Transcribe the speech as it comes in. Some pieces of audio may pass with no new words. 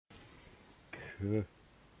Okay.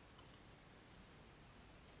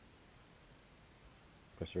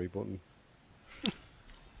 Press the right button.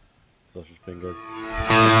 Sausage fingers.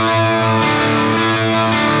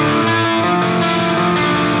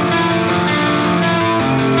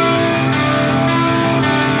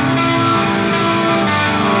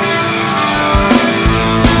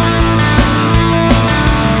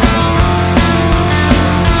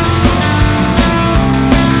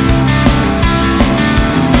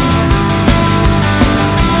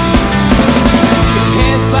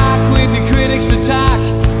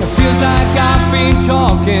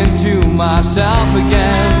 Myself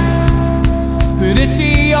again, but it's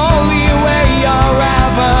the only way you're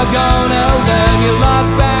ever gonna learn. You look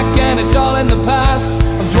back and it's all in the past.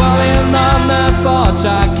 I'm dwelling on the thoughts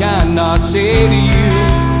I cannot say to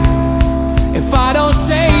you. If I don't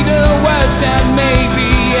say the words, then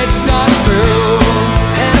maybe it's not true.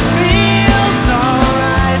 And it feels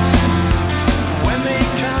alright when they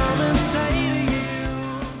come and say to you.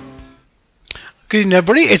 Good evening,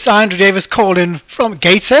 everybody. It's Andrew Davis calling from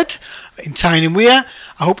Gateshead in Tyne and Wear.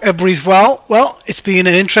 I hope everybody's well. Well, it's been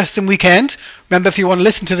an interesting weekend. Remember, if you want to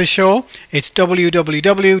listen to the show, it's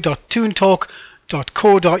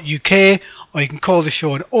www.toontalk.co.uk, or you can call the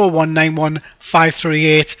show on 0191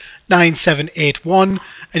 538 9781,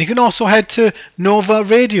 and you can also head to Nova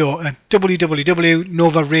Radio at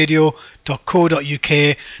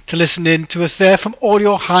www.novaradio.co.uk to listen in to us there from all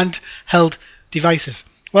your handheld devices.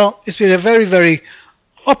 Well, it's been a very, very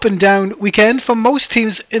up and down weekend for most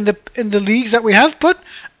teams in the leagues that we have, but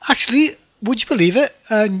actually, would you believe it?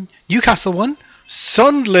 Newcastle won,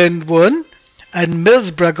 Sunderland won, and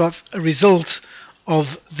Middlesbrough got a result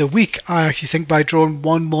of the week, I actually think, by drawing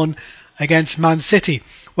 1-1 against Man City.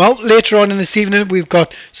 Well, later on in this evening, we've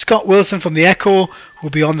got Scott Wilson from the Echo,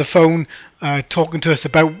 who'll be on the phone talking to us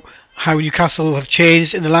about how Newcastle have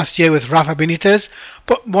changed in the last year with Rafa Benitez.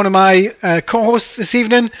 But one of my co-hosts this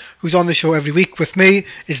evening, who's on the show every week with me,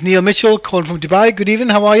 is Neil Mitchell, calling from Dubai. Good evening,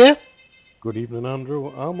 how are you? Good evening, Andrew.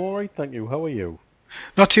 I'm alright, thank you. How are you?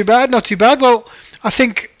 Not too bad, not too bad. Well, I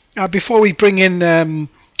think before we bring in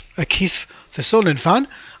Keith, the Sunderland fan,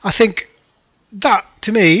 I think that,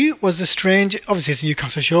 to me, was a strange... Obviously, it's a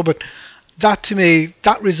Newcastle show, but that, to me,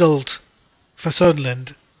 that result for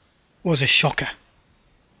Sunderland was a shocker.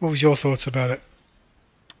 What was your thoughts about it?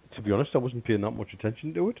 To be honest, I wasn't paying that much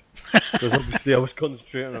attention to it. Because obviously I was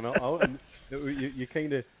concentrating on it. And you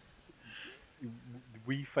kind of...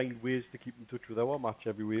 We find ways to keep in touch with our match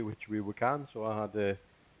which way we can. So I had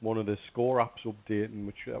one of the score apps updating,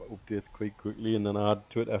 which updates quite quickly. And then I had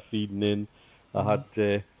Twitter feeding in. I had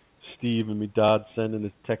Steve and my dad sending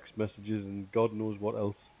us text messages and God knows what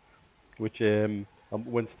else. Which,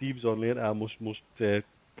 when Steve's on later, I must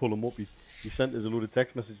pull him up. He sent us a load of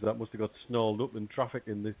text messages that must have got snarled up in traffic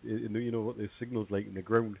in the you know what the signal's like in the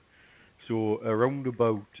ground. So around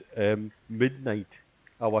about midnight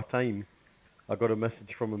our time, I got a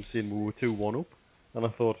message from him saying we were 2-1 up, and I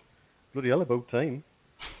thought, bloody hell, about time.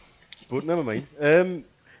 But never mind.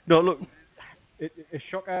 No, look, a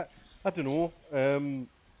shocker. I don't know.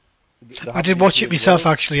 I did watch it myself,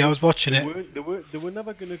 actually. I was watching it. They were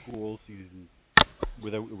never going to go all season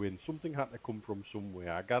without a win. Something had to come from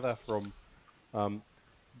somewhere. I gather from what's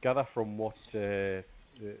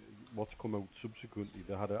come out subsequently.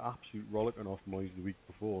 They had an absolute rollicking off noise the week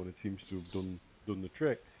before, and it seems to have done the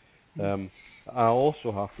trick. I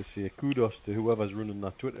also have to say kudos to whoever's running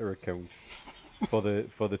that Twitter account for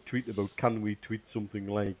the tweet about, can we tweet something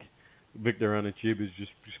like Victor Anichebe's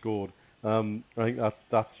just scored. I think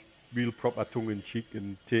that's real proper tongue-in-cheek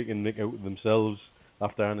and taking Nick out of themselves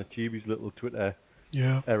after Anichebe's little Twitter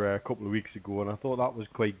error a couple of weeks ago, and I thought that was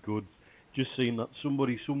quite good. Just seeing that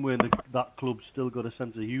somebody somewhere in that club's still got a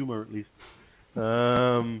sense of humour, at least.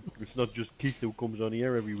 It's not just Keith who comes on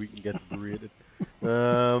here every week and gets berated.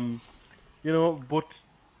 But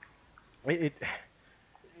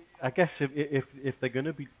I guess if they're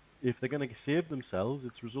gonna save themselves,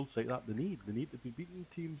 it's results like that they need. They need to be beating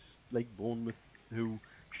teams like Bournemouth, who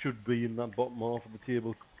should be in that bottom half of the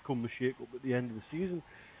table come the shake-up at the end of the season.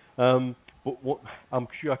 But what I'm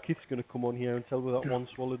sure Keith's going to come on here and tell me that one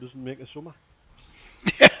swallow doesn't make a summer.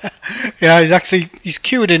 Yeah, he's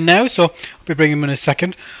queued in now, so I'll be bringing him in a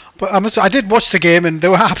second. But I did watch the game, and they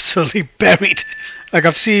were absolutely buried. Like,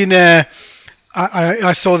 I've seen, I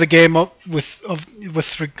saw the game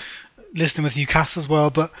listening with Newcastle as well,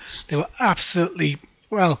 but they were absolutely,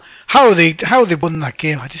 well, how they won that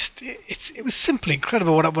game. It was simply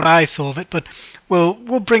incredible what I saw of it. But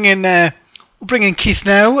we'll bring in Keith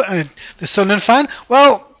now, the Sunderland fan.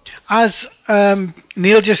 Well, as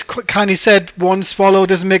Neil just kindly said, one swallow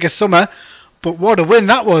doesn't make a summer, but what a win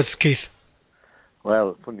that was, Keith.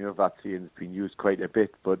 Well, funny enough, that saying's been used quite a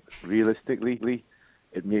bit, but realistically,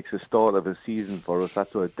 it makes a start of a season for us.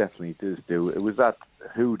 That's what it definitely does do. It was that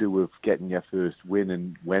hoodoo of getting your first win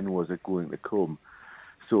and when was it going to come.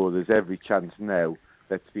 So there's every chance now,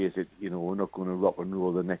 let's face it, we're not going to rock and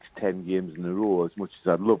roll the next 10 games in a row as much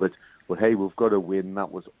as I'd love it. But hey, we've got to win.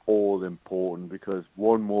 That was all important because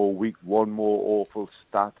one more week, one more awful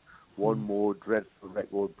stat, one more dreadful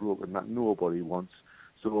record broken that nobody wants.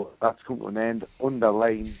 So that's come to an end.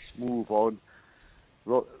 Underline, move on.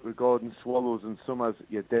 Regarding Swallows and Summers,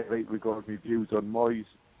 you're dead right regarding my views on Moyes.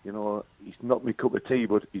 He's not my cup of tea,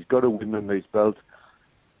 but he's got a win under his belt.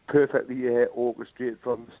 Perfectly orchestrated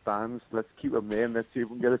from the stands. Let's keep him there and let's see if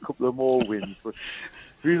we can get a couple of more wins. But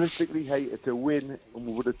realistically, hey, it's a win and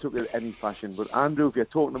we would have took it in any fashion. But Andrew, if you're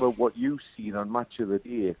talking about what you've seen on Match of the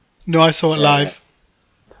Day... No, I saw it live.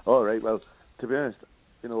 All right, well, to be honest,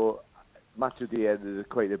 Match of the Day edited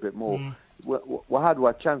quite a bit more. We had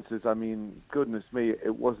our chances. I mean, goodness me,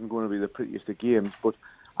 it wasn't going to be the prettiest of games, but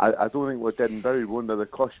I don't think we're dead and buried. We're under the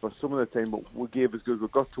cosh for some of the time, but we gave as good as we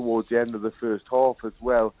got towards the end of the first half as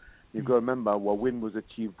well. You've got to remember, our win was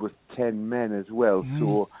achieved with 10 men as well.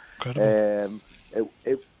 So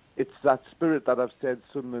it's that spirit that I've said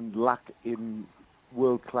Sunderland lack in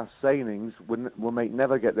world-class signings. We might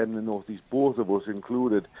never get them in the North East, both of us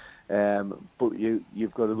included. But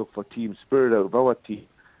you've got to look for team spirit out of our team.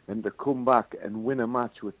 And to come back and win a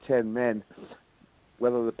match with 10 men,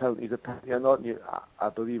 whether the penalty's a penalty or not, I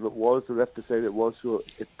believe it was. The ref decided it was, so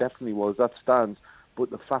it definitely was. That stands. But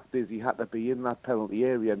the fact is he had to be in that penalty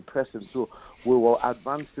area and pressing. So we were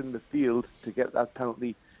advanced in the field to get that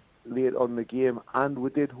penalty late on the game. And we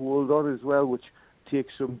did hold on as well, which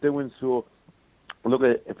takes some doing. So look,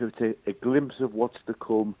 if it's a glimpse of what's to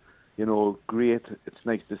come, great. It's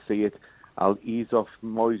nice to see it. I'll ease off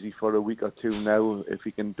Moisey for a week or two now. If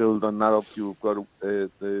he can build on that, obviously we've got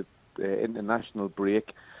the international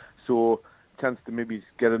break. So chance to maybe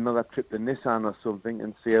get another trip to Nissan or something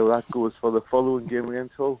and see how that goes for the following game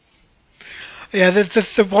against Hull. Yeah,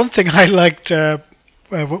 the one thing I liked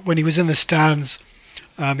when he was in the stands,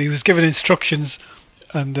 he was given instructions,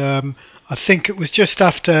 and I think it was just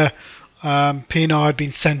after Pienaar had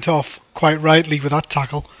been sent off, quite rightly, with that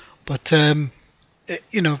tackle. But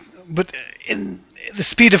but in the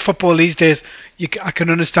speed of football these days, I can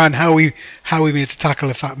understand how he made the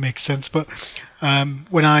tackle, if that makes sense. But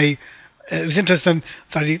it was interesting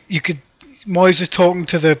that Moyes was talking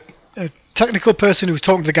to the technical person who was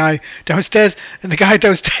talking to the guy downstairs, and the guy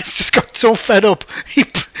downstairs just got so fed up, he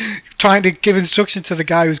trying to give instructions to the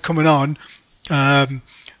guy who's coming on.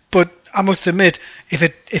 But I must admit,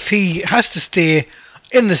 if he has to stay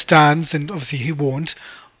in the stands, and obviously he won't,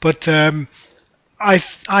 but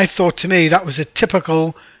I thought, to me, that was a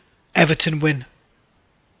typical Everton win.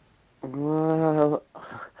 Well,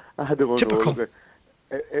 I don't typical. know.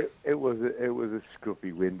 It was a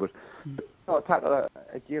scruffy win, but tackle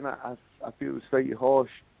again. I feel it was slightly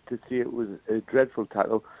harsh to say it was a dreadful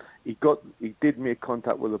tackle. He did make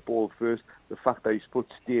contact with the ball first. The fact that his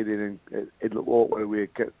foot stayed in and it looked awkward where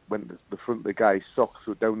it went to the front of the guy's socks,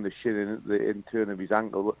 so down the shin and into the in-turn of his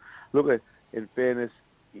ankle. But look, in fairness,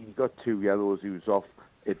 he got 2 yellows. He was off.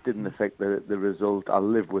 It didn't affect the result. I'll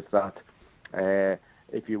live with that.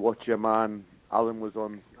 If you watch your man, Alan was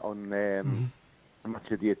on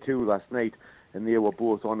Match of the Day 2 last night, and they were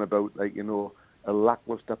both on about a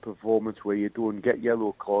lackluster performance where you don't get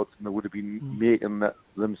yellow cards, and they would have been making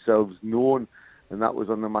themselves known, and that was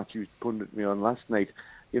on the match you pundit me on last night.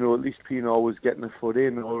 At least Pienaar was getting a foot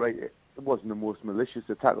in. All right, it wasn't the most malicious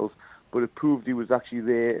of tackles, but it proved he was actually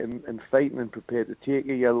there and fighting and prepared to take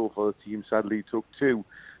a yellow for the team. Sadly, he took 2,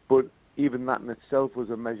 but even that in itself was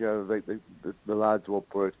a measure of the lads were up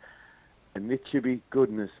for it. And Nichibi,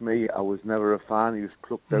 goodness me, I was never a fan. He was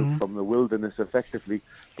plucked out from the wilderness effectively.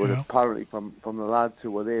 But apparently from the lads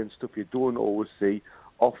who were there and stuff you don't always see,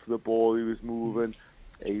 off the ball he was moving.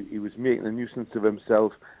 He was making a nuisance of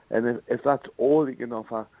himself. And if that's all he can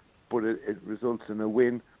offer, but it results in a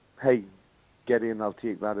win, hey, get in, I'll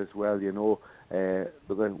take that as well,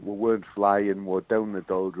 But then we weren't flying, we're down the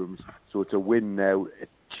doldrums. So it's a win now. It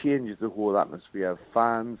changes the whole atmosphere of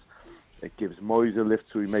fans. It gives Moyes a lift,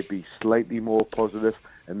 so he might be slightly more positive,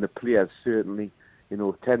 and the players certainly,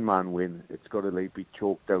 10-man win. It's got to be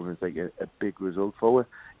choked down as a big result for it.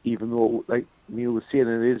 Even though, like Neil was saying,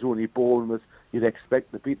 it is only Bournemouth, you'd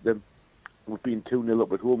expect to beat them. We've been 2-0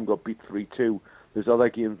 up at home, got beat 3-2. There's other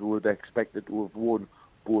games we would have expected to have won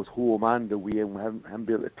both home and away, and we haven't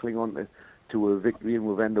been able to cling on to a victory, and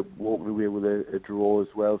we've ended up walking away with a draw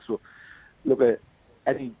as well. So, look at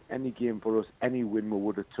any game for us, any win, we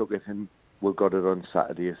would have took it, and we got it on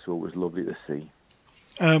Saturday, so it was lovely to see.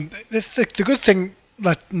 The good thing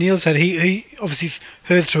that Neil said, he obviously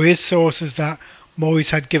heard through his sources that Moyes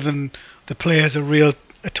had given the players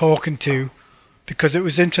a talking to, because it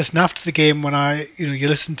was interesting after the game when you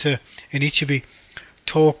listen to Inichibi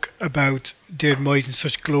talk about David Moyes in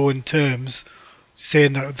such glowing terms,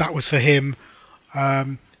 saying that was for him.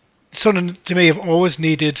 Sunderland, to me, have always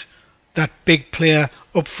needed that big player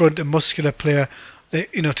up front, a muscular player,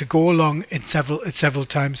 to go along in several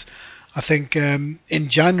times. I think in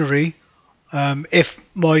January, if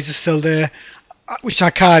Moyes is still there, which I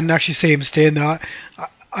can't actually see him staying there,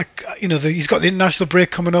 he's got the international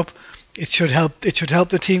break coming up. It should help. It should help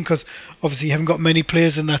the team, because obviously you haven't got many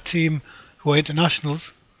players in that team who are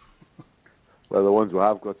internationals. Well, the ones who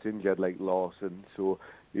have got injured, like Lawson, so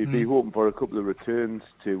you'd be hoping for a couple of returns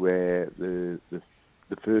to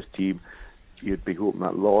the first team. You'd be hoping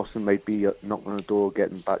that Lawson might be knocking on the door,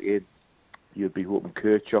 getting back in. You'd be hoping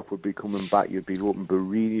Kirchhoff would be coming back. You'd be hoping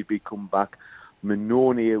Barini would be coming back.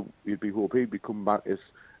 Manoni, you'd be hoping he'd be coming back as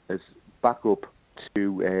backup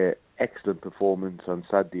to excellent performance on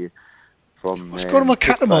Saturday from. What's going on with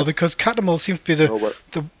Catamol? Because Catamol seems to be the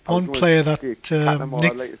one player that Catamol,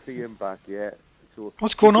 I'd like to see him back. Yeah. So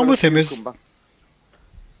what's going on with him?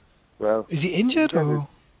 Well, is he injured or?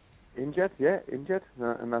 Injured, yeah, injured,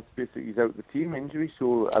 and that's basically he's out of the team injury.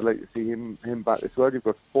 So I'd like to see him back as well. You've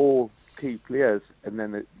got 4 key players, and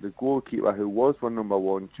then the goalkeeper who was one number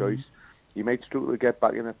one choice. He might struggle to get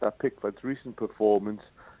back in after Pickford's recent performance,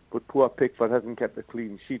 but poor Pickford hasn't kept a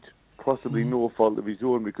clean sheet. Possibly no fault of his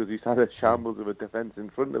own, because he's had a shambles of a defence in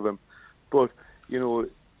front of him. But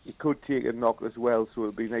he could take a knock as well. So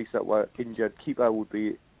it'd be nice that our injured keeper would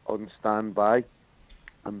be on standby,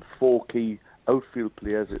 and 4 key outfield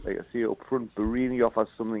players, like I say, up front. Barini offers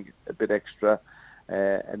something a bit extra,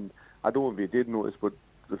 and I don't know if you did notice, but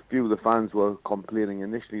a few of the fans were complaining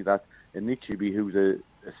initially that Inichibi, who's a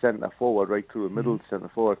centre forward, right through the middle centre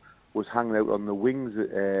forward, was hanging out on the wings,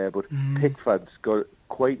 but Pickford's got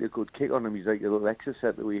quite a good kick on him. He's like a little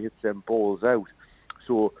exocet the way he hits them balls out.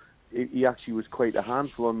 So he actually was quite a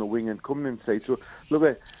handful on the wing and coming inside. So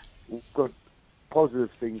look, we've got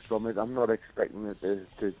positive things from it. I'm not expecting it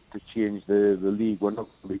to change the league. We're not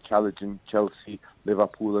going to be challenging Chelsea,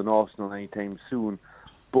 Liverpool and Arsenal anytime soon.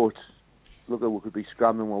 But look, we could be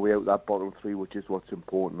scrambling our way out that bottom 3, which is what's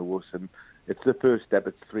important to us. And it's the first step.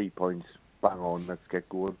 It's 3 points. Bang on, let's get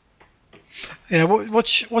going. Yeah,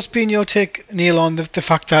 what's been your take, Neil, on the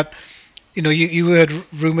fact that you heard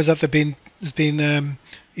rumours that he's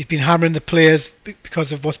been hammering the players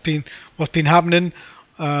because of what's been happening.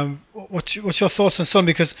 What's your thoughts on Son?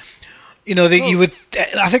 Because you would,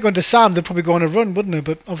 I think under Sam they'd probably go on a run, wouldn't it?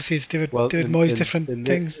 But obviously it's David Moyes, different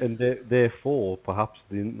things. And therefore, perhaps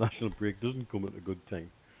the international break doesn't come at a good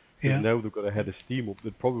time. Because now they've got a head of steam up.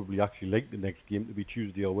 They'd probably actually like the next game to be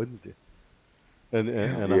Tuesday or Wednesday. And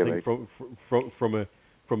I think from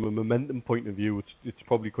a momentum point of view, it's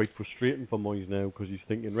probably quite frustrating for Moyes now, because he's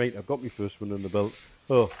thinking, right, I've got my first one on the belt.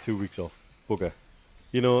 2 weeks off, bugger.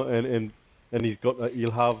 And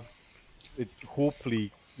he'll have it.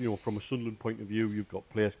 Hopefully, from a Sunderland point of view, you've got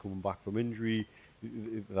players coming back from injury.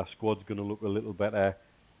 That squad's going to look a little better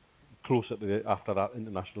closer to after that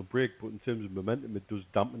international break. But in terms of momentum, it does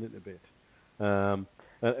dampen it a bit.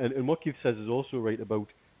 And what Keith says is also right about.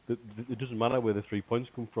 It doesn't matter where the 3 points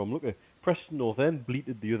come from. Look, Preston North End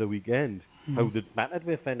bleated the other weekend how they'd battered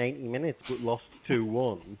with for 90 minutes but lost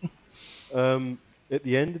 2-1. At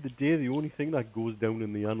the end of the day, the only thing that goes down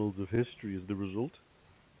in the annals of history is the result.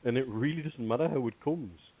 And it really doesn't matter how it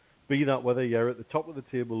comes. Be that whether you're at the top of the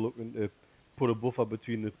table looking to put a buffer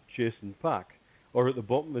between the chase and pack, or at the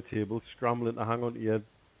bottom of the table scrambling to hang on to your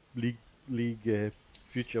league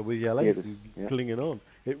future with your life and clinging on.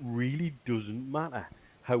 It really doesn't matter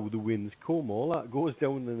how the wins come. All that goes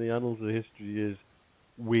down in the annals of history is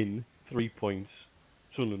win, 3 points,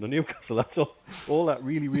 Sunderland and Newcastle. That's all that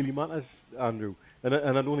really, really matters, Andrew. And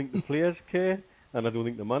I don't think the players care, and I don't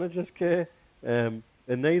think the managers care, and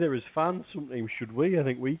neither as fans sometimes should we. I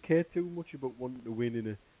think we care too much about wanting to win in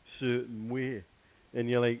a certain way. And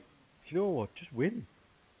you're like, you know what, just win.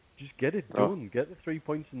 Just get it done. Get the 3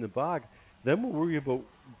 points in the bag. Then we'll worry about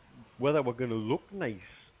whether we're going to look nice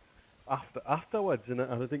afterwards, and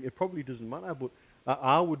I think it probably doesn't matter, but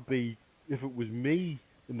I would be, if it was me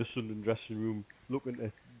in the Sunderland dressing room looking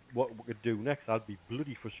at what we could do next, I'd be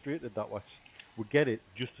bloody frustrated that we get it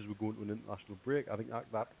just as we're going to an international break. I think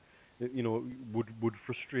that would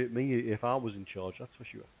frustrate me if I was in charge, that's for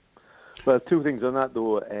sure. Well, 2 things on that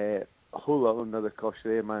though. Hull under the cosh,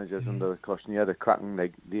 their managers under the cosh, and the other cracking,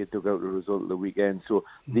 like they took out the result of the weekend, so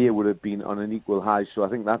they would have been on an equal high. So I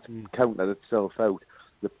think that's counted itself out.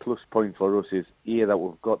 the plus point for us is that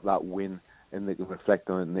we've got that win, and they can reflect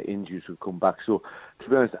on it, and the injuries will come back. So, to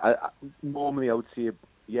be honest, normally I would say,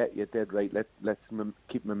 yeah, you're dead right. Let's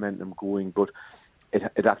keep momentum going, but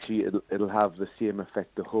it'll have the same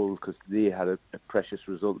effect to Hull, because they had a precious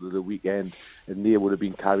result of the weekend, and they would have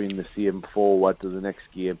been carrying the same forward to the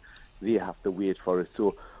next game. They have to wait for it.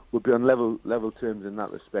 So we'll be on level terms in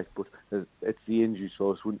that respect, but it's the injuries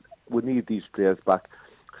for us. We need these players back.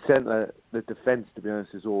 Centre, the defence, to be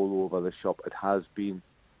honest, is all over the shop. It has been.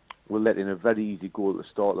 We're letting a very easy goal at the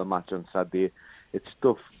start of the match on Saturday. It's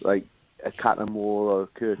stuff like a Cattermore or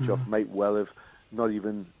Kirchhoff might well have not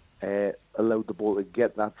even allowed the ball to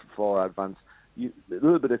get that far advanced. A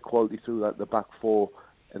little bit of quality through the back four,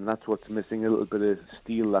 and that's what's missing. A little bit of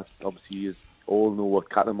steel. That obviously is. All know what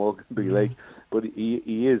Cattermore can be like, but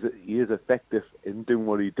he is effective in doing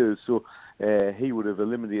what he does. So he would have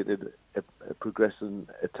eliminated a progressing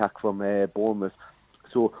attack from Bournemouth.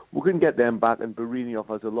 So we can get them back, and Barini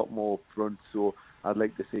offers a lot more up front. So I'd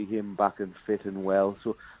like to see him back and fit and well.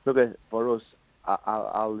 So look, for us,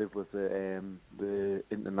 I'll live with the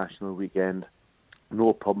international weekend.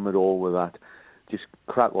 No problem at all with that. Just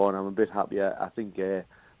crack on. I'm a bit happier. I think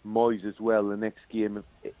Moyes as well, the next game,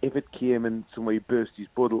 if it came and somebody burst his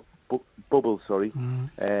bubble, so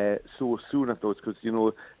soon afterwards, because,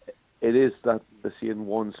 it is that they're saying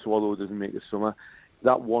one swallow doesn't make a summer.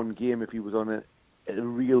 That one game, if he was on a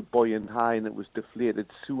real buoyant high and it was deflated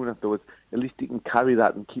soon afterwards, at least he can carry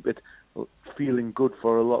that and keep it feeling good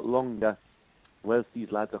for a lot longer, whilst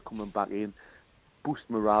these lads are coming back in, boost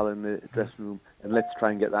morale in the dressing room, and let's try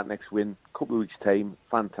and get that next win. Couple of weeks' time,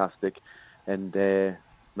 fantastic, and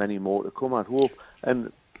many more to come, I hope. And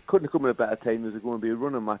couldn't have come at a better time. There's going to be a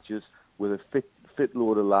run of matches with a fit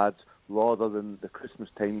load of lads, rather than the Christmas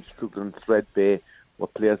time struggling threadbare, where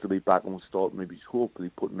players will be back and will start maybe hopefully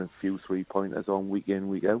putting a few 3-pointers on week in,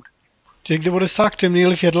 week out. Do you think they would have sacked him,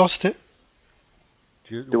 Neil, if he had lost it?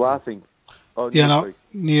 Do I think? Oh, yeah, no,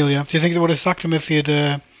 Neil, yeah. Do you think they would have sacked him if he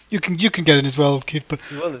had... You can get in as well, Keith, but...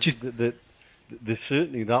 Well,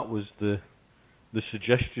 certainly that was the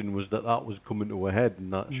suggestion, was that was coming to a head,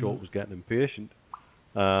 and that Short was getting impatient.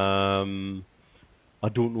 I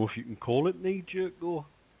don't know if you can call it knee-jerk, though,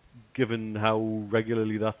 given how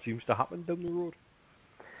regularly that seems to happen down the road.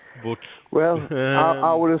 But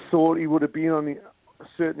I would have thought he would have been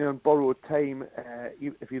certainly on borrowed time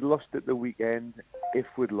if he'd lost at the weekend. If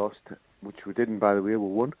we'd lost, which we didn't, by the way, we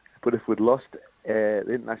won. But if we'd lost, the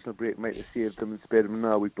international break might have saved them and spared them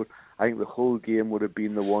now. But I think the whole game would have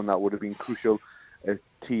been the one that would have been crucial. A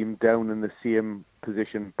team down in the same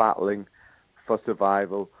position, battling for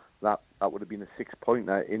survival. That would have been a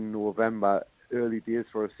 6-pointer in November. Early days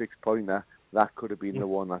for a 6-pointer. That could have been the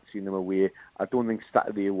one that seen him away. I don't think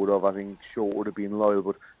Saturday would have. I think Shaw would have been loyal,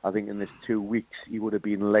 but I think in this 2 weeks he would have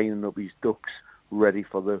been lining up his ducks, ready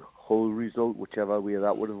for the whole result, whichever way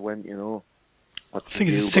that would have went. I think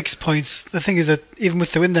it's 6 points. The thing is that even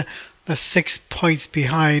with the win, they're 6 points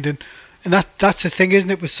behind, and that's the thing,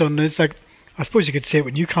 isn't it, with Sunderland? It's like, I suppose you could say it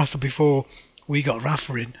with Newcastle before we got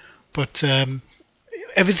Rafa in, but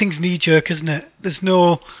everything's knee-jerk, isn't it? There's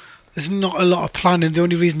not a lot of planning. The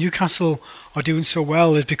only reason Newcastle are doing so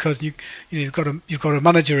well is because you've got a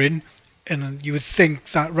manager in, and you would think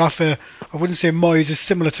that Rafa, I wouldn't say Moyes is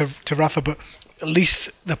similar to Rafa, but at least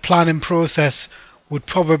the planning process would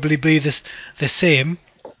probably be the same.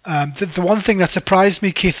 The one thing that surprised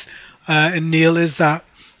me, Keith and Neil, is that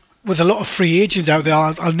with a lot of free agents out there,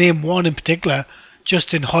 I'll name one in particular,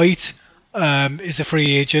 Justin Hoyt is a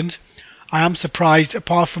free agent. I am surprised,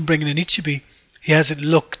 apart from bringing in Ichibi, he hasn't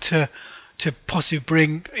looked to possibly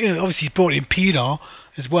bring, obviously he's brought in Pienaar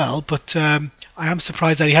as well, but I am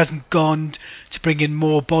surprised that he hasn't gone to bring in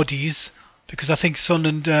more bodies, because I think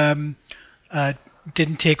Sunderland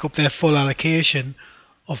didn't take up their full allocation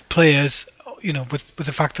of players, with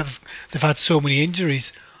the fact that they've had so many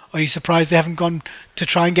injuries. Are you surprised they haven't gone to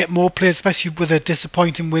try and get more players, especially with a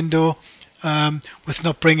disappointing window, with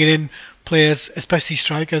not bringing in players, especially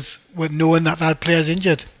strikers, with knowing that players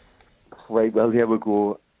injured? Right, well, here we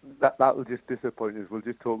go. That'll just disappoint us. We'll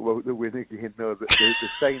just talk about the win again. No, the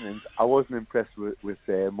signings, I wasn't impressed with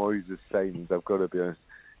Moyes' signings, I've got to be honest.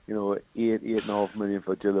 8.5 million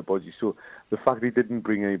for Djilabodji. So the fact he didn't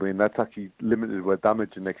bring anybody in, that's actually limited with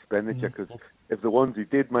damage and expenditure, because if the ones he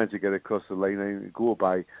did manage to get across the line and go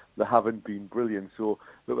by, they haven't been brilliant. So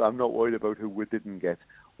look, I'm not worried about who we didn't get.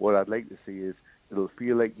 What I'd like to see is, it'll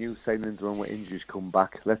feel like new signings when injuries come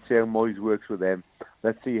back. Let's see how Moyes works with them.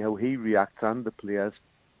 Let's see how he reacts, and the players,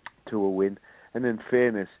 to a win. And in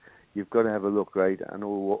fairness, you've got to have a look, right? I know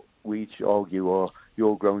what we each argue, or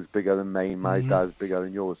your ground's bigger than mine, my dad's bigger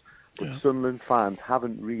than yours. But Yeah. Sunderland fans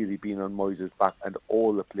haven't really been on Moyes' back, and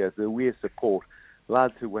all the players, the away support,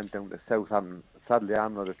 lads who went down to Southampton. Sadly,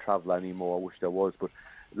 I'm not a traveller anymore. I wish I was, but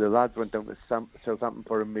the lads went down to Southampton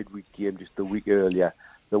for a midweek game just a week earlier.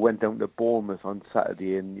 They went down to Bournemouth on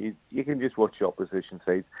Saturday, and you can just watch the opposition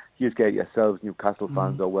sides. You just get yourselves, Newcastle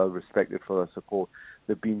fans are well respected for their support.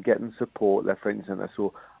 They've been getting support left, right and centre,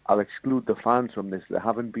 so I'll exclude the fans from this. They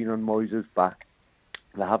haven't been on Moyes' back.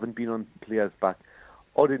 They haven't been on players' back.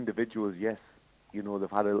 Odd individuals, yes, they've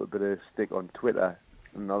had a little bit of stick on Twitter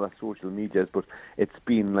and other social medias, but it's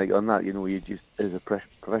been like on that, you just, as a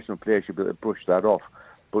professional player, should be able to brush that off.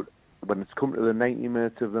 But when it's come to the 90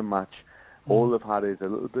 minutes of the match, all they've had is a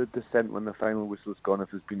little bit of dissent when the final whistle's gone if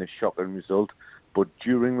there's been a shocking result. But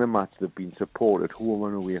during the match, they've been supported home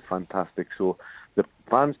and away, fantastic. So the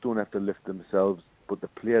fans don't have to lift themselves, but the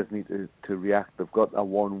players need to react. They've got a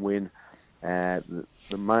one win. The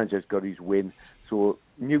manager's got his win. So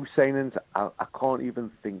new signings, I can't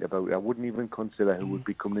even think about it. I wouldn't even consider who would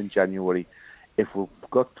be coming in January. If we've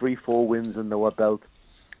got 3-4 wins under our belt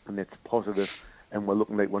and it's positive and we're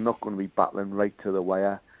looking like we're not going to be battling right to the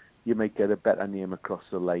wire, you might get a better name across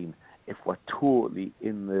the line. If we're totally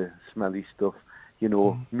in the smelly stuff,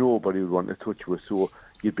 nobody would want to touch us. So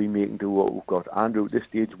you'd be making do what we've got. Andrew, at this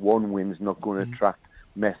stage, one win's not going to attract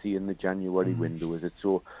Messi in the January window, is it?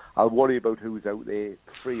 So I'll worry about who's out there,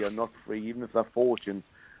 free or not free, even if they're fortunes.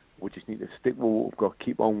 We just need to stick with what we've got,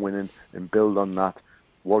 keep on winning and build on that.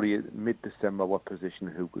 Worry mid-December what position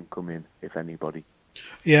who can come in, if anybody.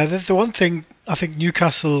 Yeah, there's the one thing I think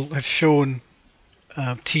Newcastle have shown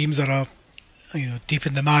teams that are deep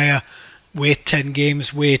in the mire, wait 10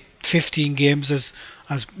 games, wait 15 games, as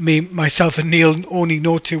myself and Neil only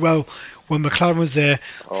know too well when McLaren was there.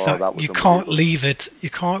 That was you can't leave it.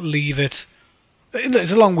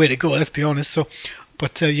 It's a long way to go, let's be honest.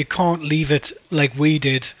 But you can't leave it like we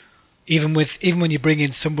did, even when you bring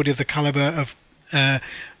in somebody of the caliber of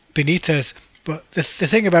Benitez. But the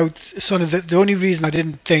thing about the only reason I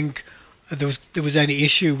didn't think there was any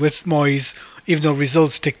issue with Moyes, even though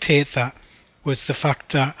results dictate that, was the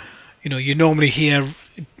fact that you normally hear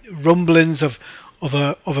rumblings of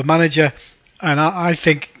a manager, and I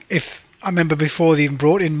think I remember before they even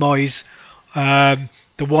brought in Moyes,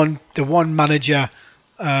 the one manager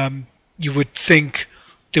you would think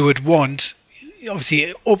they would want,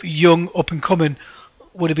 obviously young up and coming,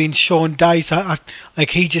 would have been Sean Dyche.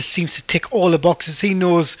 Like, he just seems to tick all the boxes. He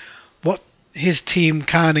knows what his team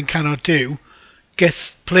can and cannot do,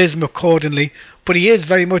 plays them accordingly. But he is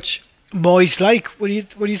very much Moyes-like. What do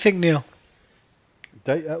you think, Neil?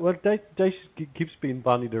 Dyche keeps being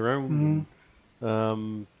bandied around.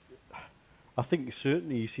 I think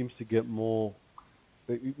certainly he seems to get more.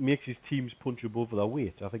 It makes his teams punch above their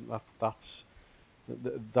weight. I think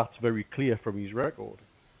that's very clear from his record.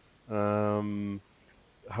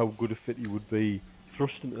 How good a fit he would be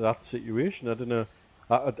thrust into that situation. I don't know.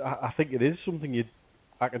 I think it is something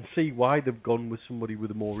I can see why they've gone with somebody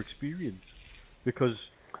with more experience, because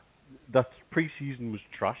that pre-season was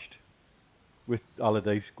trashed with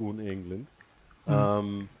Allardyce going to England.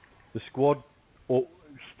 The squad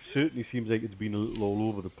certainly seems like it's been a little all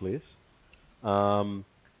over the place.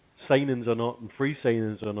 Signings or not, and free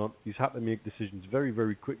signings or not, he's had to make decisions very,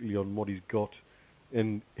 very quickly on what he's got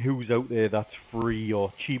and who's out there that's free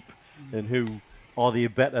or cheap, and who are they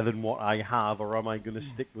better than what I have, or am I going to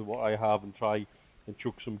stick with what I have and try and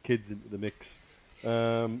chuck some kids into the mix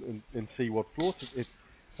and see what floats it.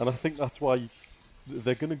 And I think that's why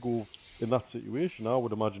they're going to go in that situation, I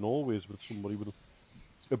would imagine, always with somebody with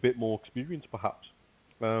a bit more experience, perhaps.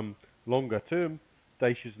 Longer term,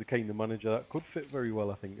 Dyche is the kind of manager that could fit very well.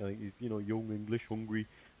 I think he's young, English, hungry.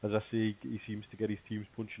 As I say, he seems to get his teams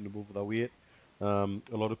punching above their weight. A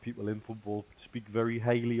lot of people in football speak very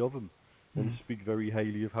highly of him and speak very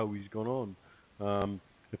highly of how he's gone on.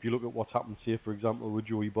 If you look at what's happened, say for example with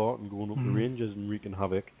Joey Barton going up the Rangers and wreaking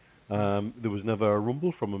havoc, there was never a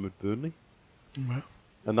rumble from him at Burnley.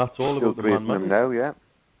 And that's all about the man management.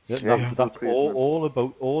 Now, That's all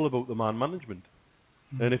about the man management.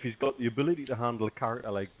 And if he's got the ability to handle a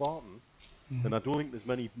character like Barton, and I don't think there's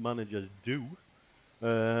many managers do,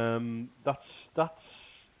 that's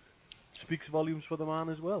speaks volumes for the man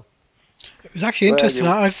as well. It was actually interesting.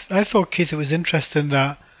 I thought, Keith, it was interesting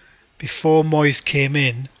that before Moyes came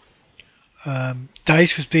in,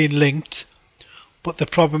 Dyche was being linked, but the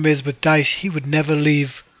problem is with Dyche, he would never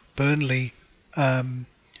leave Burnley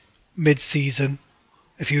mid-season.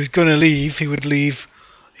 If he was going to leave, he would leave.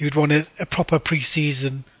 He would want a proper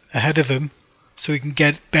pre-season ahead of him, so he can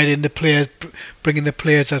get bed in the players, bring in the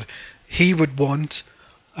players that he would want.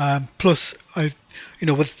 Plus,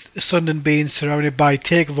 with Sunderland being surrounded by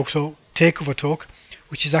takeover talk,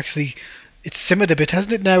 which is actually, it's simmered a bit,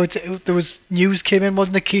 hasn't it? Now there was news came in,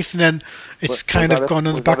 wasn't it, Keith? And then it's kind of gone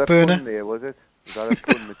on the back burner. Was that a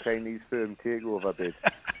pun, the Chinese firm takeover bid?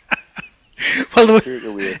 Well,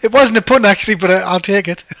 it wasn't a pun actually, but I'll take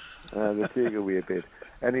it. The takeaway bid.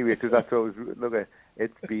 Anyway, because that's always, look at,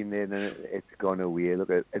 it's been in and it's gone away. Look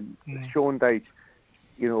at, and Sean Dyche,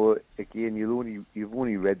 again, you've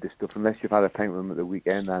only read this stuff unless you've had a pint with him at the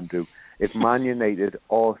weekend, Andrew. If Man United,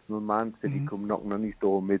 Arsenal, Man City come knocking on his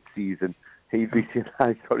door mid-season, he'd be saying,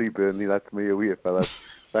 "Hi, sorry, Burnley, that's me away, fellas.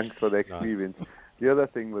 Thanks for the experience." The other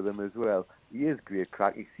thing with him as well, he is great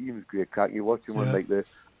crack. He seems great crack. You watch him on like the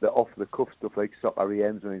off-the-cuff stuff like soccer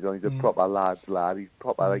EMs when he's on. He's a proper lad. He's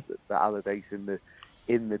proper like the Allardyce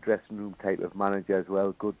in the dressing room type of manager as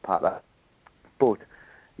well. Good patter. But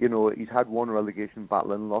he's had one relegation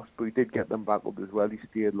battle and lost, but he did get them back up as well. He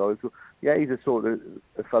stayed loyal. So yeah, he's a sort of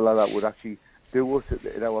a fella that would actually do us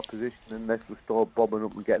at our position unless we start bobbing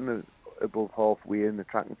up and getting above halfway and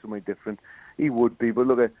attracting somebody different. He would be. But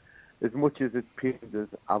look at, as much as it pains us,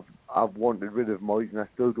 I've wanted rid of Moyes, and I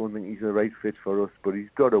still don't think he's the right fit for us. But he's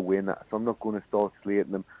got to win, so I'm not going to start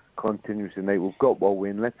slating him continuously. Now we've got one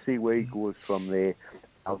win. Let's see where he goes from there.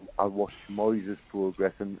 I'll watch Moyes'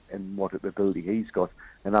 progress and what ability he's got,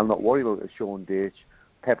 and I'll not worry about Sean Dyche,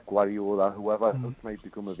 Pep Guardiola, whoever else might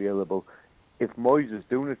become available. If Moyes is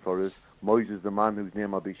doing it for us, Moyes is the man whose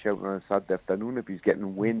name I'll be shouting on a Saturday afternoon. If he's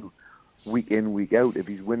getting win week in, week out, if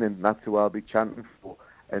he's winning, that's who I'll be chanting for.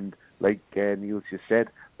 And like Neil just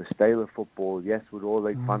said, the style of football, yes, we'd all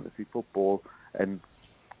like fantasy football, and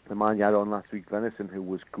the man you had on last week, Venison, who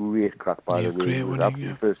was great crack by the way, was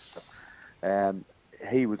absolutely first.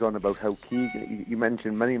 He was on about how Keegan, you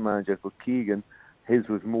mentioned many managers, but Keegan, his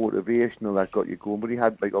was motivational, that got you going, but he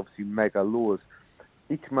had like obviously mega lows.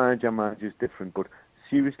 Each manager is different, but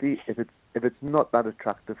seriously, if it's not that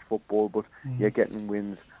attractive football, but you're getting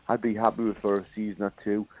wins, I'd be happy with for a season or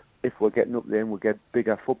two. If we're getting up there and we'll get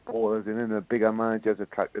bigger footballers and a bigger managers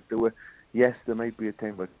attracted to it, yes, there might be a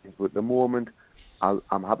time for things, but at the moment,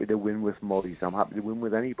 I'm happy to win with Moyes. I'm happy to win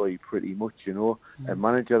with anybody pretty much, A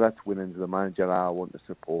manager that's winning is the manager I want to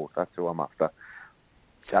support. That's who I'm after.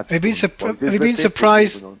 Have you been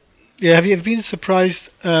surprised? Yeah, have you been surprised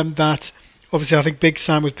that obviously I think Big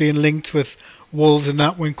Sam was being linked with Wolves and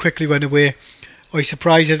that one quickly went away. Are you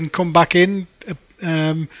surprised he hasn't come back in?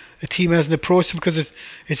 A team hasn't approached him, because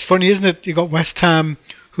it's funny, isn't it? You got West Ham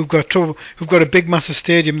who've got trouble, who've got a big massive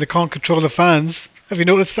stadium, they can't control the fans. Have you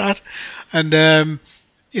noticed that? And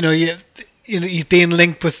he's being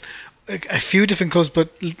linked with a few different clubs, but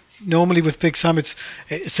normally with Big Sam it's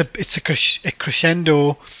a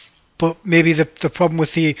crescendo. But maybe the problem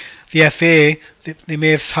with the FA, they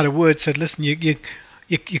may have had a word, said, listen, you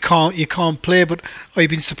can't play. But are you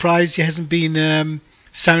been surprised he hasn't been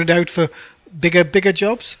sounded out for bigger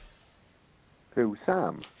jobs? Who,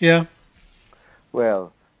 Sam? Yeah.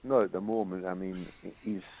 Well, not at the moment. I mean,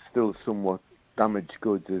 he's still somewhat damaged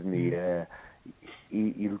goods, isn't he?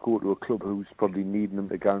 He'll go to a club who's probably needing him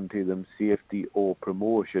to guarantee them safety or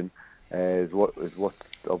promotion, is what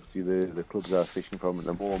obviously the clubs are fishing from at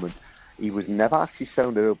the moment. He was never actually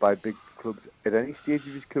sounded out by big clubs at any stage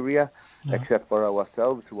of his career, except for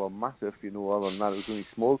ourselves, who are massive. Other than that, it was only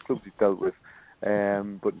small clubs he dealt with.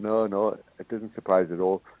 But no, it doesn't surprise at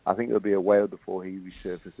all. I think it'll be a while before he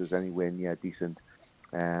resurfaces anywhere near decent.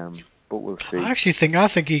 But we'll see. I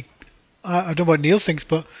think he. I don't know what Neil thinks,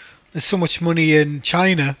 but there's so much money in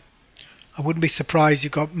China. I wouldn't be surprised.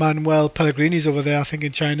 You've got Manuel Pellegrini's over there, I think,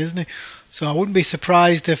 in China, isn't he? So I wouldn't be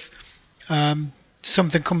surprised if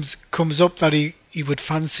something comes up that he would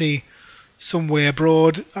fancy somewhere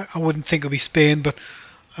abroad. I wouldn't think it'll be Spain, but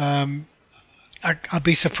I'd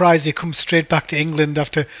be surprised if he comes straight back to England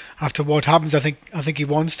after what happens. I think he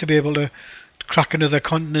wants to be able to crack another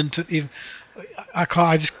continent. He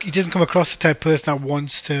doesn't come across the type of person that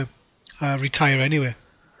wants to retire anyway.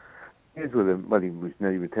 With him, well, he was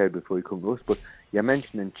nearly retired before he came to us. But you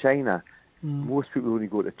mentioned in China, most people only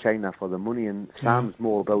go to China for the money, and Sam's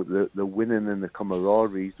more about the winning and the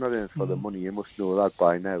camaraderie. He's not in it for the money. You must know that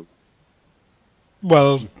by now.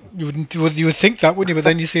 Well, you would think that, wouldn't you? But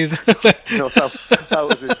then you see no, that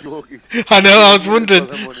was a joke. I know. I was wondering.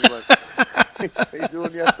 He's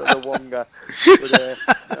only after the Wonga. But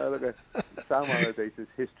look at Sam Allardyce's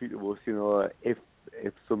history to us.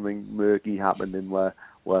 If something murky happened and were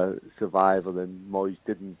survival and Moyes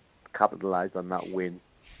didn't capitalise on that win,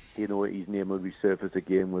 his name will resurface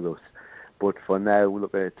again with us. But for now,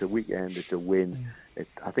 look, it's a weekend, it's a win.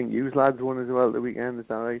 I think you lads won as well the weekend, is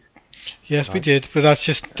that right? Yes, we did, but that's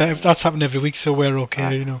just that's happened every week, so we're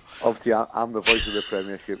okay, you know. Obviously, I'm the voice of the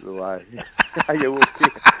Premiership, so are you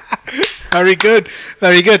okay? Very good,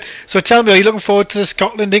 very good. So tell me, are you looking forward to the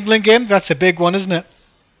Scotland-England game? That's a big one, isn't it?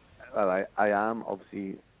 Well, I am.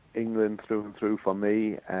 Obviously, England through and through for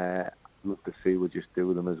me. Look to see we'll just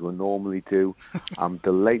do them as we normally do. I'm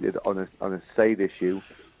delighted on a side issue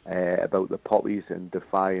about the poppies and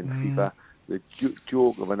defying FIFA. The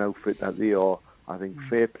joke of an outfit that they are. I think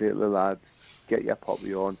fair play to the lads. Get your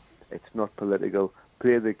poppy on. It's not political.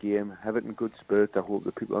 Play the game. Have it in good spirit. I hope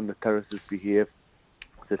the people on the terraces behave.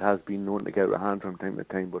 It has been known to get out of hand from time to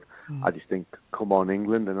time, but I just think, come on,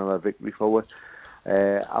 England, another victory forward.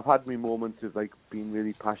 I've had my moments of like being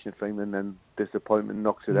really passionate for England, and disappointment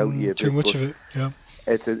knocks it out here. Too much of it, yeah.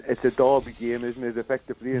 It's a derby game, isn't it?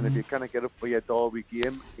 Effectively, and if you kind of get up for your derby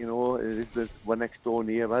game, you know, we're next door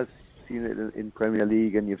near. I've seen it in Premier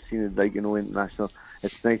League, and you've seen it like international.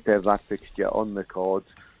 It's nice to have that fixture on the cards.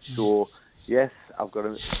 So yes, I've got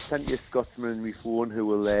plenty of Scotsmen in my phone who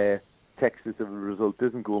will text us if the result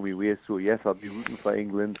doesn't go my way. So yes, I'll be rooting for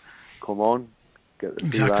England. Come on.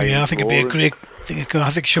 Exactly, yeah, I think it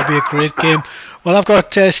should be a great game. Well, I've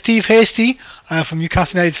got Steve Hasty from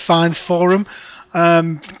Newcastle United Fans Forum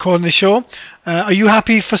calling the show. Are you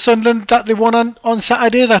happy for Sunderland that they won on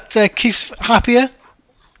Saturday? That Keith's happier?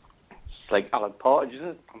 It's like Alan Partridge, isn't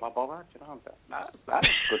it? Am I bothered? You know, that's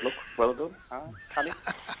good luck. Well done. Can you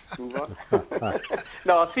move on?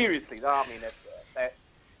 No, seriously, no, I mean,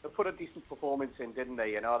 they put a decent performance in, didn't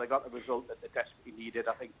they? You know, they got the result that they desperately needed.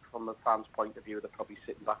 I think from the fans' point of view, they're probably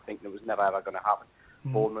sitting back thinking it was never ever going to happen.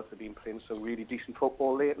 Bournemouth have been playing some really decent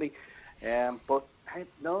football lately, but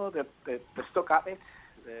no, they're stuck at it.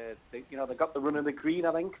 They got the run of the green.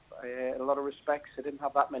 I think in a lot of respects, they didn't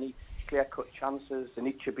have that many clear-cut chances. And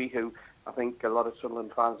Ichibi, who I think a lot of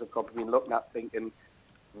Sunderland fans have probably been looking at thinking,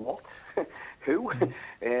 what? Who?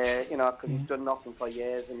 Because he's done nothing for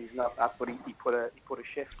years and he's not that. But he put a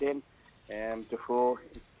shift in. Defoe,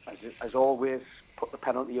 as always, put the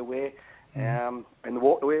penalty away and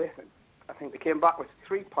walked away. I think they came back with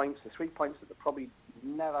 3 points. The 3 points that they probably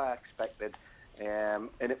never expected. And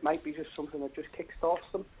it might be just something that just kickstarts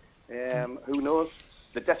them. Who knows?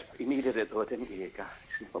 They desperately needed it though, didn't they?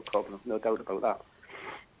 No problem, no doubt about that.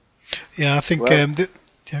 Yeah, I think.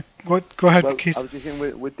 Go ahead, Keith. I was just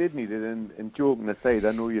saying we did need it, and joking aside,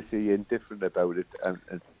 I know you say you're indifferent about it, and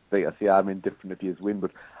like I say, I'm indifferent if you win,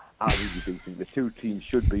 but I really do think the two teams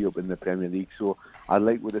should be up in the Premier League, so I'd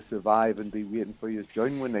like to survive and be waiting for you to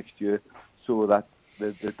join one next year, so that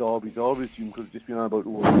the derbies are resumed, because just been on about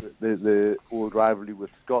the old rivalry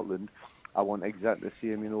with Scotland. I want exactly the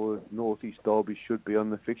same, North East derby should be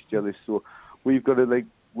on the fixture list, so we've got to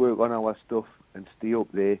work on our stuff and stay up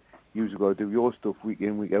there. You've got to do your stuff week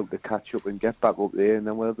in, week out to catch up and get back up there, and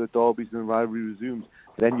then when the derbies and the rivalry resumes,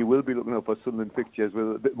 then you will be looking up for Sunderland fixtures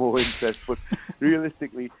with a bit more interest. But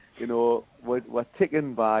realistically, we're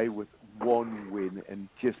ticking by with one win and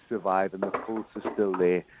just survive, and the pulse is still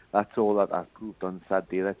there. That's all that I've proved on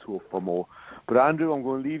Saturday. Let's hope for more. But Andrew, I'm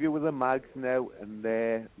going to leave you with the mags now, and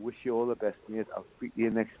wish you all the best, mate. I'll speak to you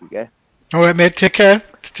next week, eh? All right, mate. Take care.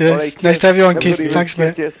 Cheers. Right, nice to have you on, Keith. Thanks,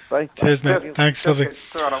 mate. Cheers. Bye. Cheers, mate. Thanks, lovely.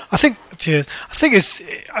 Cheers.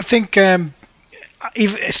 I think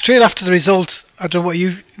even straight after the result, I don't know what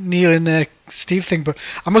you, Neil and Steve, think, but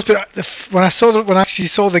I must be when I actually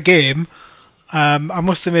saw the game, I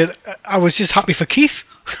must admit I was just happy for Keith.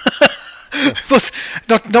 But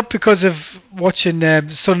not because of watching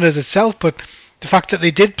Sunderland itself, but the fact that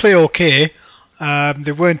they did play okay.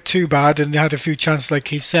 They weren't too bad, and they had a few chances, like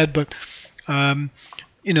Keith said. But I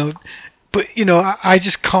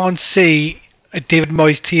just can't see a David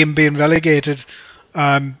Moyes team being relegated,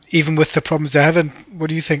 even with the problems they're having. What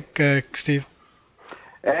do you think, Steve?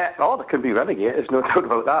 They can be relegated. There's no doubt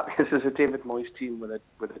about that. This is a David Moyes team with a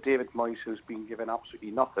David Moyes who's been given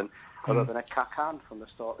absolutely nothing other than a cacan from the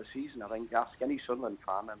start of the season. I think ask any Sunderland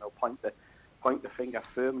fan, and they'll point the finger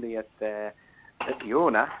firmly at the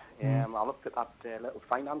owner. I looked at that little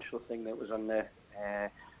financial thing that was on the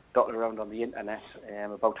dotted around on the internet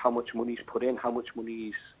about how much money he's put in, how much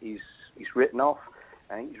money he's written off.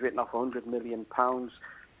 I think he's written off £100 million.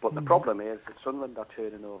 But the problem is that Sunderland are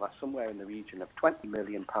turning over somewhere in the region of £20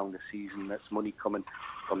 million a season. That's money coming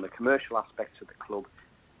from the commercial aspects of the club.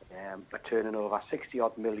 They're turning over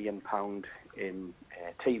 £60-odd million in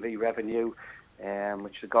TV revenue,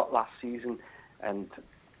 which they got last season, and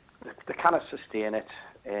they cannot sustain it.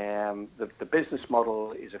 The business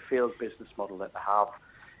model is a failed business model that they have.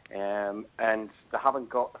 and they haven't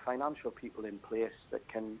got the financial people in place that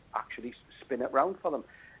can actually spin it round for them,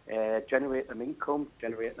 generate them income,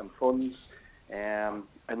 generate them funds, and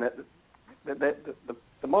the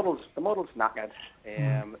model's knackered.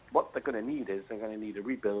 What they're going to need is they're going to need a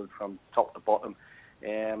rebuild from top to bottom.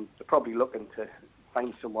 They're probably looking to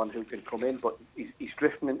find someone who can come in, but he's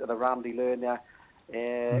drifting into the Randy Lerner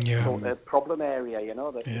sort of problem area,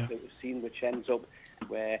 that we've seen, which ends up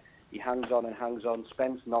where he hangs on,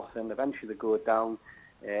 spends nothing, eventually they go down,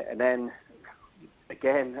 and then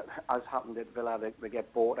again, as happened at Villa, they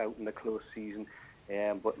get bought out in the close season,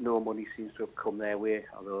 but no money seems to have come their way,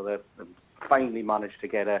 although they've finally managed to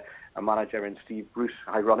get a manager in Steve Bruce,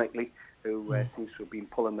 ironically, who seems to have been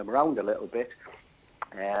pulling them around a little bit,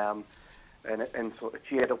 and sort of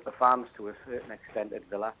cheered up the fans to a certain extent at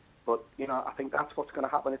Villa. But I think that's what's going to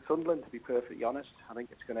happen at Sunderland. To be perfectly honest, I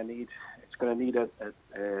think it's going to need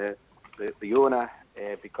the owner,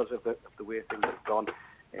 because of the way things have gone,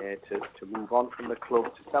 to move on from the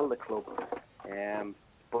club, to sell the club.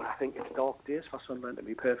 But I think it's dark days for Sunderland, to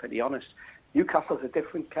be perfectly honest. Newcastle's a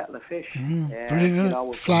different kettle of fish. We've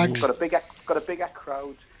We've got a bigger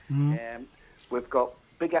crowd. We've got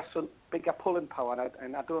bigger pulling power,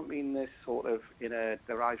 and I don't mean this sort of in a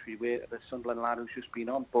derisory way to the Sunderland lad who's just been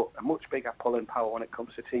on, but a much bigger pulling power when it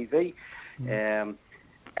comes to TV.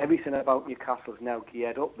 Everything about Newcastle's now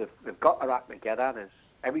geared up. They've got their act together.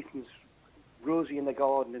 Everything's rosy in the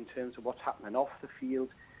garden in terms of what's happening off the field.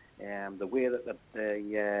 The way that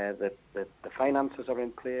the finances are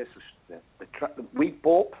in place. We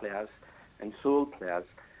bought players and sold players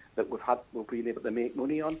that we've been able to make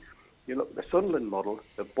money on. You look at the Sunderland model,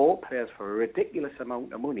 they've bought players for a ridiculous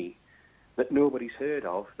amount of money that nobody's heard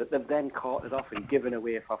of, that they've then carted off and given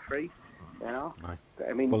away for free. Right.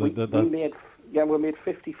 I mean, we made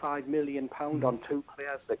 £55 million on two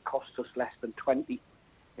players that cost us less than 20.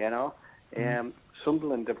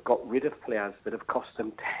 Sunderland have got rid of players that have cost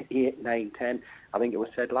them 8, 9, 10. I think it was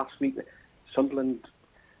said last week that Sunderland,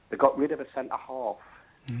 they got rid of a centre half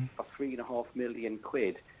for £3.5 million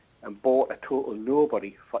and bought a total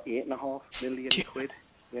nobody for £8.5 million.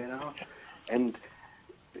 And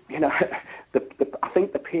I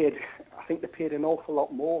think they paid an awful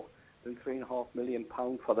lot more than £3.5 million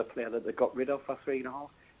for the player that they got rid of for 3.5.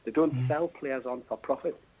 They don't sell players on for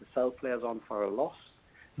profit. They sell players on for a loss.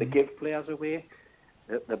 They give players away.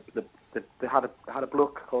 They had a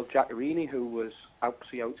bloke called Giaccherini who was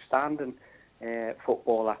absolutely outstanding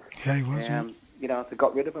footballer. Yeah, he was. They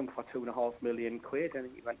got rid of him for £2.5 million, and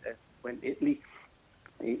he went to Italy.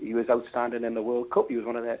 He was outstanding in the World Cup. He was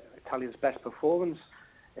one of the Italians' best performers,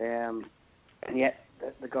 and yet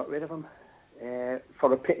they got rid of him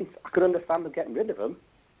for a pittance. I could understand them getting rid of him,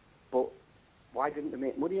 but why didn't they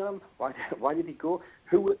make money on him? Why did he go?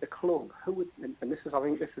 Who at the club? I think this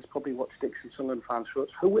is probably what sticks in Sunderland fans'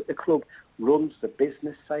 throats. Who at the club runs the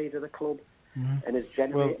business side of the club and is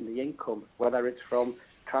generating the income, whether it's from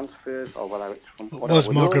transfers or whether it's from... It was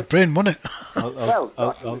Margaret Bryn, wasn't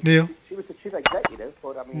it? Neil? She was the chief executive,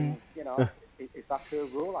 but I mean, is that her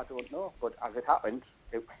role? I don't know. But as it happened,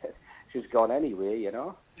 she's gone anyway,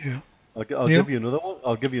 Yeah. I'll give you another one.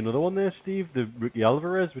 I'll give you another one there, Steve. The Ricky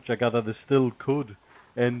Alvarez, which I gather they still could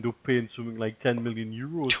end up paying something like €10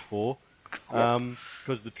 million for,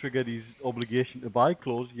 because they triggered his obligation to buy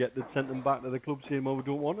clause. Yet they sent him back to the club saying, "Well, we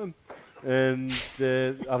don't want him." And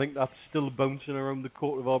I think that's still bouncing around the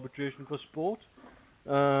court of arbitration for sport.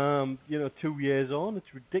 2 years on,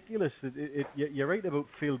 it's ridiculous. You're right about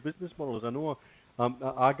failed business models. I know.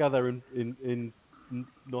 I gather in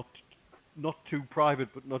not too private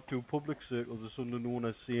but not too public circles, the Sunderland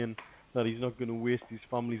owner saying that he's not going to waste his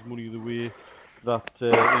family's money the way that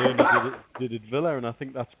Lerner did at Villa, and I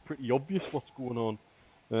think that's pretty obvious what's going on.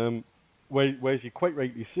 Whereas you quite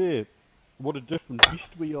rightly say, what a different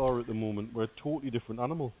beast we are at the moment. We're a totally different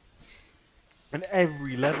animal. At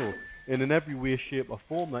every level, and in every way, shape or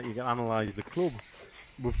form that you can analyse the club,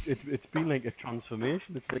 it's been like a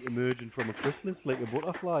transformation. It's like emerging from a chrysalis, like a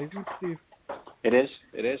butterfly, isn't it, Steve? It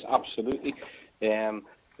is, absolutely.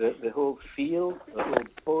 The whole feel, the whole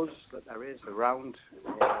buzz that there is around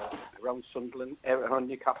Sunderland, around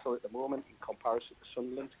Newcastle at the moment in comparison to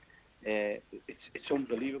Sunderland, it's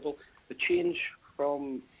unbelievable. The change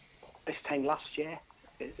from this time last year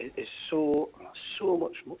is so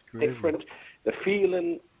much different. The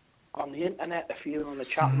feeling on the internet, the feeling on the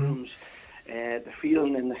chat rooms, the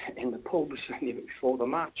feeling in the pubs before the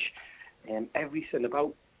match, everything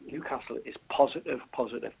about Newcastle is positive.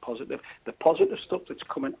 The positive stuff that's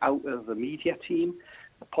coming out of the media team,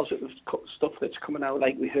 the positive stuff that's coming out,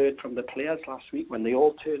 like we heard from the players last week when they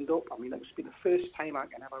all turned up. I mean, it must be the first time I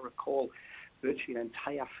can ever recall virtually an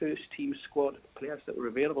entire first team squad, players that were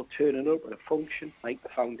available, turning up at a function like the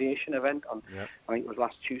foundation event on, I think it was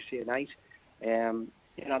last Tuesday night.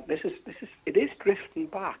 It is drifting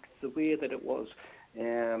back the way that it was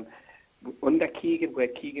under Keegan, where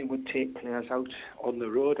Keegan would take players out on the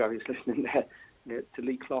road. I was listening to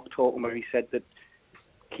Lee Clark talking where he said that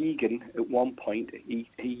Keegan at one point he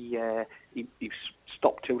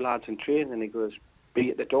stopped two lads in training and he goes,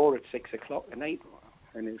 "Be at the door at 6 o'clock at night,"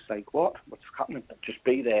 and it's like, "What? What's happening?" "Just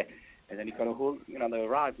be there." And then he's got a whole, they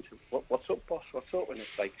arrive and say, "What's up, boss? What's up?" And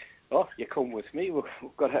it's like, "Oh, you come with me. We're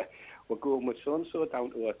going with so and so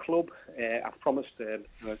down to a club. I've promised that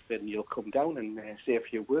you'll come down and say a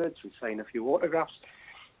few words and sign a few autographs."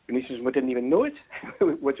 And he says, "We didn't even know it.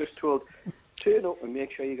 We're just told, turn up and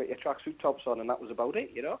make sure you got your tracksuit tops on," and that was about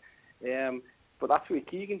it, But that's where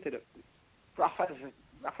Keegan did it.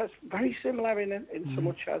 Rafa's very similar in so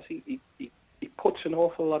much as he puts an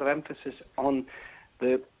awful lot of emphasis on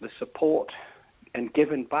the support and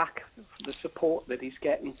giving back the support that he's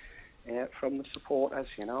getting from the supporters.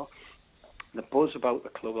 The buzz about the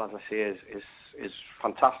club, as I say, is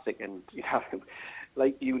fantastic, and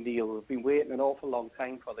like you, Neil, we've been waiting an awful long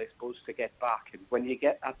time for this buzz to get back, and when you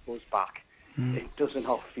get that buzz back, it doesn't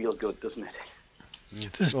feel good, doesn't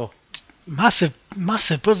it? There's massive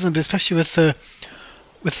buzz, especially with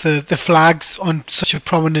the flags on such a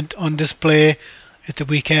prominent on display at the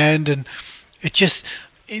weekend, and it just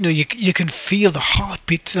you can feel the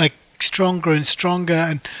heartbeat like stronger and stronger.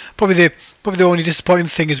 And probably the only disappointing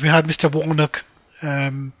thing is we had Mr. Warnock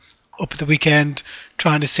up at the weekend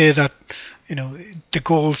trying to say that the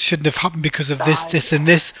goals shouldn't have happened because of this and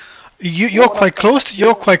this. You're quite close.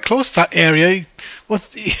 You're quite close to that area.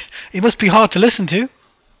 It must be hard to listen to.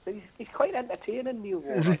 He's quite entertaining, Neil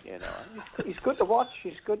Warnock. He's good to watch.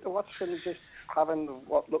 He's good to watch him just having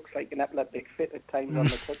what looks like an epileptic fit at times on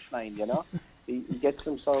the touchline. He gets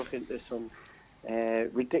himself into some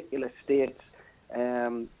ridiculous states.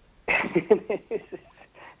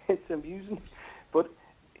 It's amusing, but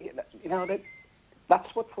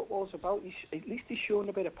that's what football's about. At least he's showing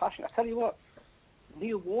a bit of passion. I tell you what,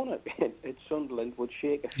 Neil Warnock at Sunderland would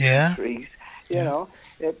shake a few trees.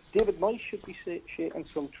 David Moyes should be shaking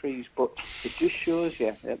some trees, but it just shows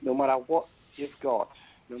you that no matter what you've got,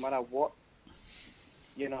 no matter what,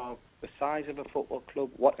 the size of a football club,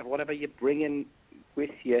 whatever you bring in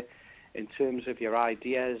with you in terms of your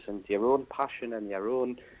ideas and your own passion and your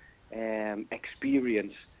own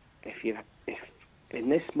experience, if in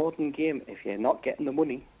this modern game, if you're not getting the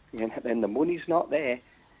money, and the money's not there,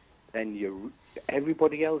 then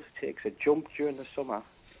everybody else takes a jump during the summer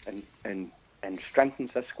and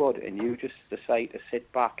strengthens their squad, and you just decide to sit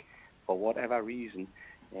back for whatever reason,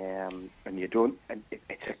 and you don't. And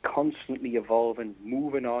it's a constantly evolving,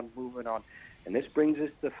 moving on, and this brings us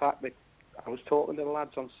to the fact that I was talking to the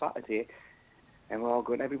lads on Saturday, and we're all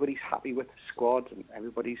going, everybody's happy with the squad and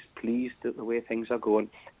everybody's pleased at the way things are going.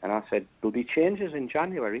 And I said, there'll be changes in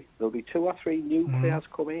January. There'll be 2 or 3 new players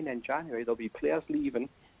coming in January. There'll be players leaving.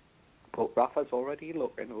 But Rafa's already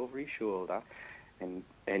looking over his shoulder, and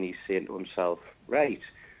he's saying to himself, right,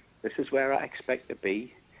 this is where I expect to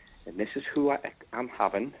be, and this is who I'm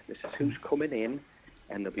having, this is who's coming in,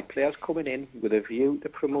 and there'll be players coming in with a view to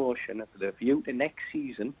promotion, with a view to next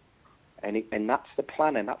season, and that's the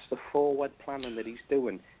planning, that's the forward planning that he's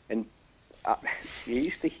doing. And you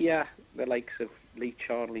used to hear the likes of Lee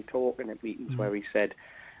Charnley talking at meetings where he said,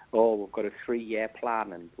 "Oh, we've got a 3-year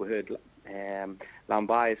plan," and we heard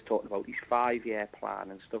Lambias talking about his 5-year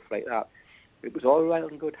plan and stuff like that. It was all right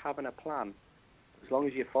and good having a plan, as long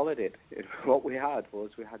as you followed it. What we had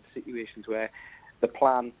situations where the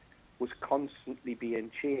plan was constantly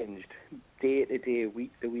being changed, day to day,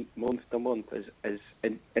 week to week, month to month,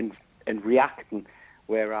 and reacting,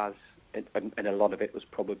 whereas and a lot of it was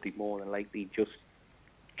probably more than likely just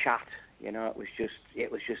chat. It was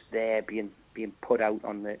just there being put out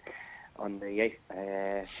on the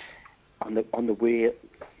way,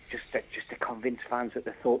 just to convince fans that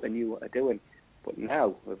they thought they knew what they're doing. But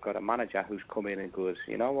now we've got a manager who's come in and goes,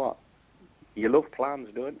 you know what? You love plans,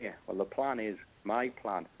 don't you? Well, the plan is my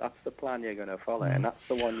plan. That's the plan you're going to follow, and that's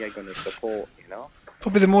the one you're going to support.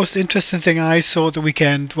 Probably the most interesting thing I saw at the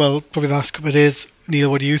weekend, well, probably the last couple of days, Neil,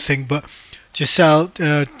 what do you think? But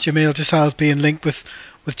Jamail Gisele's being linked with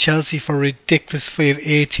Chelsea for a ridiculous fee of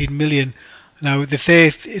 18 million. Now, if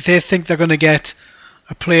they think they're going to get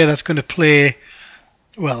a player that's going to play,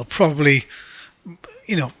 well, probably,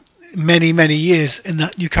 many, many years in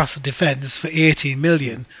that Newcastle defence for 18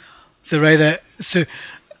 million, they're either... So,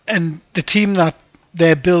 and the team that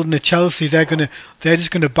they're building at Chelsea, they're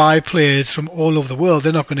just gonna buy players from all over the world.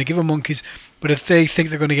 They're not going to give them monkeys. But if they think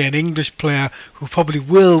they're going to get an English player who probably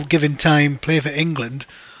will, given time, play for England,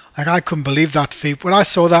 like I couldn't believe that feat. When I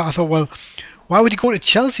saw that, I thought, well, why would he go to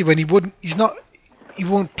Chelsea when he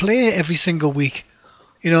won't play every single week?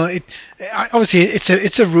 You know, obviously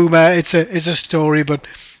it's a rumor, it's a story, but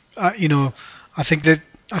you know, I think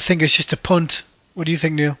it's just a punt. What do you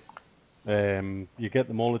think, Neil? You get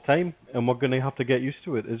them all the time, and we're going to have to get used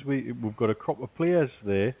to it. As we've got a crop of players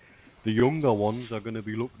there, the younger ones are going to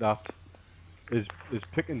be looked at as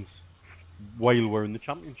pickings while we're in the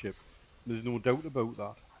Championship. There's no doubt about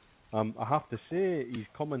that. I have to say, his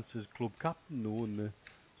comments as club captain, though, in the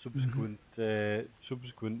subsequent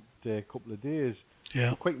couple of days,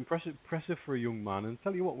 were quite impressive for a young man. And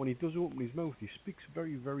tell you what, when he does open his mouth, he speaks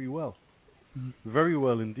very, very well. Very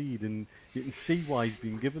well indeed, and you can see why he's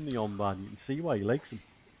been given the armband. You can see why he likes him.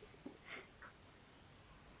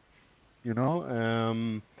 You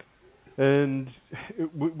know, and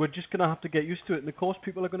we're just going to have to get used to it. And of course,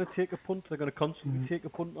 people are going to take a punt. They're going to constantly take a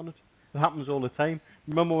punt on it. It happens all the time.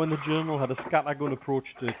 Remember when the Journal had a scattergun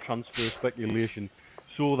approach to transfer speculation,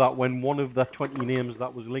 so that when one of the 20 names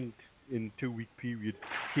that was linked in 2-week period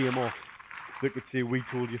came off, they could say, "We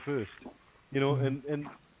told you first." You know, and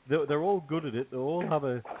they're all good at it. They all have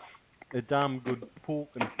a damn good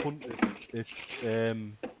poke and punt at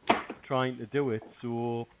trying to do it.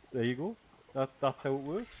 So there you go. That's how it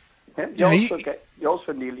works. Yeah, you also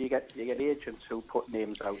get agents who put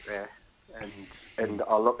names out there and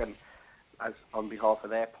are looking as on behalf of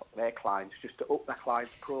their clients, just to up their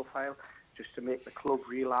client's profile, just to make the club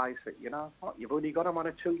realise that, you know what, you've only got him on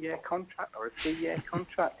a 2-year contract or a 3-year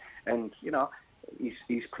contract, and you know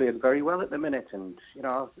he's playing very well at the minute, and you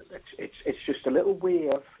know it's just a little way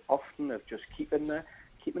of just keeping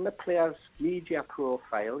the player's media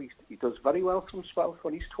profile. He does very well for himself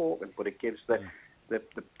when he's talking, but it gives the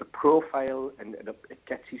profile, and it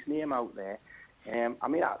gets his name out there. I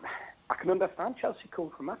mean, I can understand Chelsea come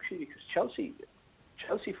from, actually, because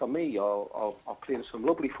Chelsea for me are playing some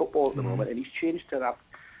lovely football at the moment, and he's changed to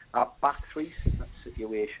that back three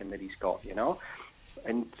situation that he's got, you know.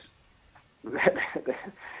 And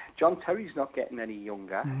John Terry's not getting any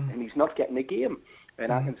younger, and he's not getting a game.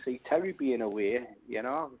 And I can see Terry being away, you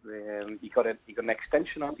know. He got an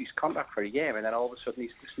extension on his contract for a year, and then all of a sudden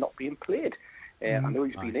he's just not being played. I know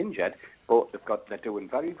he's been injured, but they're doing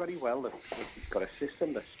very, very well. He's got a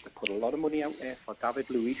system they put a lot of money out there for David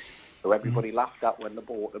Luiz, who everybody laughed at when they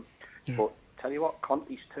bought him. But tell you what,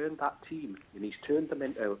 Conte's turned that team, and he's turned them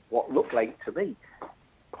into what looked like to me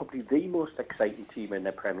probably the most exciting team in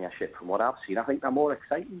the Premiership from what I've seen. I think they're more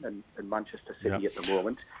exciting than Manchester City at the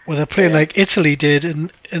moment. Well, they're playing like Italy did in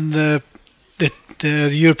the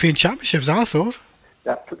European Championships, I thought.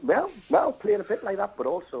 Well, playing a bit like that, but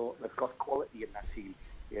also they've got quality in that team.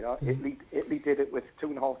 You know, Italy did it with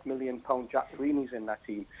 £2.5 million Jack Greenies in that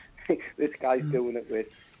team. This guy's doing it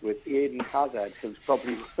with Eden Hazard, who's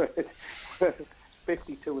probably worth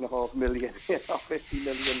 52.5 million, 50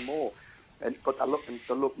 million more. But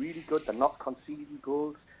they look really good. They're not conceding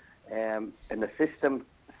goals, and the system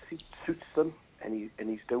suits them, and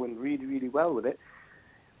he's doing really, really well with it.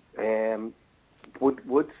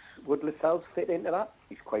 Would Lascelles fit into that?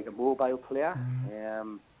 He's quite a mobile player.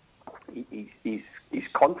 He's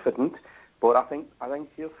confident, but I think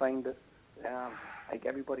he'll find that, like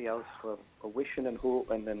everybody else, we're wishing and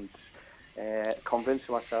hoping and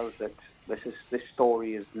convincing ourselves that this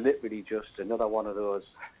story is literally just another one of those.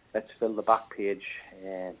 Let's fill the back page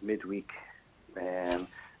midweek.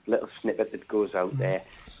 Little snippet that goes out there,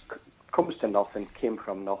 comes to nothing, came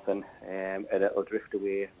from nothing, and it'll drift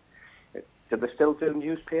away. Do they still do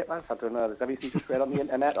newspapers? I don't know. Does everything just read on the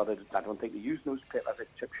internet? Or I don't think they use newspapers at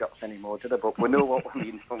chip shops anymore, do they? But we know what we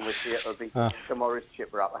mean when we say it'll be tomorrow's chip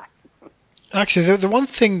wrapper. Actually, the one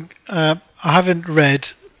thing I haven't read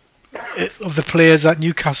of the players that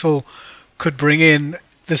Newcastle could bring in,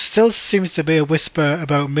 there still seems to be a whisper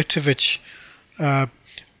about Mitrovic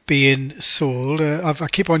being sold. I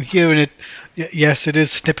keep on hearing it. Yes, it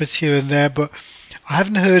is snippets here and there, but I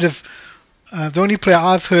haven't heard of... the only player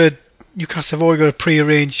I've heard Newcastle have already got a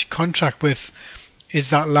pre-arranged contract with is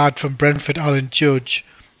that lad from Brentford, Alan Judge.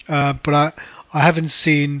 But I haven't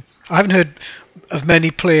heard of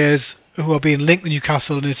many players who are being linked to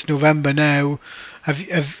Newcastle, and it's November now. Have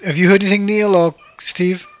you heard anything, Neil or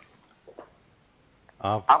Steve?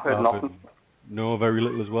 I've heard nothing. No, very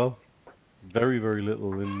little as well. Very, very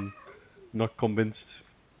little, and not convinced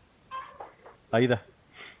either.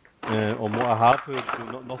 On what I have heard, so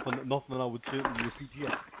nothing I would certainly repeat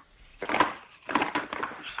yet.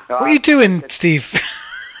 What are you doing, Steve?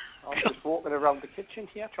 I was just walking jumping around the kitchen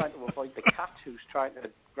here, trying to avoid the cat who's trying to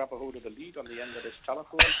grab a hold of the lead on the end of this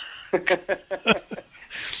telephone.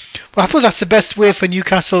 Well, I thought that's the best way for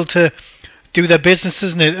Newcastle to do their business,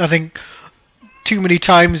 isn't it? I think too many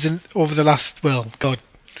times over the last,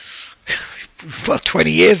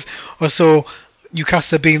 20 years or so,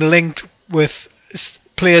 Newcastle have been linked with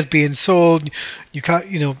players being sold. You can't,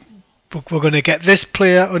 we're going to get this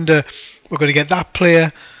player we're going to get that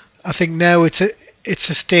player. I think now it's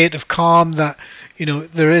a state of calm that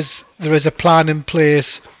there is a plan in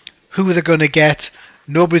place. Who they're going to get,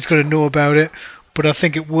 nobody's going to know about it. But I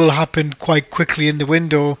think it will happen quite quickly in the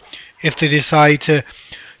window if they decide to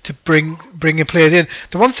bring in players in.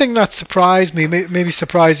 The one thing that surprised me, maybe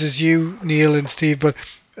surprises you, Neil and Steve, but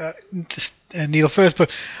Neil first, but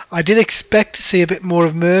I did expect to see a bit more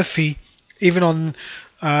of Murphy, even on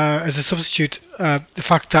as a substitute. The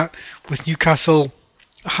fact that with Newcastle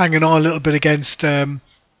hanging on a little bit against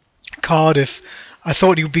Cardiff, I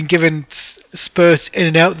thought he'd been given spurts in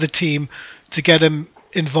and out of the team to get him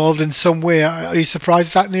involved in some way. Are you surprised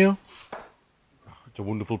at that, Neil? It's a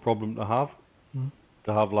wonderful problem to have.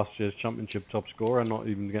 To have last year's championship top scorer and not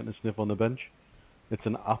even getting a sniff on the bench. It's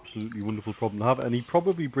an absolutely wonderful problem to have, and he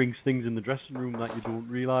probably brings things in the dressing room that you don't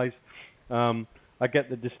realise. I get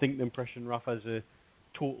the distinct impression Rafa's a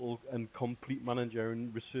total and complete manager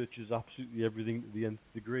and researches absolutely everything to the nth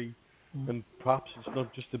degree. And perhaps it's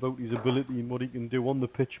not just about his ability and what he can do on the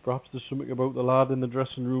pitch. Perhaps there's something about the lad in the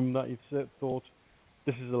dressing room that he thought,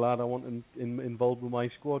 this is the lad I want involved with my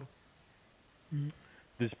squad.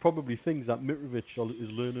 There's probably things that Mitrovic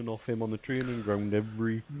is learning off him on the training ground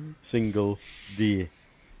every single day.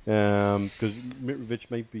 Because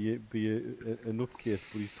Mitrovic might be a nutcase,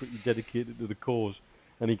 but he's pretty dedicated to the cause.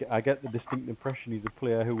 And I get the distinct impression he's a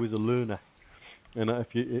player who is a learner. And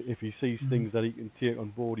if he sees things that he can take on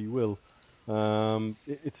board, he will.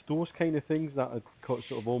 It's those kind of things that are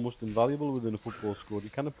sort of almost invaluable within a football squad.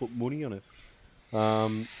 You kind of put money on it.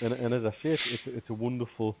 And as I say, it's a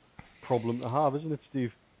wonderful problem to have, isn't it,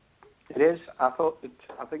 Steve? It is. I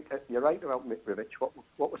think you're right about Mitrovic.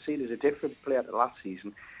 What we're seeing is a different player to last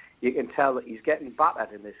season. You can tell that he's getting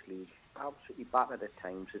battered in this league, absolutely battered at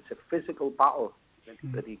times. It's a physical battle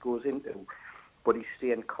that he goes into, but he's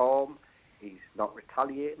staying calm. He's not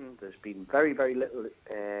retaliating. There's been very, very little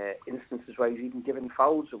instances where he's even given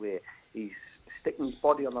fouls away. He's sticking his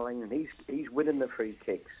body on the line, and he's winning the free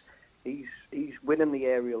kicks. He's winning the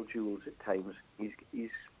aerial duels at times. He's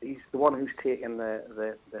the one who's taking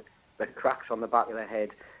the cracks on the back of the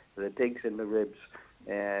head, the digs in the ribs,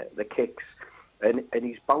 the kicks, and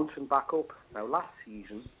he's bouncing back up. Now last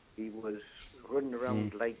season he was running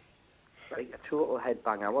around like a total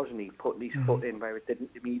headbanger, wasn't he? Putting his foot in where it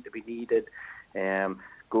didn't need to be needed,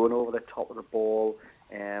 going over the top of the ball.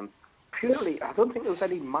 Purely, I don't think there was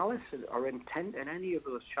any malice or intent in any of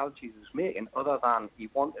those challenges he was making, other than he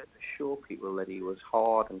wanted to show people that he was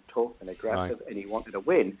hard and tough and aggressive, and he wanted to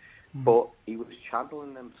win. But he was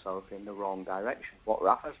channeling himself in the wrong direction. What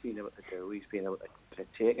Rafa's been able to do, he's been able to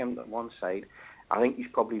take him to one side. I think he's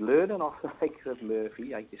probably learning off the likes of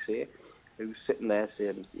Murphy, like you say, who's sitting there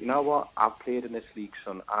saying, you know what, I've played in this league,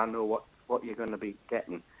 son. I know what you're going to be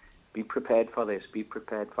getting. Be prepared for this. Be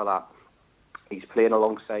prepared for that. He's playing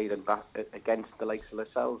alongside and against the likes of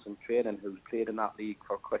Lascelles and training, who's played in that league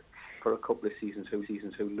for a couple of seasons,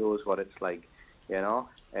 who knows what it's like, and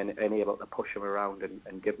able to push him around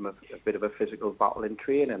and give him a bit of a physical battle in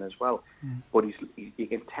training as well. But you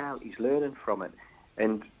can tell he's learning from it.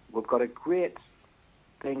 And we've got a great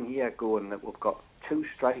thing here going, that we've got two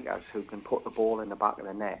strikers who can put the ball in the back of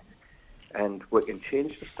the net. And we can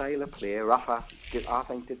change the style of play. Rafa, I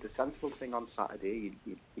think, did the sensible thing on Saturday.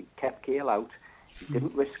 He kept Gale out. He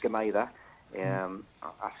didn't risk him either.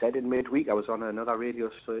 I said in midweek, I was on another radio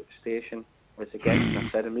station and I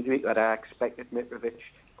said in midweek that I expected Mitrovic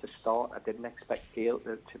to start. I didn't expect Gale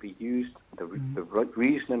to be used. The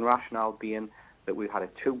reason and rationale being that we had a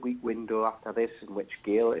 2-week window after this in which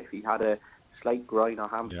Gale, if he had a slight groin or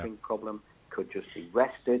hamstring problem, could just be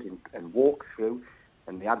rested and walk through.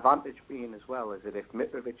 And the advantage being as well is that if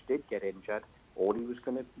Mitrovic did get injured, all he was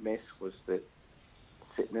going to miss was the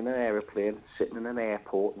sitting in an aeroplane, sitting in an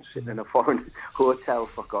airport, and sitting in a foreign hotel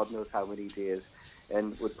for God knows how many days,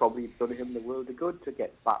 and would probably have done him the world of good to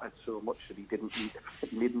get battered so much that he didn't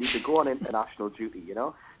need to go on international duty,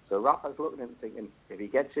 So Rafa's looking and thinking, if he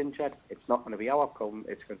gets injured, it's not going to be our problem,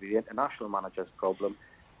 it's going to be the international manager's problem.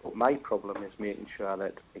 But my problem is making sure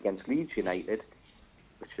that against Leeds United,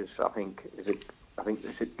 which is, I think is it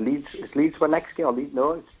Leeds? Is Leeds for next game? Or Leeds?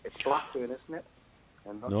 No, it's Blackburn, isn't it?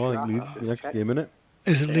 I think Leeds the next game, isn't it?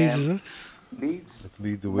 Is it Leeds? Is it? Leeds. It's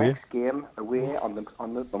Leeds away. Next game away on the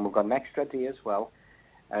and we've got an extra day as well.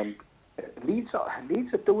 And Leeds are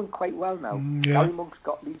doing quite well now. Gary Monk's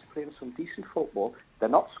got Leeds playing some decent football. They're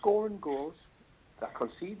not scoring goals. They're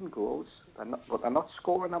conceding goals. But they're not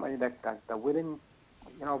scoring that many. They're winning,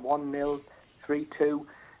 1-0, 3-2,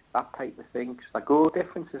 that type of thing. Their goal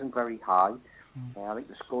difference isn't very high. I think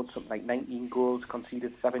they scored something like 19 goals,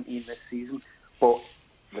 conceded 17 this season. But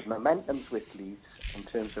the momentum's with Leeds in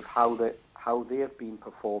terms of how they have been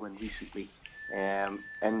performing recently,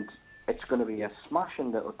 and it's going to be a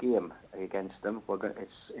smashing little game against them.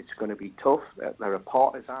 It's going to be tough. They're a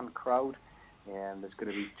partisan crowd, and there's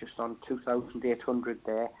going to be just on 2,800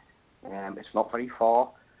 there. It's not very far,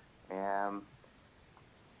 and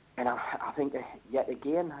I think yet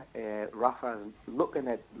again, Rafa is looking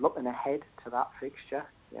ahead to that fixture,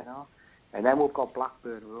 and then we've got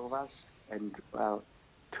Blackburn Rovers, and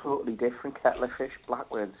totally different kettle of fish.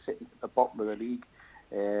 Blackburn sitting at the bottom of the league.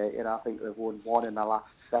 I think they've won 1 in the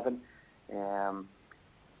last 7.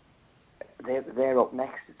 They're up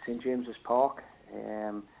next at St James's Park.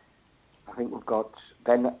 I think we've got.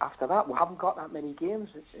 Then after that, we haven't got that many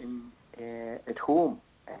games at home.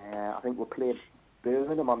 I think we'll play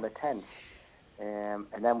Birmingham on the 10th,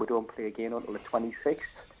 and then we don't play again until the 26th.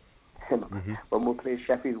 When we'll play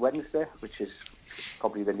Sheffield Wednesday, which is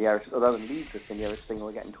probably the nearest, other than Leeds, it's the nearest thing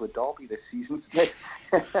we'll get into a derby this season.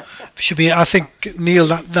 Should be, I think, Neil,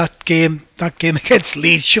 that game against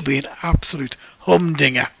Leeds should be an absolute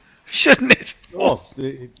humdinger, shouldn't it? Oh,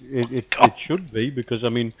 it should be, because I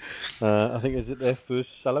think is it their first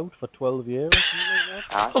sellout for 12 years or something like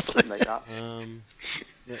that? Something like that.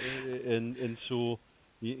 And so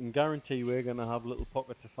you can guarantee we're going to have little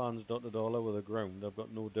pockets of fans dotted all over the ground. I've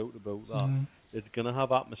got no doubt about that. It's going to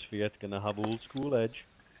have atmosphere. It's going to have old school edge.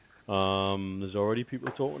 There's already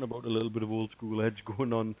people talking about a little bit of old school edge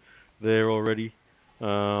going on there already.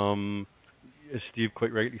 As Steve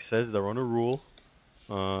quite rightly says, they're on a roll.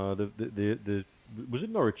 Was it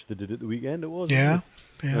Norwich that did it the weekend? It was. Yeah.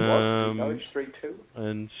 Norwich 3-2.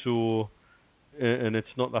 And so, and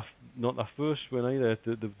it's not their first win either.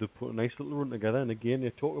 They've put a nice little run together. And again,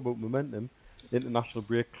 you talk about momentum. International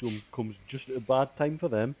break comes just at a bad time for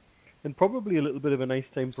them, and probably a little bit of a nice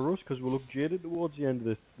time for us, because we'll look jaded towards the end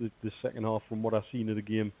of the second half from what I've seen of the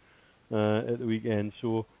game at the weekend.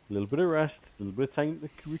 So a little bit of rest, a little bit of time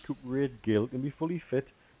to recuperate. Gale can be fully fit.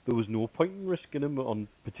 There was no point in risking him,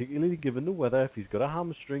 particularly given the weather. If he's got a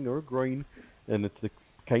hamstring or a groin, and it's the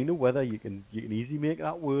kind of weather, you can easily make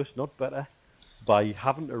that worse, not better, by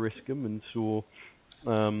having to risk him. And so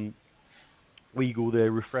we go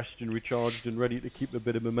there refreshed and recharged and ready to keep a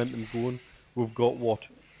bit of momentum going. We've got, what,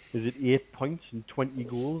 is it 8 points and 20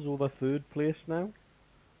 goals over third place now?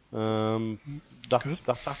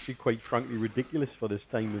 That's actually quite frankly ridiculous for this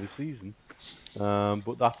time of the season.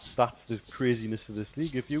 But that's the craziness of this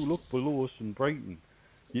league. If you look below us in Brighton,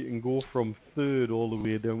 you can go from third all the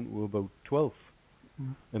way down to about 12th.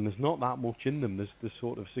 And there's not that much in them. There's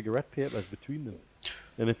sort of cigarette papers between them.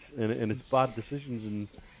 And it's bad decisions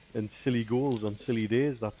and silly goals on silly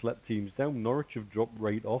days that's let teams down. Norwich have dropped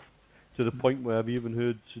right off, to the point where I've even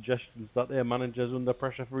heard suggestions that their manager's under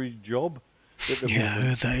pressure for his job at the moment. I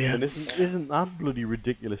heard that, yeah. And isn't that bloody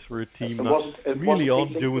ridiculous for a team that really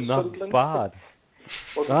aren't doing that bad?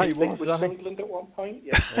 He was Sunderland at one point?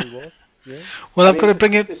 Yeah, he was. Yeah. Well, I've got to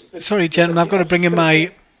bring in... Sorry, gentlemen, I've got to bring in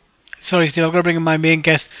my... Sorry, Steve, I've got to bring in my main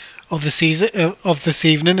guest of the season of this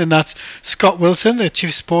evening, and that's Scott Wilson, the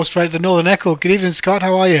chief sports writer of the Northern Echo. Good evening, Scott.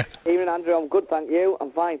 How are you? Evening, Andrew. I'm good, thank you.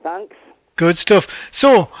 I'm fine, thanks. Good stuff.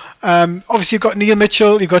 So, obviously you've got Neil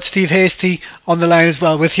Mitchell, you've got Steve Hasty on the line as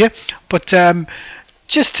well with you. But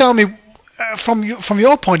just tell me, from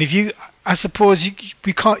your point of view, I suppose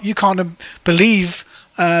you can't believe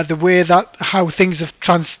the way that how things have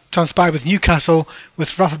transpired with Newcastle,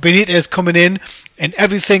 with Rafa Benitez coming in, and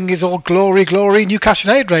everything is all glory, Newcastle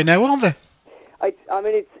United right now, aren't they? I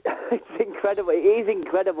mean, it's incredible. It is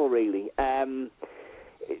incredible, really.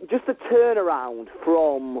 Just the turnaround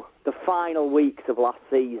from the final weeks of last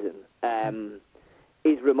season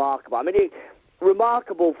is remarkable. I mean,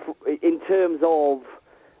 remarkable in terms of,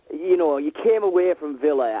 you came away from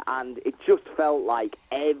Villa and it just felt like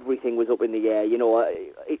everything was up in the air.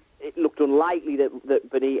 It looked unlikely that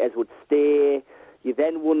Benitez would stay. You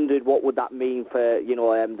then wondered what would that mean for,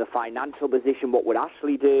 the financial position, what would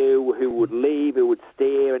Ashley do, who would leave, who would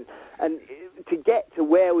stay, and to get to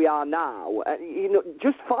where we are now,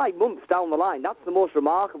 just 5 months down the line, that's the most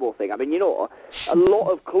remarkable thing. I mean, a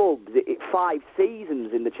lot of clubs, 5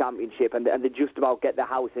 seasons in the Championship, and they just about get their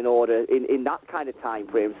house in order in that kind of time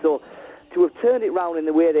frame. So to have turned it round in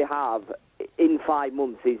the way they have, in 5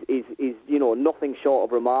 months is nothing short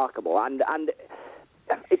of remarkable. And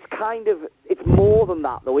it's more than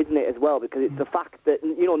that though, isn't it, as well? Because it's the fact that,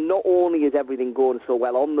 not only is everything going so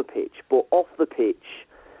well on the pitch, but off the pitch,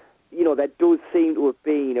 there does seem to have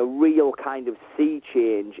been a real kind of sea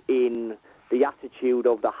change in the attitude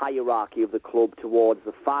of the hierarchy of the club towards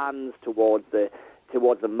the fans, towards the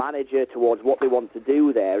manager, towards what they want to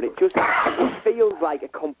do there. And it feels like a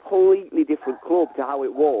completely different club to how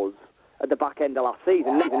it was at the back end of last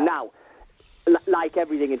season. Now, like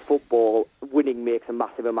everything in football, winning makes a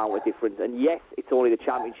massive amount of difference. And yes, it's only the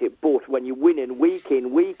Championship, but when you're winning week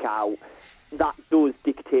in, week out, that does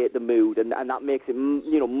dictate the mood, and that makes it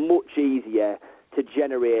much easier to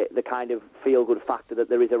generate the kind of feel-good factor that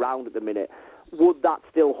there is around at the minute. Would that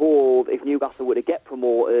still hold if Newcastle were to get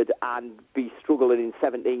promoted and be struggling in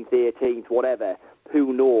 17th, 18th, whatever?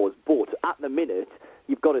 Who knows? But at the minute,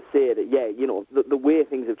 you've got to say that, the way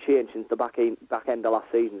things have changed since the back end of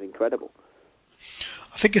last season is incredible.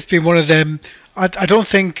 I think it's been one of them. I don't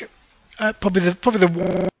think probably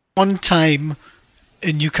the one time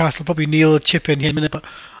in Newcastle, probably Neil will chip in here in a minute, but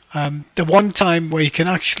the one time where you can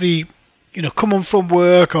actually, come home from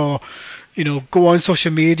work or, go on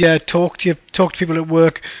social media, talk to people at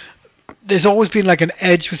work. There's always been like an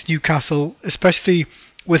edge with Newcastle, especially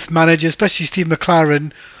with managers, especially Steve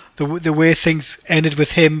McLaren, the way things ended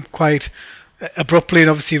with him quite abruptly, and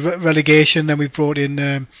obviously relegation. Then we brought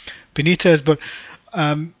in Benitez, but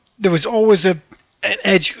there was always an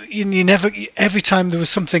edge. You never. Every time there was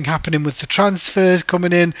something happening with the transfers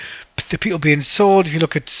coming in, the people being sold. If you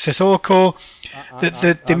look at Sissoko,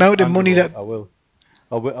 the amount of money that I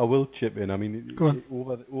will chip in. I mean, Go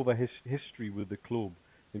on. over history with the club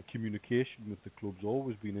and communication with the club's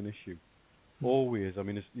always been an issue. Always. I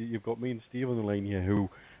mean, you've got me and Steve on the line here who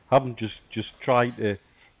haven't just tried to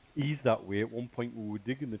ease that way. At one point we were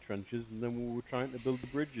digging the trenches, and then we were trying to build the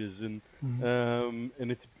bridges, and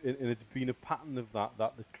it's been a pattern of that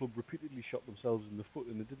the club repeatedly shot themselves in the foot,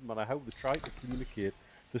 and it didn't matter how they tried to communicate,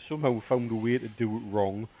 they somehow found a way to do it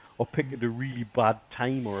wrong, or picked a really bad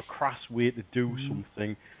time or a crass way to do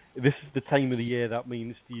something. This is the time of the year that me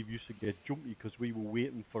and Steve used to get jumpy because we were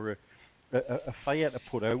waiting for a fire to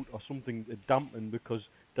put out or something to dampen, because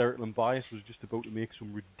Derek Lambias was just about to make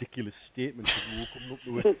some ridiculous statement because we were coming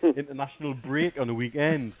up to an international break on a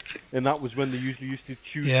weekend, and that was when they usually used to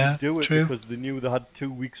choose to do it, because they knew they had 2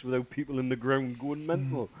 weeks without people in the ground going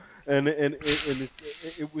mental, and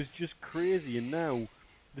it was just crazy. And now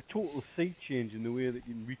the total sea change in the way that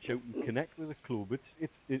you can reach out and connect with a club,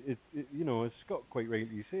 it's as Scott quite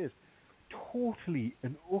rightly says, totally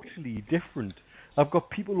and utterly different. I've got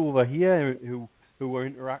people over here who are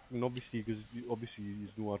interacting, obviously, because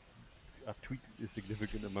I tweet a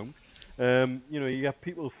significant amount. You have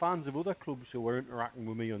people, fans of other clubs, who are interacting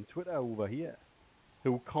with me on Twitter over here,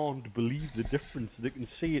 who can't believe the difference. They can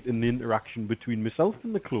see it in the interaction between myself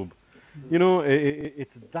and the club.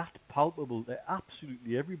 It's that palpable that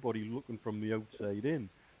absolutely everybody looking from the outside in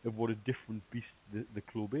of what a different beast the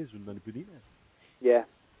club is when Benitez. Yeah,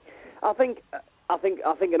 I think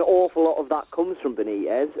an awful lot of that comes from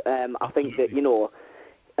Benitez. I think that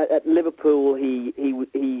at Liverpool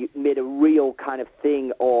he made a real kind of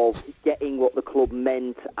thing of getting what the club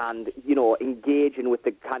meant and engaging with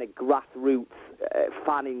the kind of grassroots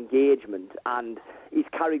fan engagement, and he's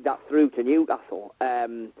carried that through to Newcastle.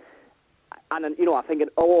 And I think an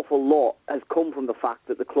awful lot has come from the fact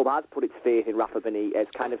that the club has put its faith in Rafa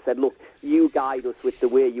Benitez, kind of said, look, you guide us with the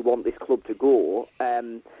way you want this club to go,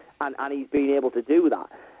 and he's been able to do that.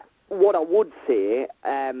 What I would say,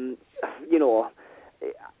 I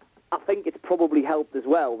think it's probably helped as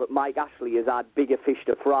well that Mike Ashley has had bigger fish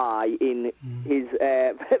to fry in his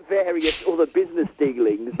various other business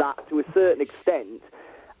dealings, that to a certain extent,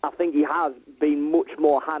 I think he has been much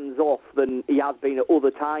more hands-off than he has been at other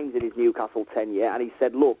times in his Newcastle tenure, and he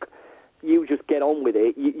said, look, you just get on with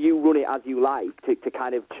it, you run it as you like, to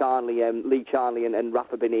kind of Lee Charnley and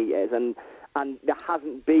Rafa Benitez, and there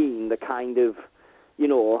hasn't been the kind of,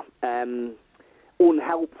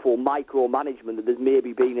 unhelpful micromanagement that there's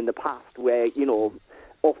maybe been in the past where,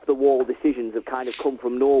 off-the-wall decisions have kind of come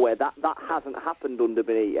from nowhere. That hasn't happened under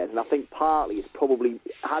Benitez, and I think partly it probably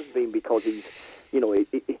has been because he's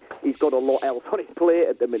got a lot else on his plate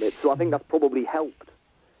at the minute, so I think that's probably helped.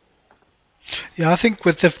 Yeah, I think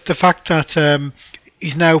with the fact that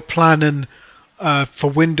he's now planning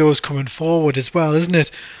for windows coming forward as well, isn't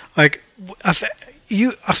it? Like, I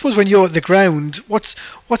suppose when you're at the ground, what's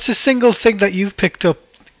the single thing that you've picked up,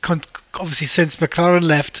 obviously since McLaren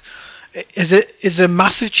left? Is it a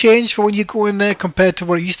massive change for when you go in there compared to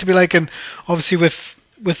what it used to be like? And obviously with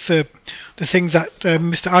the things that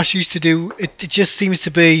Mr. Ash used to do, it just seems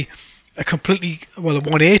to be a completely, a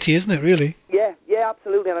 180, isn't it? Really? Yeah,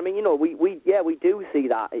 absolutely. And I mean, we do see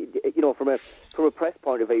that. From a press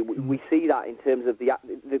point of view, we see that in terms of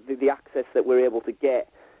the access that we're able to get,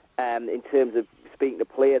 in terms of speaking to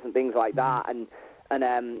players and things like that. And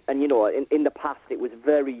in the past it was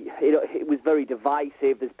very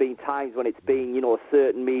divisive. There's been times when it's been,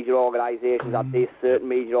 certain media organisations had this, certain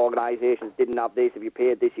media organisations didn't have this. If you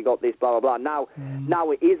paid this, you got this, blah blah blah.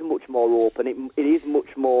 Now it is much more open. It is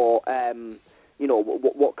much more,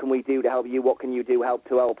 what can we do to help you? What can you do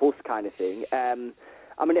to help us, kind of thing. I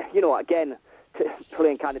mean, again,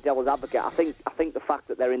 playing kind of devil's advocate, I think the fact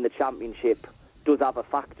that they're in the Championship does have a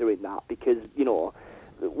factor in that, because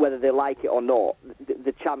whether they like it or not,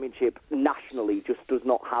 the Championship nationally just does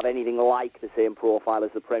not have anything like the same profile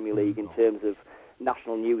as the Premier League in terms of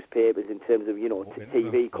national newspapers, in terms of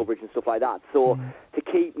TV coverage and stuff like that. So to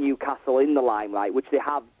keep Newcastle in the limelight, which they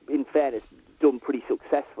have, in fairness, done pretty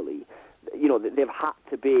successfully, they've had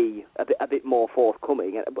to be a bit more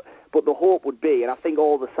forthcoming. But the hope would be, and I think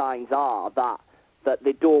all the signs are, that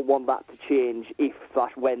they don't want that to change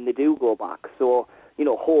if/when they do go back. So,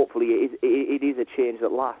 hopefully it is a change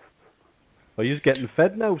that lasts. Are you getting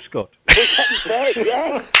fed now, Scott? We're getting fed,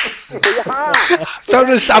 yeah. So I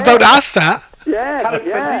was about to ask that. Yeah.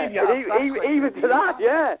 Even to that,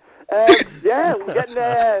 yeah. We're getting,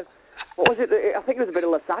 what was it? I think it was a bit of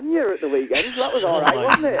lasagna at the weekend, so that was all right,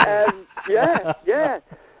 wasn't it? Yeah.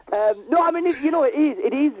 No, I mean, it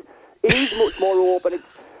is much more open.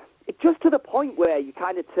 It's just to the point where you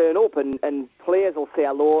kind of turn up and players will say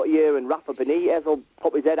hello to you, and Rafa Benitez will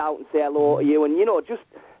pop his head out and say hello to you, and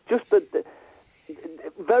just the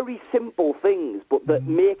very simple things, but that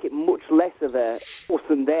make it much less of a us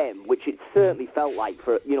and them, which it certainly felt like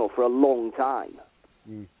for a long time.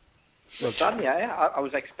 Well done, yeah. I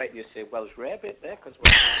was expecting you to say Welsh rarebit there, because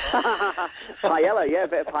paella, yeah, a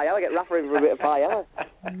bit of paella. Get Rafa in for a bit of paella.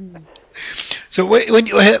 So when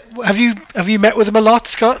you have you met with him a lot,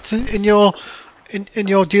 Scott, in your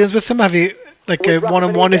dealings with him? Have you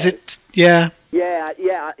one-on-one? Is it? Yeah. Yeah.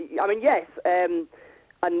 I mean, yes. And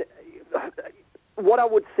what I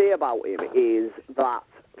would say about him is that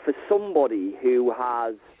for somebody who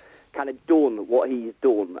has kind of done what he's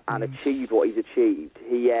done and achieved what he's achieved,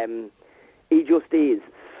 he just is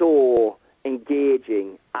so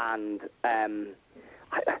engaging, and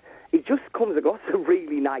he just comes across a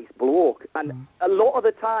really nice bloke. And a lot of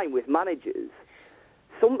the time with managers,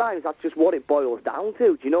 sometimes that's just what it boils down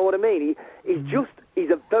to. Do you know what I mean? He's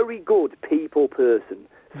a very good people person.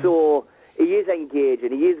 So he is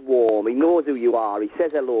engaging, he is warm, he knows who you are, he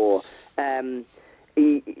says hello. And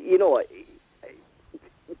he's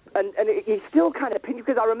still kind of pinched,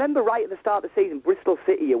 because I remember right at the start of the season, Bristol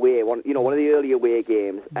City away, one of the early away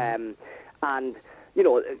games, and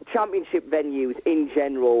Championship venues in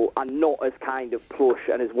general are not as kind of plush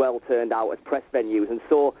and as well turned out as press venues, and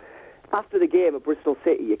so after the game at Bristol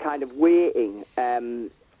City, you're kind of waiting.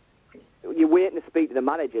 You're waiting to speak to the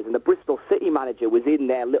managers, and the Bristol City manager was in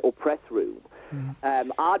their little press room.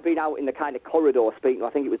 I'd been out in the kind of corridor speaking. I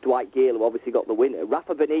think it was Dwight Gale who obviously got the winner.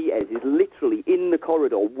 Rafa Benitez is literally in the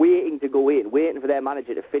corridor waiting to go in, waiting for their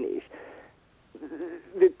manager to finish.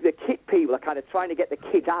 The kit people are kind of trying to get the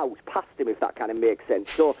kit out past him, if that kind of makes sense.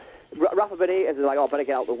 So Rafa Benitez is like, I better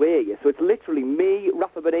get out of the way. So it's literally me,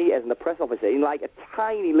 Rafa Benitez, and the press officer in like a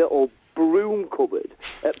tiny little broom cupboard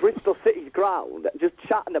at Bristol City's ground, just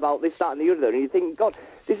chatting about this, that, and the other. And you think, God,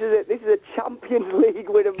 this is a Champions League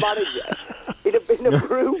winning manager in a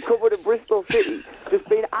broom cupboard at Bristol City, just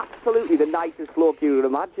being absolutely the nicest bloke you would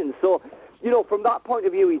imagine. So, from that point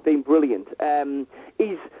of view, he's been brilliant.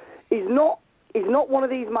 He's not one of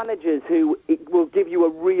these managers who will give you a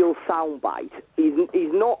real soundbite. He's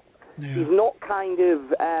not. Yeah. He's not kind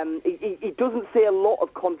of. He doesn't say a lot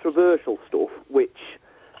of controversial stuff, which.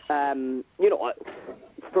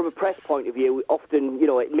 From a press point of view, often,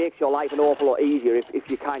 it makes your life an awful lot easier if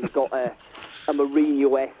you kind of got a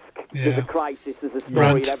Mourinho-esque, there's a crisis, there's a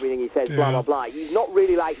story, and everything he says, blah, blah, blah. He's not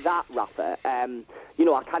really like that, Rafa.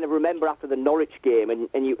 I kind of remember after the Norwich game,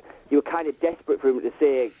 and you were kind of desperate for him to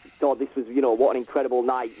say, God, this was, what an incredible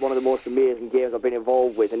night, one of the most amazing games I've been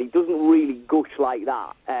involved with, and he doesn't really gush like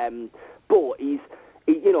that. But he's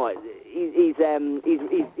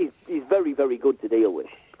very, very good to deal with.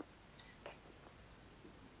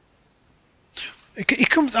 It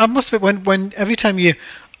comes. I must admit, when every time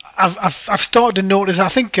I've started to notice. I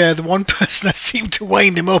think the one person that seemed to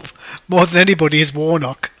wind him up more than anybody is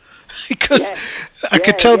Warnock, because I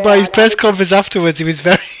could tell by his press conference afterwards he was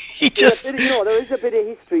There is a bit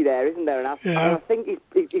of history there, isn't there? And I think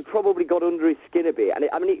he probably got under his skin a bit. And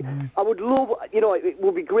I would love, it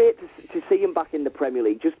would be great to see him back in the Premier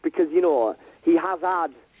League, just because he has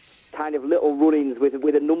had kind of little run-ins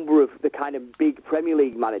with a number of the kind of big Premier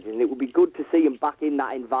League managers, and it would be good to see him back in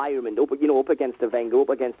that environment, up against a Wenger, up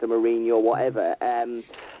against a Mourinho, whatever.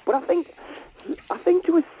 But I think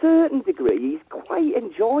to a certain degree he's quite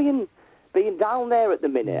enjoying being down there at the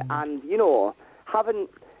minute, and having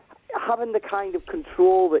the kind of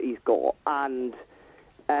control that he's got, and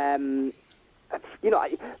the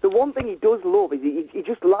one thing he does love is he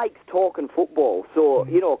just likes talking football. So,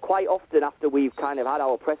 quite often after we've kind of had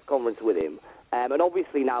our press conference with him, and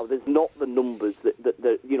obviously now there's not the numbers that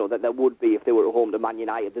there would be if they were at home to Man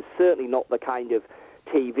United. There's certainly not the kind of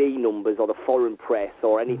TV numbers or the foreign press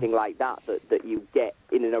or anything like that you get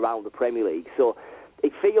in and around the Premier League. So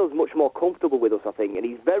it feels much more comfortable with us, I think, and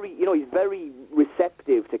he's very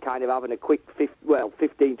receptive to kind of having a quick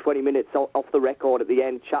 15, 20 minutes off the record at the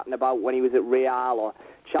end, chatting about when he was at Real, or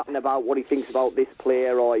chatting about what he thinks about this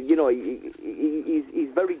player, or he's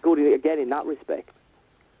very good again in that respect.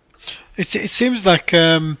 It seems like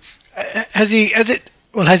has he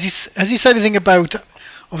said anything about?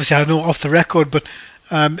 Obviously, I know off the record, but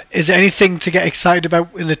is there anything to get excited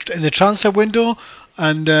about in the transfer window?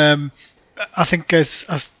 And I think, as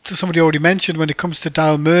somebody already mentioned, when it comes to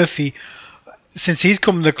Daryl Murphy, since he's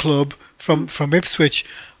come to the club from Ipswich,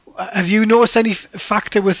 have you noticed any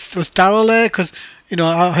factor with Daryl there? Because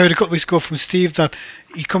I heard a couple of weeks ago from Steve that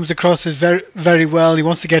he comes across as very, very well. He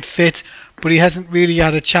wants to get fit, but he hasn't really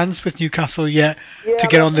had a chance with Newcastle yet to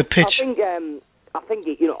get on the pitch. I think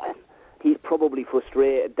he's probably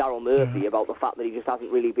frustrated, Daryl Murphy, about the fact that he just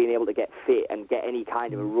hasn't really been able to get fit and get any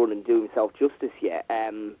kind of a run and do himself justice yet.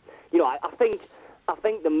 I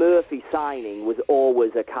think the Murphy signing was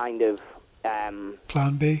always a kind of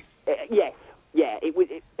plan B. Yes, yeah. It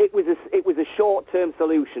was a short-term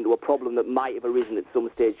solution to a problem that might have arisen at some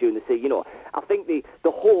stage during the season. I think the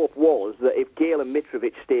hope was that if Gale and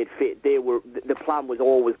Mitrovic stayed fit, the plan was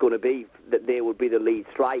always going to be that they would be the lead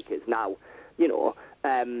strikers. Now,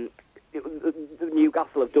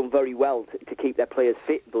 Newcastle have done very well to keep their players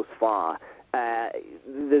fit thus far.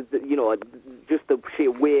 Just the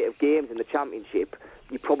sheer weight of games in the Championship,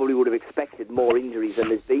 you probably would have expected more injuries than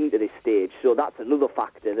there's been to this stage. So that's another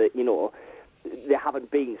factor that they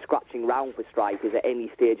haven't been scratching round for strikers at any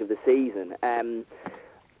stage of the season.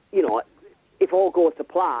 If all goes to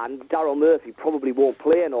plan, Daryl Murphy probably won't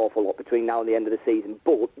play an awful lot between now and the end of the season.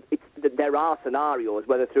 But there are scenarios,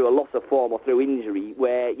 whether through a loss of form or through injury,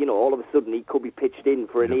 where all of a sudden he could be pitched in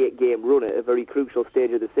for an 8-game run at a very crucial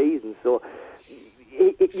stage of the season. So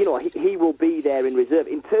he will be there in reserve.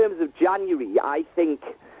 In terms of January, I think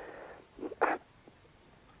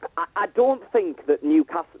I don't think that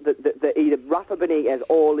Newcastle, that either Rafa Benitez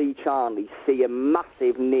or Lee Charnley see a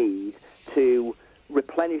massive need to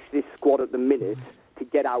replenish this squad at the minute to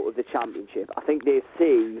get out of the Championship. I think they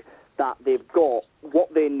see that they've got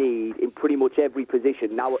what they need in pretty much every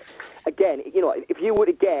position. Now, again, if you were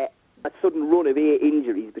to get a sudden run of 8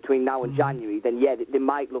 injuries between now and January, then yeah, they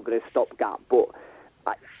might look at a stopgap. But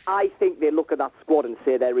I think they look at that squad and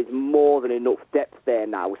say there is more than enough depth there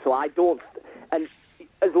now. So I don't, and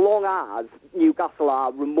as long as Newcastle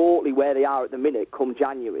are remotely where they are at the minute come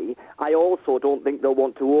January, I also don't think they'll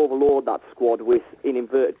want to overload that squad with, in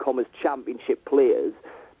inverted commas, Championship players,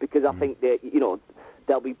 because I think that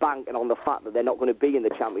they'll be banking on the fact that they're not going to be in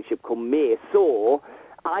the Championship come May. So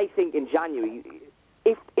I think in January,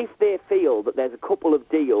 if they feel that there's a couple of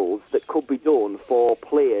deals that could be done for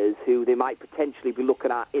players who they might potentially be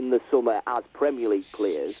looking at in the summer as Premier League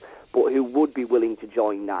players, but who would be willing to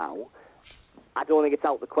join now, I don't think it's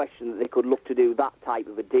out of the question that they could look to do that type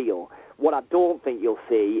of a deal. What I don't think you'll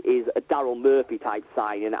see is a Daryl Murphy type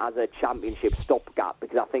signing as a Championship stopgap,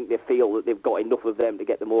 because I think they feel that they've got enough of them to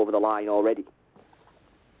get them over the line already.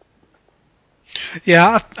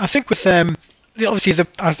 Yeah, I think with obviously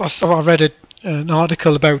I read an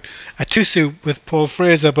article about Atusu with Paul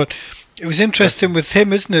Fraser, but it was interesting with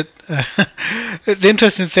him, isn't it? The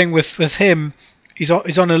interesting thing with him, he's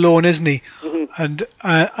on a loan, isn't he? Mm-hmm. And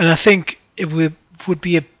I think it would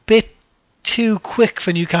be a bit too quick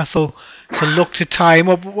for Newcastle to look to tie him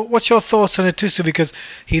up. What's your thoughts on Atusu? Because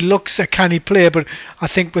he looks a canny player, but I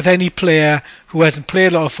think with any player who hasn't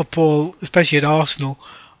played a lot of football, especially at Arsenal,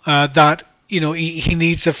 that he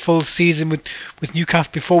needs a full season with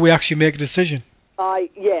Newcastle before we actually make a decision. I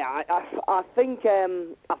think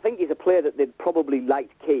he's a player that they'd probably like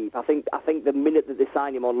to keep. I think the minute that they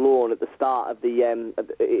signed him on loan at the start of the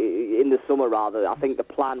in the summer rather, I think the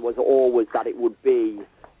plan was always that it would be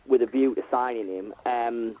with a view to signing him.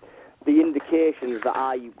 The indications that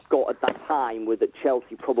I got at that time were that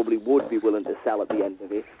Chelsea probably would be willing to sell at the end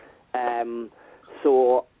of it.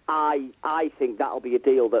 So I think that'll be a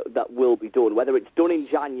deal that will be done. Whether it's done in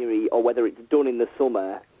January or whether it's done in the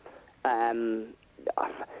summer, I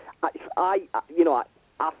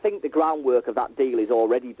think the groundwork of that deal is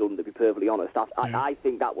already done, to be perfectly honest. I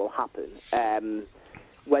think that will happen.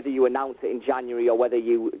 Whether you announce it in January or whether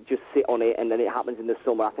you just sit on it and then it happens in the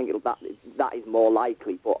summer, I think that is more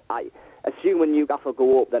likely. But I assume when Newcastle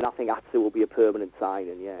go up, then I think Atsu will be a permanent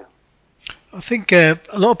signing, yeah. I think a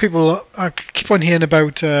lot of people keep on hearing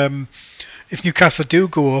about if Newcastle do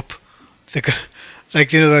go up, they're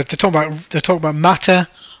talking about Mata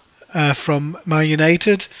from Man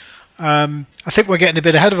United. I think we're getting a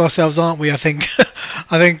bit ahead of ourselves, aren't we? I think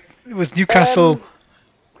with Newcastle.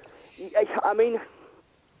 I mean,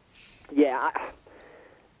 yeah,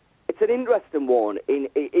 it's an interesting one.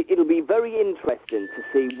 It'll be very interesting to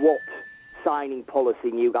see what signing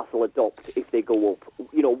policy Newcastle adopt if they go up.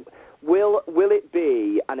 Will it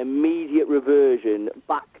be an immediate reversion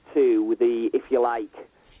back to the, if you like,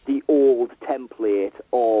 the old template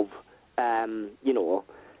of,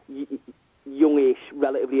 youngish,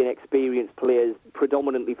 relatively inexperienced players,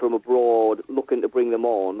 predominantly from abroad, looking to bring them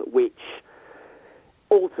on, which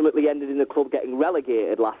ultimately ended in the club getting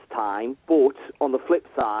relegated last time, but on the flip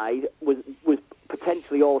side was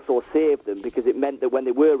potentially also saved them because it meant that when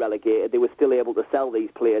they were relegated, they were still able to sell these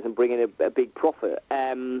players and bring in a big profit.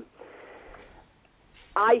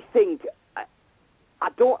 I think that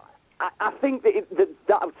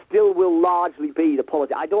still will largely be the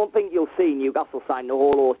policy. I don't think you'll see Newcastle sign a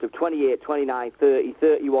whole host of 28, 29, 30,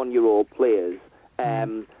 31-year-old players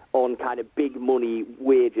on kind of big money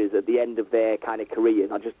wages at the end of their kind of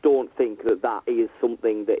careers. I just don't think that is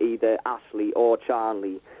something that either Ashley or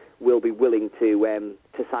Charnley will be willing to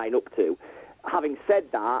sign up to. Having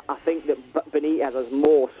said that, I think that Benitez has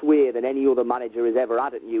more sway than any other manager has ever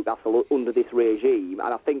had at Newcastle under this regime,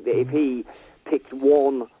 and I think that if he picked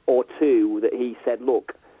one or two that he said,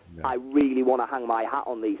 look, I really want to hang my hat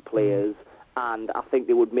on these players, and I think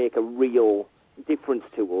they would make a real difference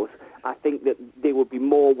to us, I think that they would be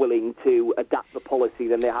more willing to adapt the policy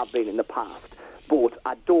than they have been in the past. But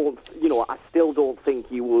I still don't think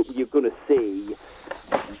you're going to see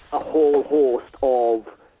a whole host of,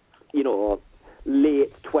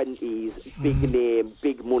 late 20s, big name,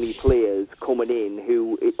 big money players coming in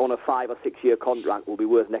who, on a 5 or 6 year contract, will be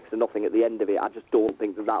worth next to nothing at the end of it. I just don't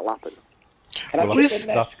think that'll happen. Can I chip in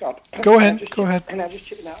there, Scott? Go ahead. Can I just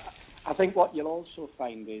chip in there? I think what you'll also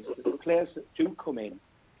find is that the players that do come in,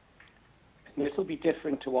 and this will be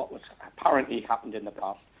different to what was apparently happened in the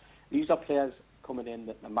past. These are players coming in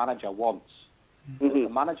that the manager wants, that the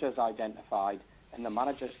manager's identified, and the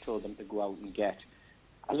manager's told them to go out and get.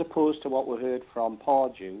 As opposed to what we heard from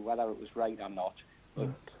Pardew, whether it was right or not, but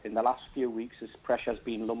in the last few weeks, as pressure's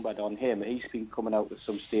been lumbered on him, he's been coming out with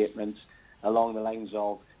some statements along the lines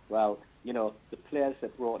of, well, the players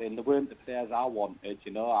that brought in, they weren't the players I wanted.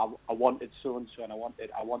 I wanted so and so, and I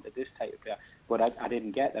wanted this type of player, but I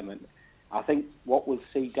didn't get them. And I think what we'll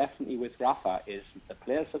see definitely with Rafa is the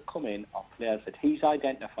players that come in are players that he's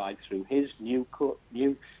identified through his new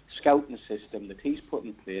scouting system that he's put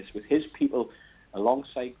in place with his people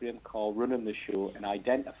alongside Graham Cole running the show and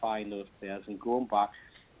identifying those players and going back,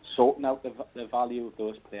 sorting out the value of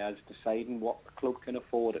those players, deciding what the club can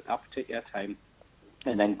afford at that particular time,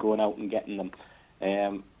 and then going out and getting them.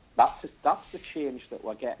 That's the change that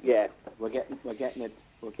we're getting. Yeah, we're getting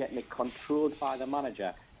it controlled by the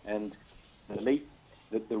manager, and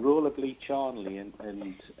the role of Lee Charnley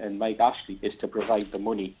and Mike Ashley is to provide the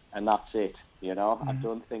money, and that's it. I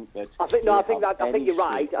don't think that. I think you're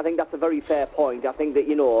right. I think that's a very fair point. I think that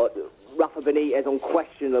Rafa Benitez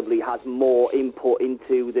unquestionably has more input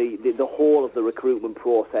into the whole of the recruitment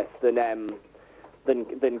process than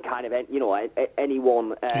kind of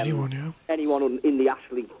anyone in the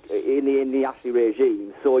Ashley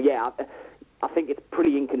regime. So yeah. I think it's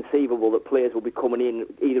pretty inconceivable that players will be coming in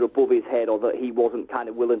either above his head or that he wasn't kind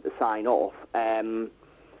of willing to sign off.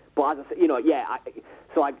 But as I said,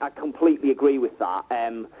 so I completely agree with that.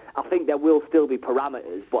 I think there will still be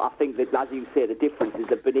parameters, but I think that, as you say, the difference is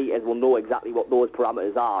that Benitez will know exactly what those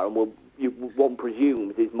parameters are, and one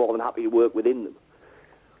presumes is more than happy to work within them.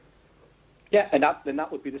 Yeah, and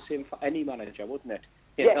that would be the same for any manager, wouldn't it?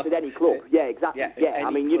 Yes, at any club. Yeah, exactly. Yeah,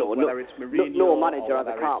 I mean, whether it's Mourinho, no manager has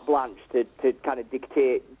a carte blanche to kind of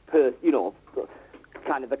dictate,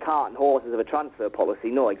 kind of the cart and horses of a transfer policy.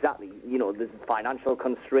 No, exactly. There's financial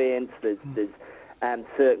constraints. There's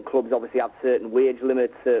Certain clubs obviously have certain wage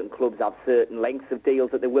limits. Certain clubs have certain lengths of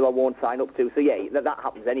deals that they will or won't sign up to. So yeah, that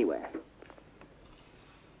happens anywhere.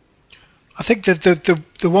 I think that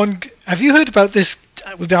the one. Have you heard about this?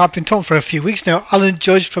 I've been talking for a few weeks now. Alan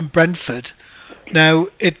Judge from Brentford. Now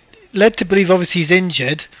it led to believe obviously he's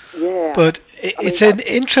injured. Yeah. But it's an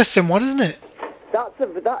interesting one, isn't it?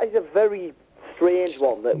 That is a very strange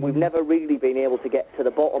one that we've never really been able to get to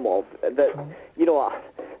the bottom of. That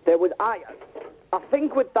there was I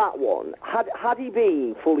think with that one, had he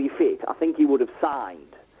been fully fit, I think he would have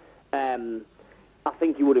signed. I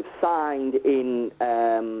think he would have signed in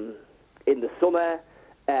the summer.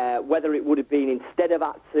 Whether it would have been instead of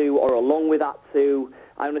Atsu or along with Atsu,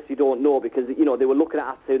 I honestly don't know, because they were looking at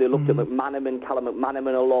Atsu, they looked at McManaman, Callum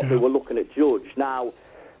McManaman a lot. They were looking at Judge. Now,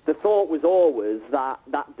 the thought was always that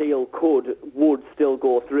deal would still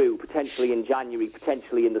go through, potentially in January,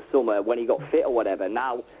 potentially in the summer when he got fit or whatever.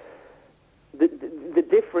 Now, the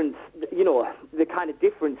difference, the kind of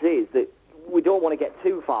difference is that we don't want to get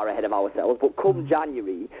too far ahead of ourselves, but come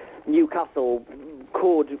January, Newcastle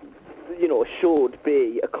should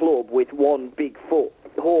be a club with one big foot,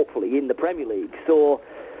 hopefully, in the Premier League. So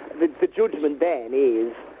the judgment then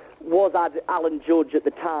is, was Alan Judge at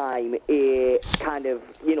the time a kind of,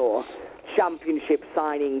 championship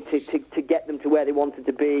signing to get them to where they wanted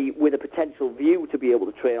to be with a potential view to be able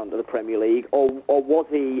to train under the Premier League, or was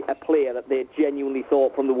he a player that they genuinely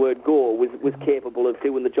thought from the word go was capable of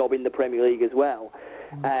doing the job in the Premier League as well?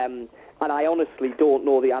 And I honestly don't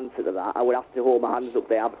know the answer to that. I would have to hold my hands up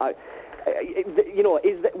there. Has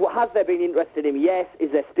there been interest in him? Yes.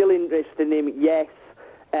 Is there still interest in him? Yes.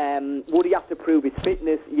 Would he have to prove his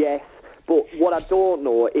fitness? Yes. But what I don't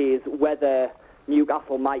know is whether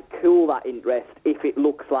Newcastle might cool that interest if it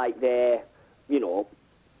looks like they're,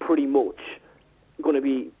 pretty much going to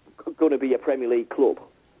be a Premier League club.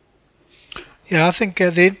 Yeah, I think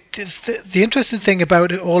the interesting thing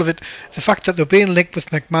about all of it, the fact that they're being linked with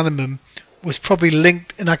McManaman was probably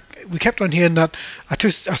linked, and we kept on hearing that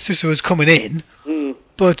Asusu was coming in,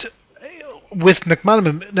 but with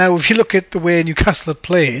McManaman, now if you look at the way Newcastle have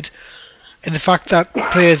played, and the fact that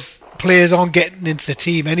players aren't getting into the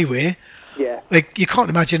team anyway, like you can't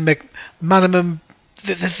imagine McManaman.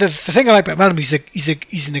 The thing I like about McManaman,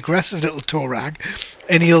 he's an aggressive little toe rag,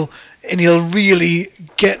 and he'll really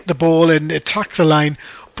get the ball and attack the line,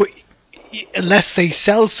 but unless they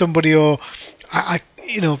sell somebody or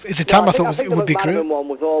it's a time I thought it would be great. The McManaman one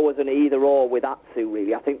was always an either or with Atsu,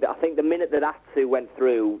 really. I think the minute that Atsu went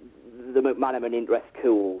through, the McManaman interest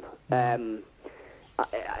cooled. I mean,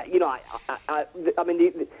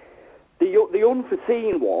 the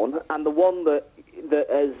unforeseen one, and the one that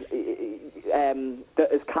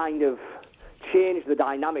has kind of changed the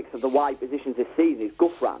dynamics of the wide positions this season is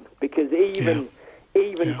Gouffran, because even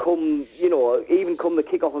come the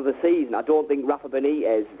kick-off of the season, I don't think Rafa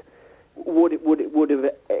Benitez would have,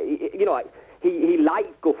 he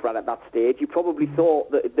liked Gouffran at that stage. You probably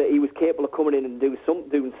thought that he was capable of coming in and doing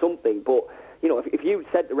something, but if you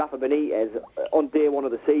said to Rafa Benitez on day one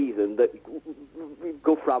of the season that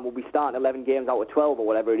Gouffran will be starting 11 games out of 12 or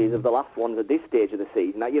whatever it is of the last ones at this stage of the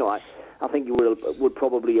season, I think he would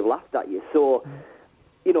probably have laughed at you. So,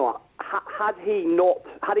 had he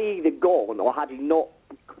either gone or had he not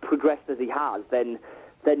progressed as he has, then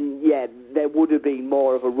yeah, there would have been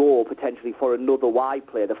more of a role potentially for another wide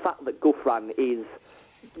player. The fact that Gouffran is,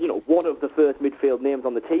 one of the first midfield names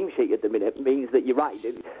on the team sheet at the minute means that you're right.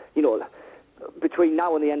 Between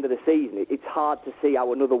now and the end of the season, it's hard to see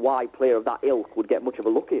how another wide player of that ilk would get much of a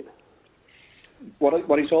look in.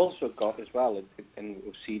 What he's also got as well, and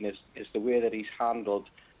we've seen, is the way that he's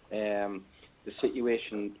handled the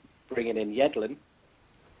situation bringing in Yedlin,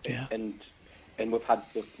 and it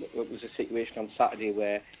was a situation on Saturday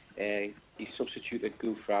where he substituted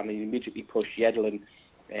Gouffran and he immediately pushed Yedlin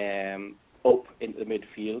up into the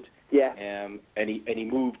midfield. And he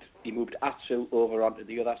moved Atsu over onto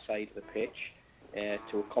the other side of the pitch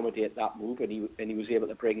to accommodate that move, and he was able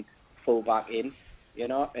to bring full back in,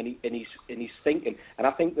 and he's thinking. And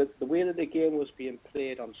I think that the way that the game was being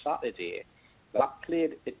played on Saturday,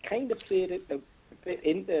 it kind of played it a bit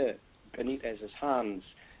into Benitez's hands,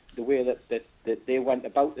 the way that they went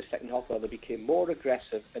about the second half, where they became more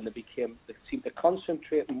aggressive and they seemed to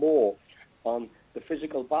concentrate more on the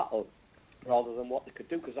physical battle rather than what they could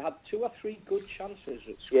do, because they had 2 or 3 good chances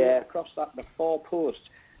that scored across the 4 posts,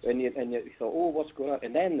 and you thought, oh, what's going on?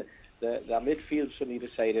 And then the midfield suddenly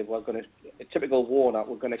decided, we're going to, a typical Warner,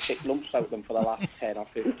 we're going to kick lumps out of them for the last 10 or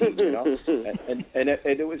 15, and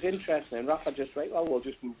it was interesting. And Rafa just we'll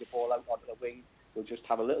just move the ball out onto the wing. We'll just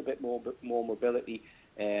have a little bit more mobility.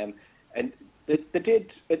 And And they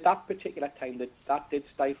did, at that particular time, that did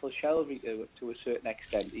stifle Shelby to a certain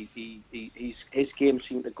extent. His game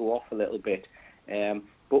seemed to go off a little bit.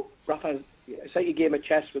 But Rafa, it's like a game of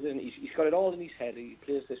chess with him. He's got it all in his head. He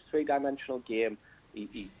plays this three-dimensional game.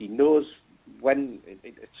 He knows when,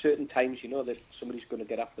 at certain times, you know that somebody's going to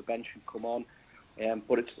get off the bench and come on.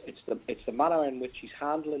 But it's the manner in which he's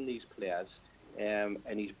handling these players, and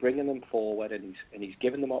he's bringing them forward, and he's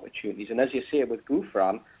giving them opportunities. And as you say, with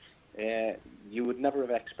Gouffran, you would never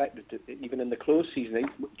have expected to, even in the close season.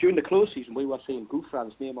 During the close season, we were seeing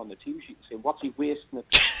Gouffran's name on the team sheet and saying, "What's he wasting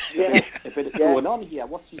it? A bit going on here.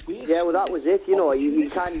 What's he wasting?" Yeah, well, that was it. You know, you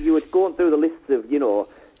were going through the lists of, you know,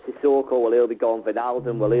 Sissoko, well, he'll be gone.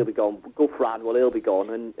 Wijnaldum, well, he'll be gone. Gouffran, well, he'll be gone.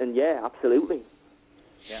 And yeah, absolutely.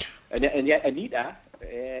 Yeah, and yet Anita,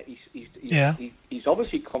 he's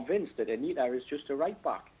obviously convinced that Anita is just a right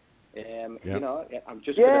back. You know, I'm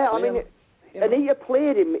just Anita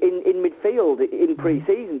played him in midfield in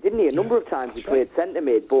pre-season, didn't he? A number of times he played centre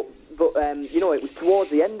mid, but you know, it was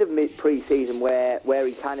towards the end of pre-season where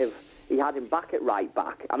he had him back at right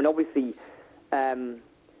back. I mean, obviously,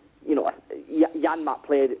 you know, Janmaat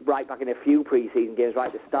played right back in a few pre-season games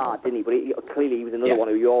right at the start, didn't he? But clearly he was another one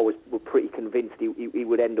who you always were pretty convinced he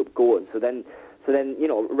would end up going. So then, you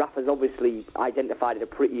know, Rafa's obviously identified at a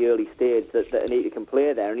pretty early stage that Anita can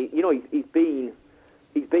play there, and he's been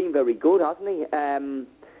very good, hasn't he?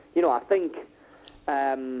 You know, I think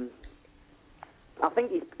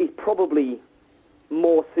he's probably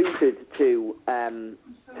more suited to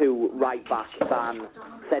right back than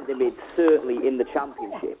centre mid, certainly in the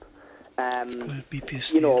Championship.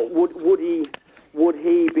 You know, would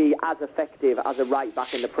he be as effective as a right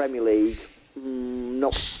back in the Premier League?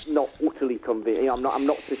 Not utterly convinced. You know, I'm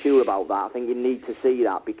not so sure about that. I think you need to see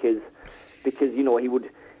that because you know, he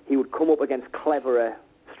would come up against cleverer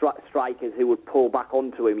strikers who would pull back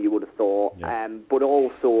onto him, you would have thought. But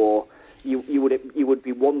also you would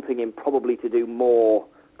be wanting him probably to do more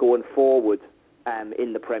going forward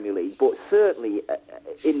in the Premier League. But certainly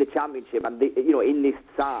in the Championship and you know, in this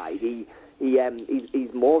side,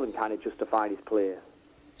 he's more than kind of justified his play.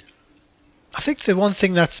 I think the one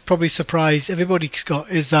thing that's probably surprised everybody,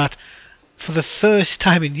 Scott, is that for the first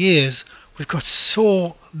time in years, we've got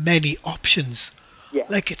so many options. Yeah.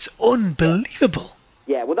 Like, it's unbelievable.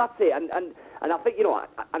 Yeah, well, that's it, and I think, you know,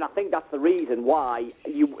 and I think that's the reason why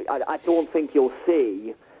I don't think you'll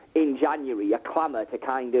see in January a clamour to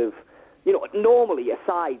kind of, you know, normally a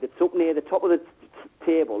side that's up near the top of the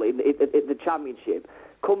table in the Championship.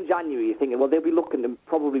 Come January, you're thinking, well, they'll be looking to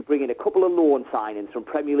probably bring in a couple of loan signings from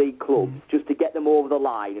Premier League clubs just to get them over the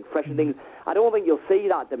line and freshen things. I don't think you'll see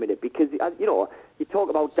that at the minute because, you know, you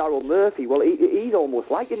talk about Daryl Murphy. Well, he's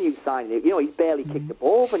almost like a new signing. You know, he's barely kicked the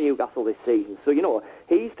ball for Newcastle this season. So, you know,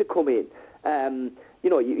 he's to come in. You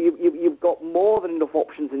know, you've got more than enough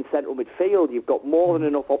options in central midfield. You've got more than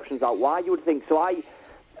enough options out wide, you would think. So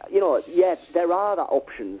you know, yes, there are that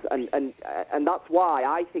options, and that's why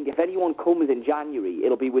I think if anyone comes in January,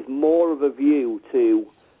 it'll be with more of a view to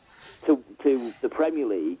the Premier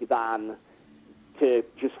League than to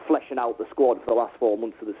just fleshing out the squad for the last 4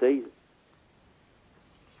 months of the season.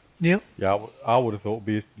 Yeah. Yeah, I would have thought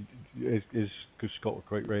it'd be, because Scott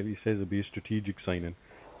quite rightly says, it'd be a strategic signing.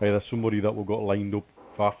 Either somebody that we've got lined up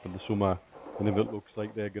for after the summer, and if it looks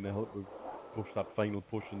like they're going to help with push that final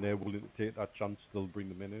push and they're willing to take that chance, they'll bring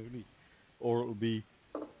them in early. Or it'll be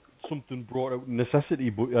something brought out of necessity,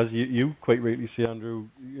 but as you quite rightly say, Andrew,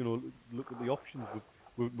 you know, look at the options.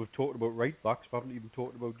 We've talked about right backs, we haven't even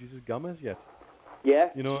talked about Jesus Gomez yet. Yeah.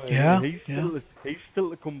 You know, he's still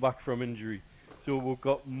to come back from injury. So we've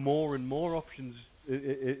got more and more options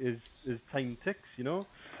as time ticks, you know.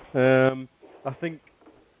 I think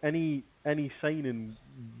any signing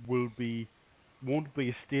won't be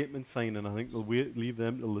a statement signing. I think they'll leave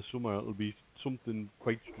them till the summer. It'll be something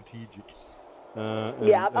quite strategic.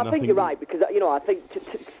 I think you're right because, you know, I think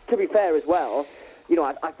to be fair as well, you know,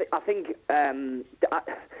 I think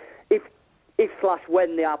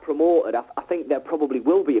if/when they are promoted, I think there probably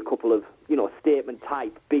will be a couple of, you know, statement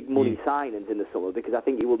type big money signings in the summer because I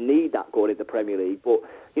think you will need that going into the Premier League. But,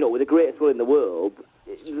 you know, with the greatest will in the world,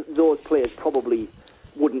 those players probably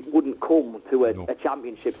wouldn't come to a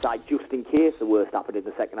Championship side just in case the worst happened in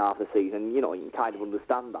the second half of the season. You know, you can kind of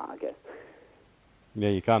understand that, I guess. Yeah,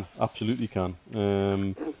 you can. Absolutely can.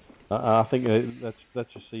 I think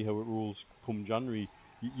let's just see how it rolls come January.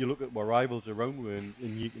 You look at what rivals around with,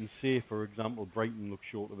 and you can say, for example, Brighton look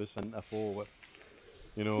short of a centre forward.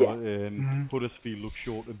 You know, Huddersfield look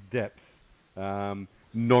short of depth.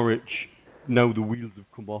 Norwich, now the wheels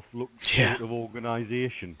have come off, look short of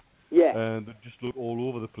organisation. Yeah, and they just look all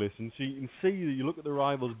over the place. And so you can see, you look at the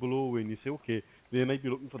rivals below and you say, okay, they might be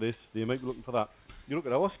looking for this, they might be looking for that. You look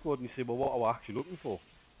at our squad and you say, well, what are we actually looking for?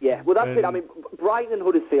 Yeah, well, that's it. I mean, Brighton and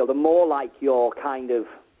Huddersfield are more like your kind of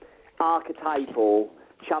archetypal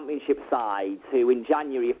Championship sides who, in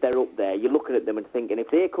January, if they're up there, you're looking at them and thinking, if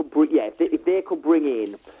they could bring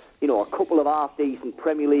in, you know, a couple of half-decent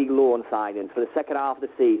Premier League loan signings for the second half of the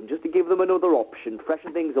season, just to give them another option,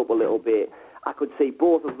 freshen things up a little bit, I could see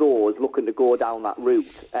both of those looking to go down that route.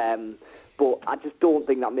 But I just don't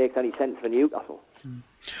think that makes any sense for Newcastle.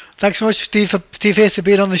 Thanks so much, Steve Hayes, for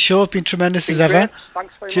being on the show. It's been tremendous as ever.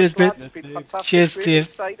 Thanks very Cheers, much, lads. mate. It's been fantastic. Cheers, Great Steve.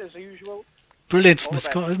 insight as usual. Brilliant from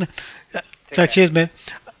Scott, isn't it? Cheers, mate.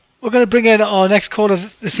 We're going to bring in our next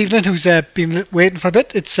caller this evening, who's been waiting for a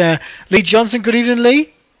bit. It's Lee Johnson. Good evening,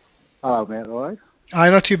 Lee. Hello, mate. All right.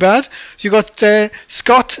 Aye, not too bad. So you got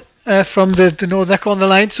Scott from the Northern Echo on the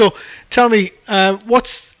line. So tell me,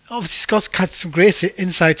 obviously Scott's got some great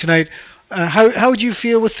insight tonight. How do you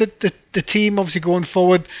feel with the team obviously going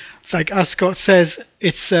forward? Like as Scott says,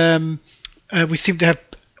 it's we seem to have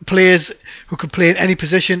players who can play in any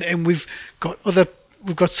position, and we've got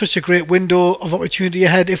such a great window of opportunity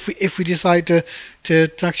ahead if we decide to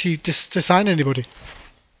actually to sign anybody.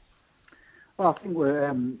 Well, I think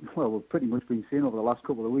we've pretty much been seeing over the last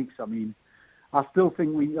couple of weeks. I mean, I don't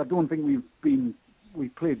think we've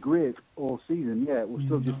played great all season. Yeah,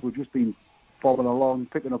 we've just been bobbing along,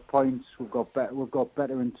 picking up points. We've got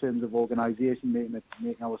better in terms of organisation, making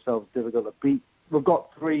ourselves difficult to beat. We've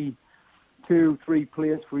got two, three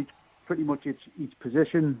players for pretty much each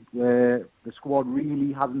position. Where the squad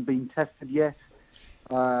really hasn't been tested yet.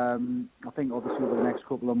 I think obviously over the next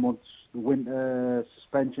couple of months, the winter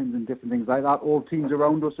suspensions and different things like that, all teams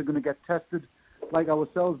around us are going to get tested like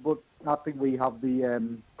ourselves. But I think we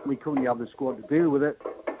currently have the squad to deal with it.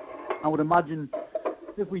 I would imagine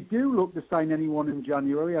if we do look to sign anyone in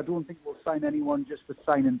January, I don't think we'll sign anyone just for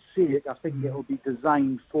signing's sake. I think it'll be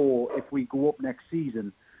designed for if we go up next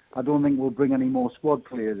season. I don't think we'll bring any more squad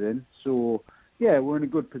players in. So, yeah, we're in a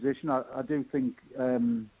good position. I do think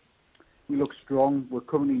we look strong. We're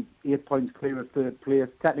currently 8 points clear of third place.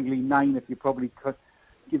 Technically 9 if you probably could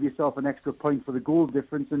give yourself an extra point for the goal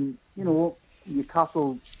difference. And, you know,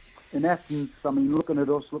 Newcastle, in essence, I mean, looking at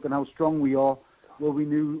us, looking how strong we are, well, we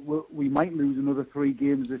knew we might lose another 3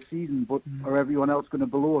 games this season, but are everyone else going to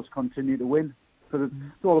below us continue to win? Because it's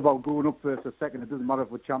all about going up first or second. It doesn't matter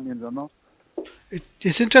if we're champions or not.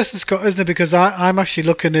 It's interesting, Scott, isn't it? Because I'm actually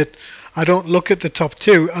looking at, I don't look at the top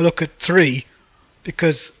 2, I look at 3,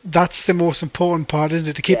 because that's the most important part, isn't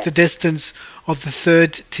it? To keep the distance of the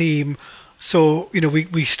third team, so you know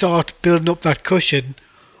we start building up that cushion.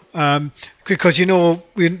 Because you know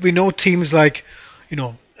we know teams like, you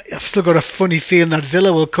know, I've still got a funny feeling that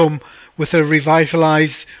Villa will come with a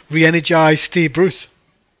revitalised, re-energised Steve Bruce.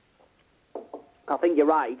 I think you're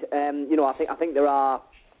right. You know, I think there are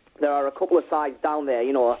a couple of sides down there.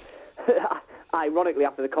 You know, ironically,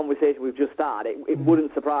 after the conversation we've just had, it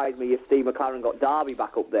wouldn't surprise me if Steve McLaren got Derby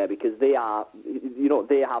back up there, because they have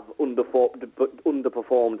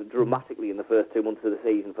underperformed dramatically in the first 2 months of the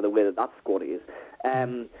season for the way that squad is.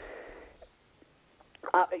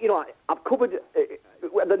 You know, I've covered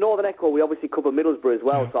the Northern Echo. We obviously cover Middlesbrough as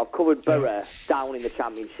well, so I've covered Borough down in the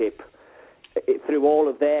Championship through all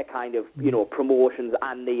of their kind of, you know, promotions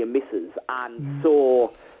and near misses, and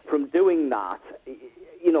so from doing that,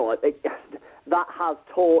 you know, that has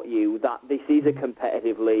taught you that this is a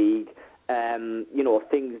competitive league. You know,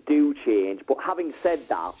 things do change. But having said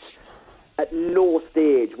that, at no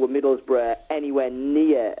stage were Middlesbrough anywhere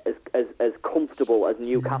near as comfortable as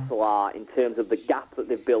Newcastle are in terms of the gap that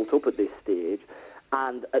they've built up at this stage.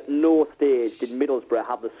 And at no stage did Middlesbrough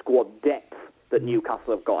have the squad depth that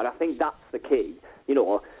Newcastle have got. And I think that's the key. You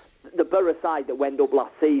know, the Borough side that went up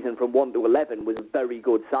last season from 1 to 11 was a very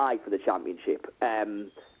good side for the Championship.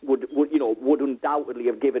 Would undoubtedly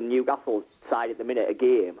have given Newcastle's side at the minute a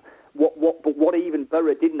game. But what even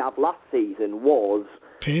Borough didn't have last season was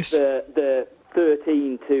the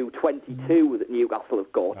 13 to 22 that Newcastle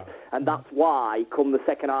have got, and that's why come the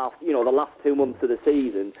second half, you know, the last 2 months of the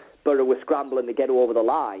season, Borough were scrambling to get over the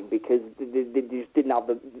line because they just didn't have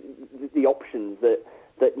the options that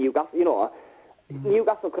Newcastle, you know.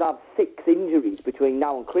 Newcastle could have 6 injuries between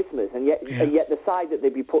now and Christmas, and yet the side that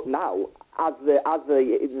they'd be putting out, as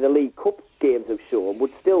the League Cup games have shown,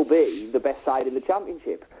 would still be the best side in the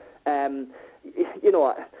Championship. You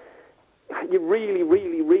know, you really,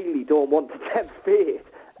 really, really don't want to tempt fate,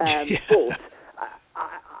 but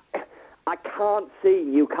I can't see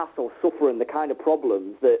Newcastle suffering the kind of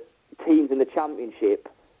problems that teams in the Championship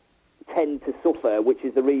tend to suffer, which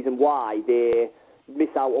is the reason why they miss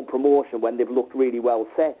out on promotion when they've looked really well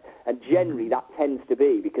set. And generally that tends to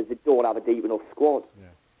be because they don't have a deep enough squad. Yeah.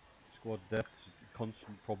 Squad depth is a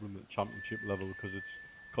constant problem at championship level because it's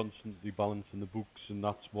constantly balancing the books, and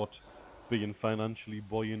that's what being financially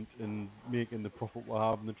buoyant and making the profit we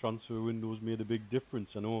have in the transfer windows made a big difference.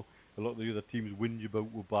 I know a lot of the other teams whinge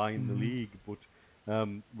about we're buying the league, but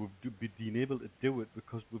we've been able to do it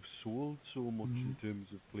because we've sold so much in terms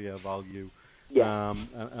of player value. Yeah.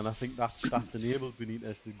 And I think that's enabled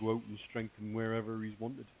Benitez to go out and strengthen wherever he's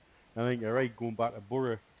wanted. And I think you're right, going back to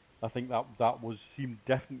Borough, I think that seemed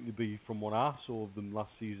definitely to be, from what I saw of them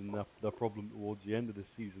last season, their problem towards the end of the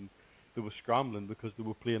season. They were scrambling because they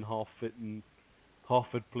were playing half-fit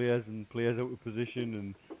players and players out of position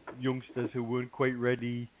and youngsters who weren't quite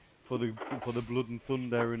ready for the blood and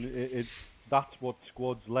thunder. And that's what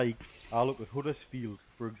squads like. I look at Huddersfield,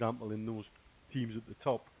 for example, in those teams at the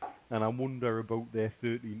top, and I wonder about their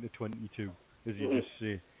 13 to 22, as you just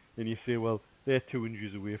say. And you say, well, they're 2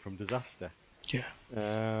 injuries away from disaster. Yeah.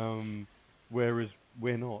 Whereas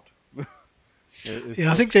we're not.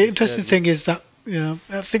 I think the interesting thing is that,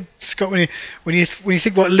 I think, Scott, when you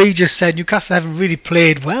think what Lee just said, Newcastle haven't really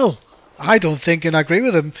played well. I don't think, and I agree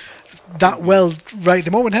with him, that well right at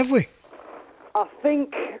the moment, have we? I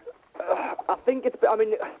think it's.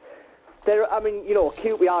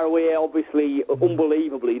 QPR away, obviously,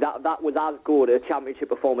 unbelievably, that was as good a championship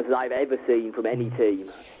performance as I've ever seen from any team.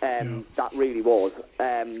 That really was.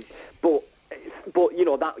 But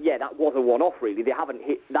that was a one-off really. They haven't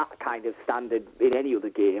hit that kind of standard in any other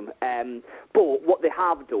game. But what they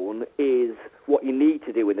have done is what you need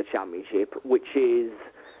to do in the championship, which is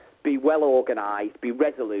be well organised, be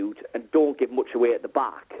resolute, and don't give much away at the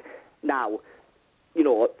back. Now,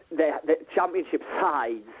 the championship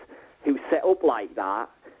sides who set up like that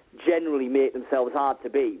generally make themselves hard to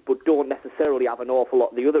beat, but don't necessarily have an awful lot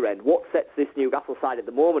at the other end. What sets this Newcastle side at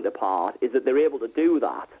the moment apart is that they're able to do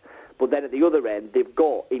that, but then at the other end, they've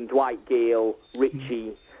got in Dwight Gale,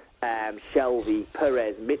 Ritchie, Shelvey,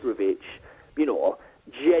 Perez, Mitrovic,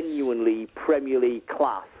 genuinely Premier League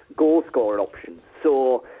class goal-scorer options.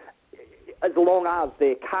 So as long as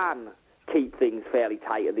they can keep things fairly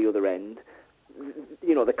tight at the other end,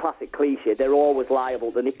 the classic cliche, they're always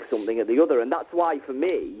liable to nick something at the other. And that's why, for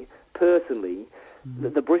me, personally,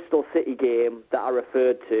 the Bristol City game that I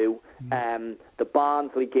referred to, the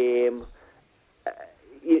Barnsley game,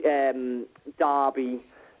 Derby,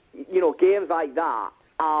 games like that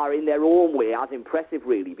are in their own way as impressive,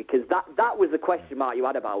 really, because that was the question mark you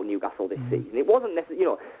had about Newcastle this season. It wasn't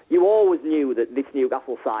necessarily, you always knew that this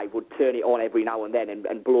Newcastle side would turn it on every now and then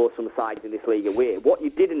and blow some sides in this league away. What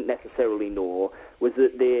you didn't necessarily know was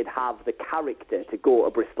that they'd have the character to go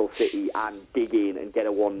to Bristol City and dig in and get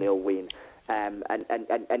a 1-0 win. And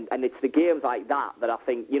it's the games like that I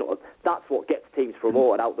think, that's what gets teams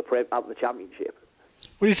promoted out the championship.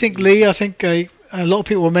 What do you think, Lee? I think a lot of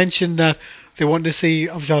people will mention that they want to see,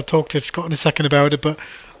 obviously I'll talk to Scott in a second about it, but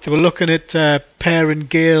they were looking at Per and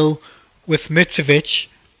Gale with Mitrovic.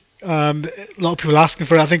 A lot of people asking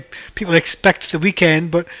for it. I think people expect the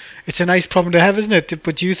weekend, but it's a nice problem to have, isn't it?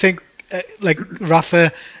 But do you think,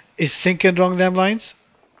 Rafa is thinking along them lines?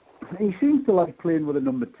 He seems to like playing with a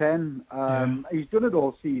number 10. He's done it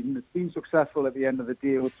all season. It's been successful at the end of the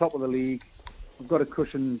day. We're top of the league. We've got a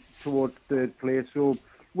cushion towards third place. So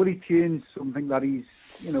will he change something that he's,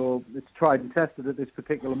 it's tried and tested at this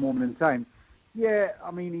particular moment in time? Yeah, I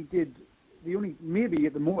mean, he did. Maybe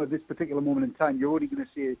at this particular moment in time, you're only going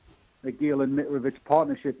to see the Gale and Mitrovic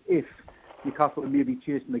partnership if Newcastle may be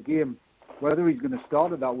chasing the game. Whether he's going to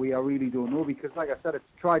start it that way, I really don't know, because like I said, it's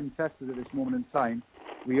tried and tested at this moment in time.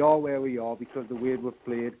 We are where we are because the way we've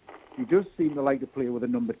played. He does seem to like to play with a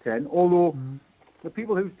number 10, although the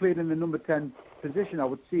people who've played in the number 10 position, I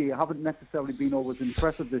would say, haven't necessarily been always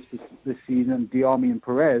impressive this season, Diarmi and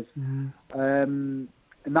Perez. And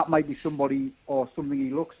that might be somebody or something he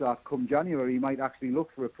looks at come January. He might actually look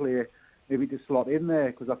for a player maybe to slot in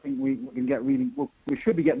there, because I think we can get we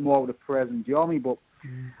should be getting more out of Perez and Diarmi, but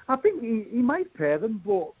I think he might pair them,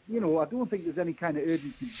 but I don't think there's any kind of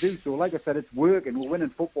urgency to do so. Like I said, it's working. We're winning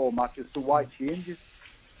football matches, so why change it?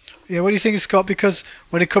 Yeah, what do you think, Scott? Because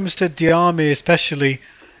when it comes to Diarmi especially,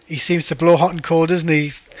 he seems to blow hot and cold, doesn't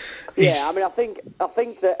he? Yeah, I mean, I think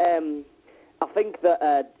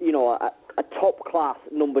that a top class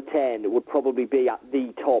number 10 would probably be at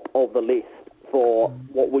the top of the list for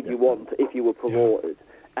what would you want if you were promoted.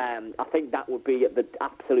 I think that would be at the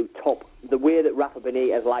absolute top. The way that Rafa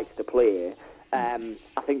Benitez likes to play, I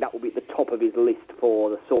think that would be at the top of his list for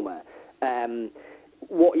the summer.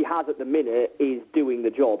 what he has at the minute is doing the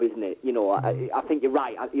job, isn't it? You know, I think you're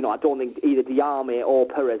right. I don't think either Diame or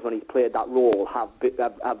Perez, when he's played that role, have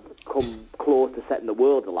come close to setting the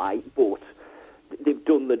world alight, but they've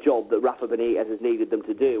done the job that Rafa Benitez has needed them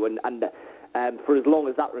to do, and for as long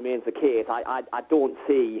as that remains the case, I don't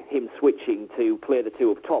see him switching to play the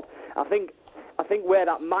two up top. I think where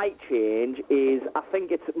that might change is I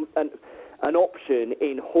think it's an option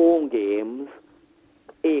in home games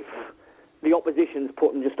if the opposition's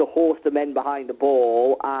putting just a host of men behind the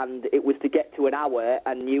ball and it was to get to an hour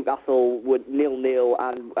and Newcastle would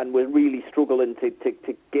 0-0 and were really struggling to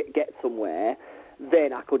get somewhere,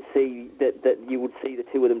 then I could see that you would see the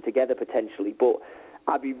two of them together potentially. But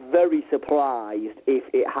I'd be very surprised if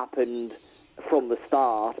it happened from the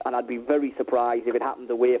start, and I'd be very surprised if it happened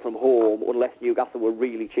away from home unless Newcastle were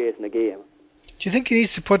really chasing a game. Do you think he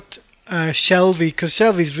needs to put Shelvey, because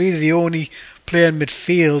Shelvey's really the only player in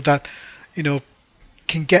midfield that, you know,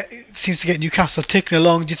 seems to get Newcastle ticking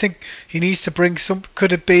along? Do you think he needs to bring some?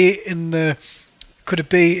 Could it be in the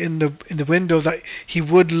window that he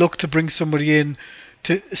would look to bring somebody in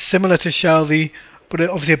similar to Shelvey, but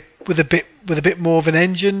obviously with a bit more of an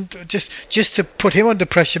engine, just to put him under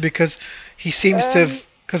pressure, because he seems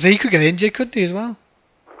because he could get injured, couldn't he, as well?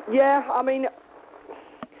 Yeah, I mean,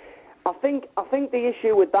 I think the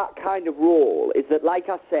issue with that kind of role is that, like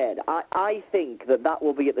I said, I think that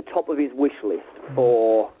will be at the top of his wish list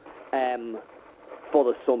for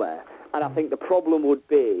the summer, and I think the problem would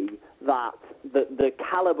be that the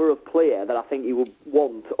calibre of player that I think he would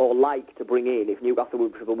want or like to bring in if Newcastle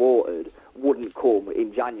would be promoted wouldn't come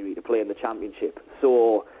in January to play in the Championship.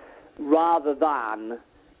 So rather than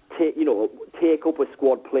take up a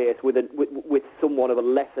squad place with someone of a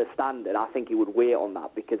lesser standard, I think he would wait on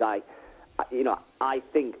that, because I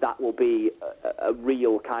think that will be a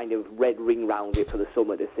real kind of red ring round it for the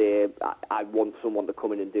summer to say I want someone to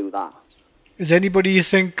come in and do that. Is anybody you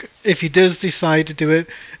think, if he does decide to do it,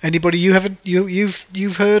 anybody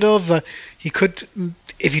you've heard of that he could,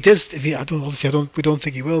 if he does, we don't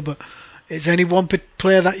think he will, but is there any one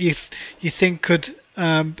player that you think could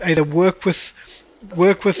either work with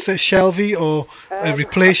Shelvey or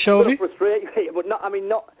replace Shelvey? Frustrating, but not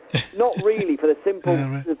really, for the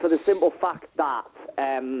simple fact that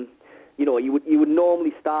you would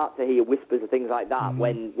normally start to hear whispers of things like that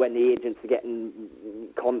when the agents are getting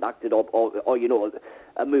contacted or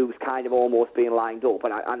a move's kind of almost being lined up,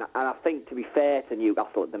 and I think, to be fair to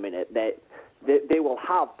Newcastle at the minute, they will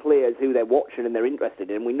have players who they're watching and they're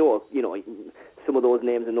interested in. We know some of those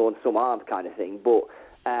names are known, some aren't, kind of thing, but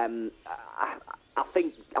I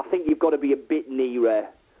think you've got to be a bit nearer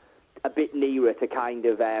to kind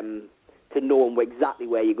of to know exactly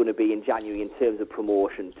where you're going to be in January in terms of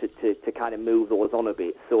promotion to kind of move those on a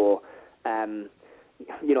bit. So I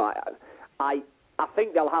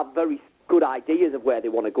think they'll have very good ideas of where they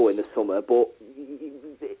want to go in the summer, but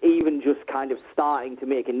even just kind of starting to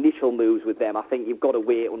make initial moves with them, I think you've got to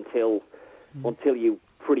wait until you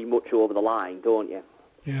pretty much over the line, don't you?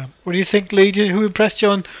 Yeah. What do you think, Lee? Who impressed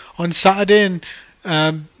you on Saturday?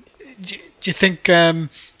 And do you think,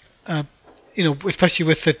 especially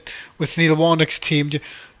with Neil Warnock's team,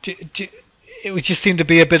 it would just seem to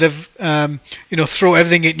be a bit of throw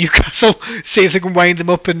everything at Newcastle, see if they can wind them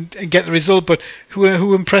up and get the result. But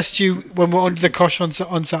who impressed you when we're under the cosh on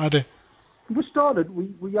Saturday?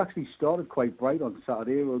 We actually started quite bright on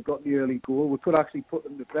Saturday. We got the early goal. We could actually put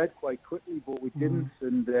them to bed quite quickly, but we didn't.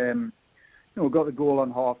 And we got the goal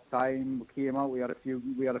on half time. We came out. We had a few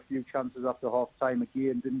chances after half time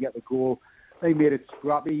again. Didn't get the goal. They made it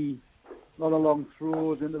scrappy. A lot of long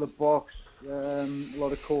throws into the box. A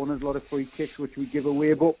lot of corners. A lot of free kicks, which we give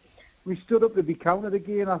away. But we stood up to be counted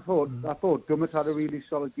again. I thought Dummett had a really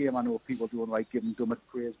solid game. I know people don't like giving Dummett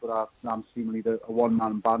praise, but I'm seemingly a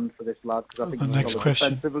one-man band for this lad, because I think he's solid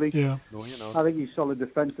defensively. Yeah. I think he's solid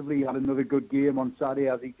defensively. He had another good game on Saturday,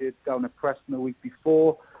 as he did down at Preston the week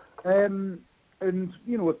before. And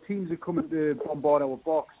if teams are coming to bombard our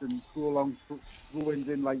box and throw long throw-ins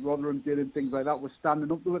in like Rotherham did and things like that, we're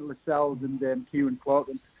standing up to it, Lascelles and Kieran Clark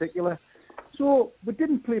in particular. So we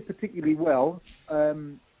didn't play particularly well,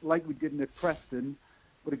 like we did at Preston,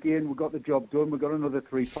 but again, we got the job done. We got another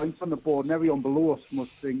 3 points on the board, and everyone below us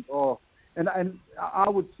must think, and I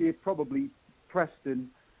would say probably Preston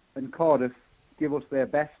and Cardiff give us their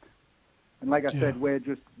best. And like I said,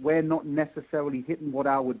 we're not necessarily hitting what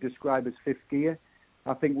I would describe as fifth gear.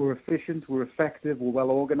 I think we're efficient, we're effective, we're well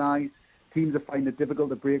organised. Teams are finding it difficult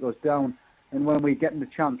to break us down. And when we're getting the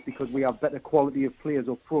chance, because we have better quality of players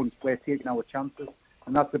up front, we're taking our chances.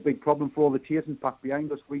 And that's the big problem for all the chasing pack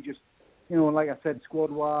behind us. We like I said,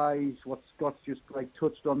 squad-wise, what Scott's just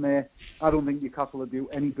touched on there, I don't think Newcastle will do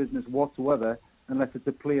any business whatsoever unless it's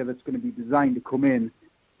a player that's going to be designed to come in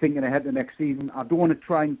thinking ahead to next season. You don't want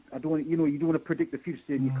to predict the future,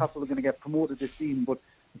 saying Newcastle are going to get promoted this season, but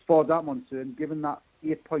as far as I'm concerned, given that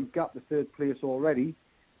 8-point gap to third place already,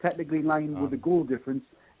 technically in line with the goal difference,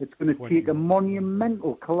 it's going to take a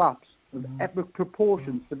monumental collapse of epic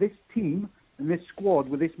proportions for this team and this squad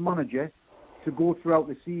with this manager to go throughout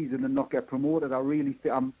the season and not get promoted. I really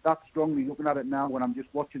think I'm that strongly looking at it now when I'm just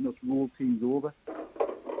watching us roll teams over.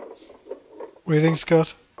 What do you think,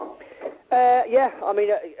 Scott? Yeah, I mean,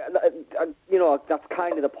 that's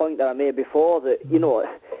kind of the point that I made before, that, the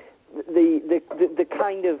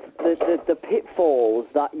kind of the pitfalls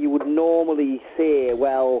that you would normally say,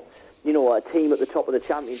 well, a team at the top of the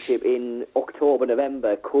championship in October,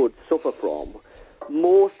 November could suffer from,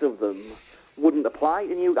 most of them wouldn't apply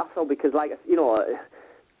to Newcastle, because, I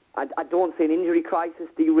don't see an injury crisis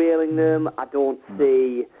derailing them. I don't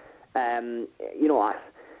see,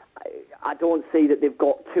 I don't see that they've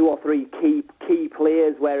got 2 or 3 key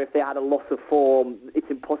players where if they had a loss of form,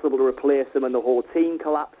 it's impossible to replace them and the whole team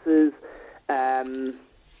collapses.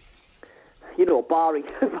 Barring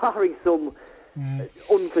some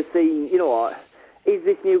unforeseen, is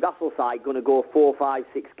this Newcastle side going to go 4, 5,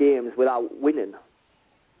 6 games without winning?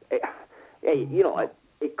 They're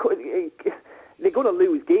going to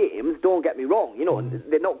lose games, don't get me wrong.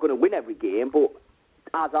 They're not going to win every game, but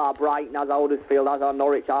as are Brighton, as are Huddersfield, as are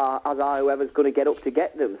Norwich, as are whoever's going to get up to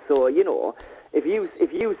get them. So, if you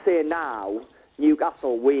say now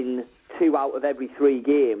Newcastle win 2 out of every 3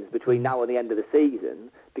 games between now and the end of the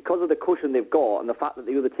season, because of the cushion they've got and the fact that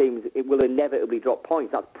the other teams will inevitably drop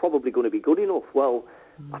points, that's probably going to be good enough. Well,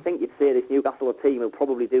 I think you'd say this Newcastle team will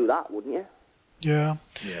probably do that, wouldn't you? Yeah.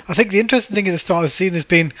 I think the interesting thing at the start of the season has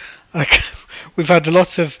been, we've had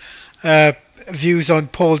lots of views on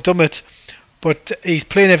Paul Dummett, but he's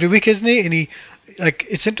playing every week, isn't he? And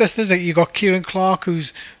it's interesting that you got Kieran Clark,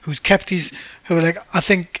 who's kept I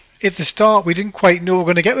think at the start we didn't quite know we were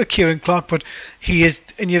going to get with Kieran Clark, but he is,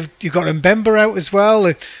 and you've got Mbemba out as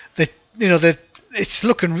well. It's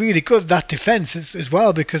looking really good, that defence as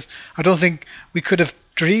well, because I don't think we could have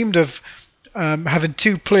dreamed of having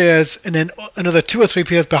 2 players and then another 2 or 3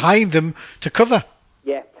 players behind them to cover.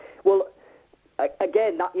 Yeah, well,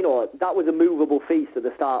 again, that was a movable feast at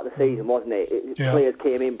the start of the season, wasn't it? Players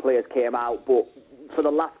came in, players came out, but for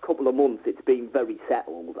the last couple of months, it's been very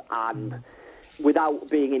settled, and without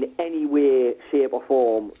being in any way, shape, or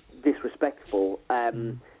form disrespectful,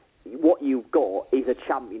 what you've got is a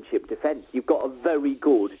championship defence. You've got a very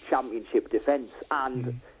good championship defence,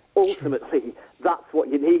 and ultimately, that's what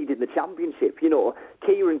you need in the championship.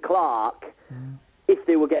 Kieran Clark, if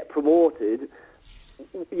they will get promoted,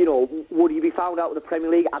 would he be found out of the Premier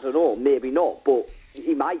League? I don't know, maybe not, but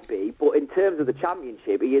he might be. But in terms of the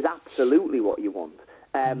championship, he is absolutely what you want.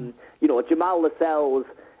 Jamal Lascelles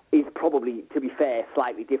is probably, to be fair,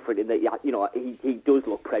 slightly different in that, he does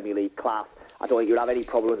look Premier League class. I don't think you'd have any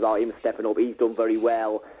problems about him stepping up. He's done very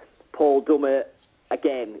well. Paul Dummett,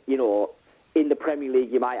 again, in the Premier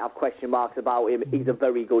League, you might have question marks about him. He's a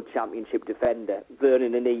very good championship defender.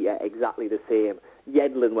 Vernon Anita, exactly the same.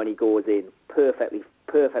 Yedlin, when he goes in, perfectly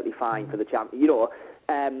fine for the champion.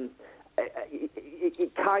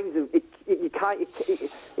 It kind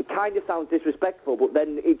of sounds disrespectful, but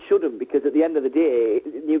then it shouldn't, because at the end of the day,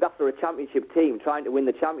 Newcastle are a championship team trying to win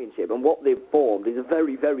the championship, and what they've formed is a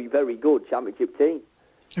very, very, very good championship team.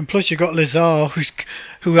 And plus, you've got Lazar,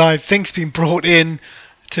 who I think's been brought in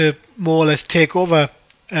to more or less take over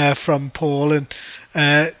from Paul, and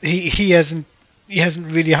he hasn't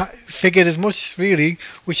really figured as much, really,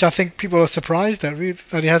 which I think people are surprised at, really,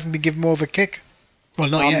 that he hasn't been given more of a kick. Well,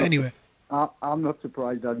 not yet, anyway. I'm not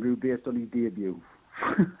surprised, Andrew, based on his debut.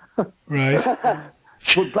 Right.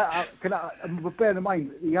 But bear in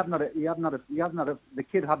mind, the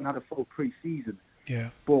kid hadn't had a full pre-season.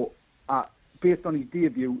 Yeah. But based on his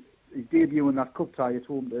debut in that cup tie at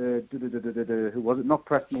home, who was it? Not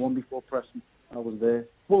Preston, the one before Preston. I was there.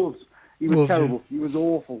 Wolves. He was terrible. Yeah. He was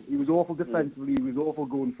awful. He was awful defensively. He was awful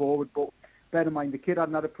going forward. But bear in mind, the kid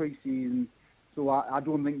hadn't had a pre-season. So I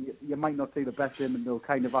don't think you might not see the best of him until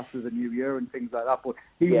kind of after the new year and things like that. But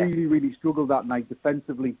he really, really struggled that night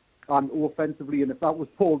defensively and offensively. And if that was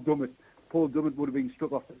Paul Dummett would have been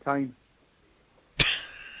struck off the time.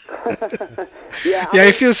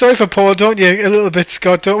 You feel sorry for Paul, don't you? A little bit,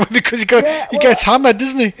 Scott, don't we? Because he gets hammered,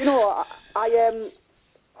 doesn't he?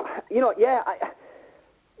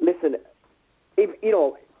 Listen, if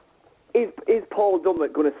is Paul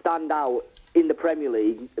Dummett going to stand out in the Premier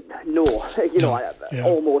League, no.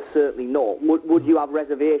 Almost certainly not. Would you have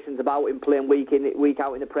reservations about him playing week in, week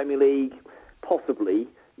out in the Premier League? Possibly.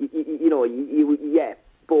 Yeah.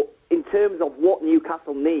 But in terms of what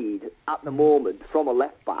Newcastle need at the moment from a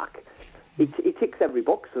left back, he ticks every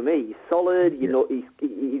box for me. He's solid.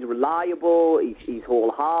 He's reliable. He's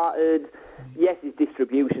wholehearted. Yes, his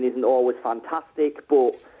distribution isn't always fantastic,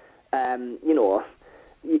 but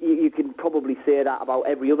you can probably say that about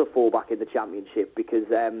every other fullback in the Championship because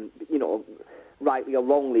rightly or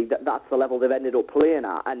wrongly, that's the level they've ended up playing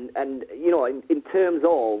at. And in terms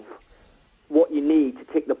of what you need to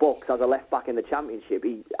tick the box as a left back in the Championship,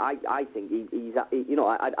 I think he's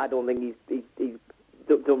I don't think he's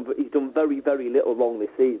done very, very little wrong this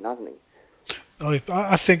season, hasn't he?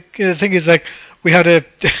 I think the thing is, like, we had a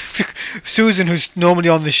Susan who's normally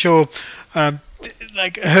on the show,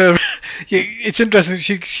 like her. It's interesting.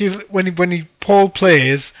 She when Paul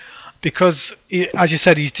plays, because as you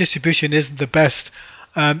said, his distribution isn't the best.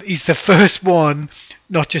 He's the first one,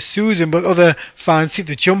 not just Susan, but other fans seem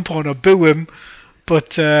to jump on or boo him.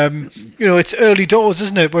 But it's early doors,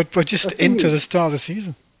 isn't it? We're just into the start of the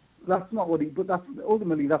season. That's not what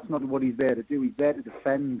ultimately that's not what he's there to do. He's there to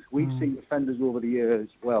defend. We've seen defenders over the years,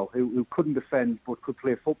 who couldn't defend but could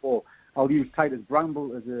play football. I'll use Titus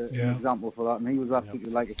Bramble as an example for that, and he was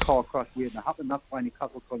absolutely like a car crash waiting to happen. That's why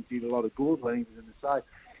Newcastle conceded a lot of goals when he was in the side.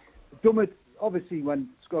 Dummett, obviously, when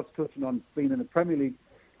Scott's touching on being in the Premier League,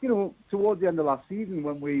 towards the end of last season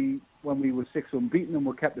when we were 6 unbeaten and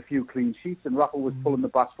we kept a few clean sheets and Rafa was pulling the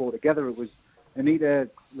back four together, it was Anita,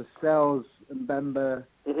 Lascelles, and Bemba,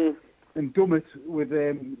 and Dummett with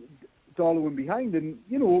Darwin behind. And,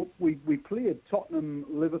 we played Tottenham,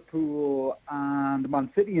 Liverpool and Man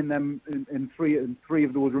City in three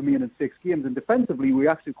of those remaining 6 games. And defensively, we're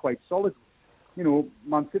actually quite solid.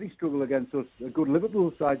 Man City struggle against us, a good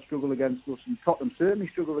Liverpool side struggle against us, and Tottenham certainly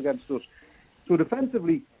struggle against us. So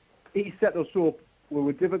defensively, he set us up. We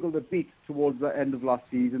were difficult to beat towards the end of last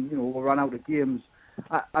season. We ran out of games.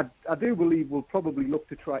 I do believe we'll probably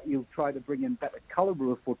he'll try to bring in better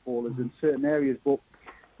calibre of footballers in certain areas, but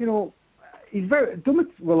he's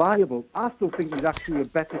Dummett's reliable. I still think he's actually a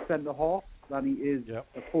better centre half than he is a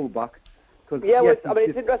full back.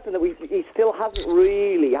 It's interesting that he still hasn't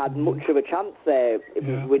really had much of a chance there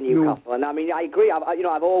with Newcastle. No. And I mean, I agree.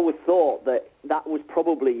 I've always thought that was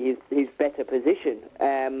probably his better position.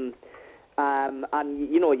 And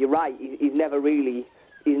you're right. He's never really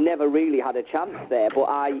had a chance there. But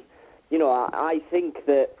I think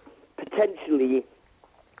that potentially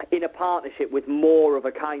in a partnership with more of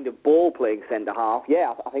a kind of ball-playing centre-half,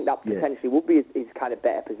 I think that potentially would be his kind of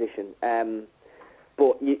better position.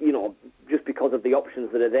 But, just because of the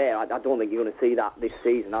options that are there, I don't think you're going to see that this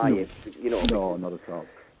season, are you? No, not at all.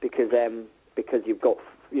 Because you've got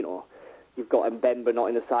Mbemba not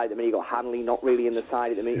in the side. I mean, you've got Hanley not really in the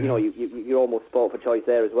side. I mean, you're almost sport for choice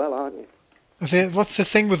there as well, aren't you? I think what's the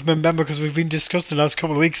thing with Mbemba? Because we've been discussing the last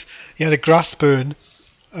couple of weeks. He had a grass burn,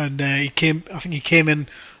 and he came in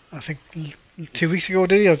 2 weeks ago,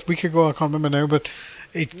 did he? Or a week ago, I can't remember now. But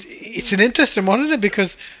it's an interesting one, isn't it?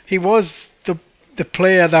 Because he was the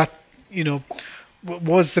player that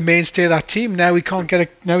was the mainstay of that team. Now he can't get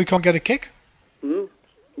a kick.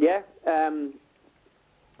 Yeah. A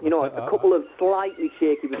couple of slightly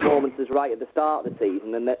shaky performances right at the start of the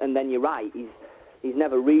season, and then you're right. He's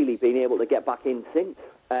never really been able to get back in since.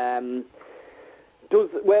 Where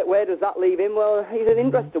does that leave him? Well, he's an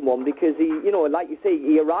interesting one because he, like you say,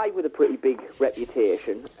 he arrived with a pretty big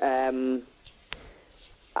reputation.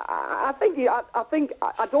 I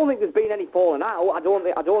don't think there's been any falling out. I don't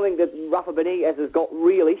think that Rafa Benitez has got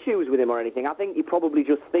real issues with him or anything. I think he probably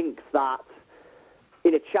just thinks that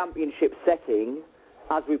in a championship setting,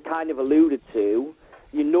 as we've kind of alluded to,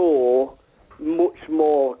 much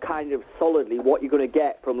more kind of solidly what you're going to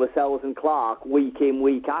get from Lascelles and Clark week in,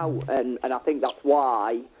 week out, and I think that's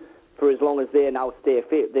why, for as long as they now stay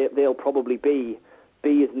fit, they'll probably be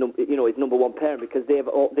his number one pairing, because they've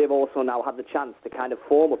also now had the chance to kind of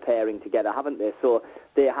form a pairing together, haven't they? So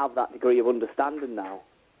they have that degree of understanding now.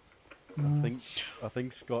 I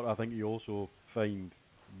think Scott. I think you also find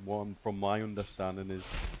one, from my understanding, is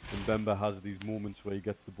Mbemba has these moments where he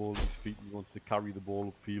gets the ball at his feet and he wants to carry the ball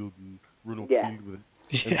upfield and run upfield with it.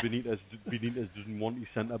 And Benitez doesn't want his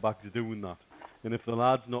centre backs doing that. And if the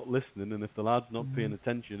lad's not listening, and if the lad's not paying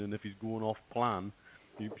attention, and if he's going off plan,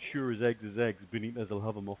 sure as eggs, Benitez will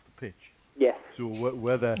have him off the pitch. Yes. So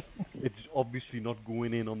whether it's obviously not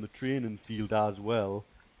going in on the training field as well,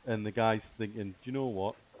 and the guy's thinking, do you know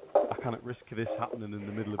what? I can't risk this happening in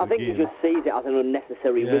the middle of I the think game. he just sees it as an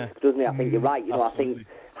unnecessary risk, doesn't he? I think you're right. I think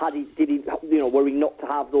did he, were he not to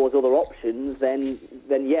have those other options, then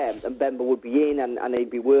yeah, and Mbemba would be in and he'd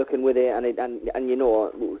be working with it, and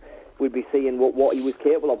we'd be seeing what he was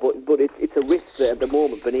capable of. But it's a risk that at the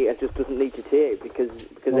moment Benitez just doesn't need to take because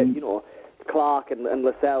Clark and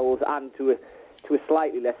Lascelles and to a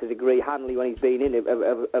slightly lesser degree Hanley when he's been in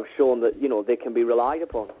have shown that they can be relied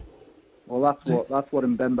upon. Well, that's what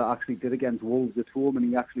Mbemba actually did against Wolves at home, and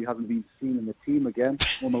he actually hasn't been seen in the team again.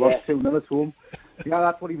 On the last 2-0 at home. Yeah,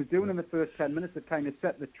 that's what he was doing in the first 10 minutes. It kind of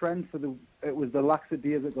set the trend for it was the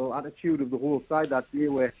lackadaisical attitude of the whole side that day,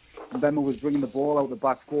 where Mbemba was bringing the ball out the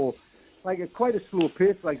back four, like at quite a slow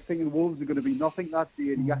pace, like thinking Wolves are going to be nothing that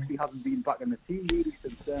day, and he actually hasn't been back in the team really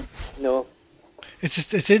since then. No. It's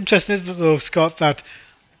interesting, isn't it, though, Scott, that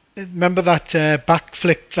remember that back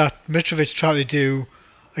flick that Mitrovic tried to do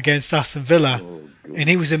against Aston Villa, and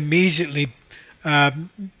he was immediately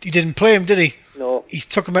he didn't play him, did he? No. He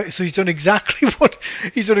took him out, so he's done exactly what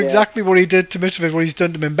he did to Mitrovic, what he's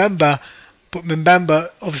done to Mbemba. But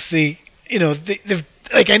Mbemba, obviously, they've,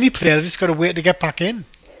 like any player, they've just got to wait to get back in.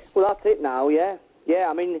 Well, that's it now. Yeah.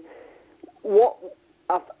 I mean,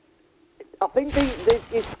 I think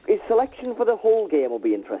his selection for the whole game will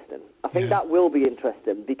be interesting. I think that will be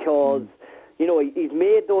interesting because he's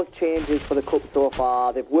made those changes for the cup so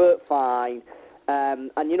far. They've worked fine.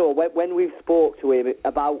 And when we've spoke to him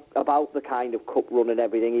about the kind of cup run and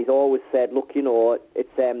everything, he's always said, look,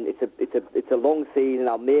 it's a long season.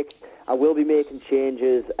 I will be making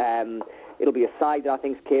changes. It'll be a side that I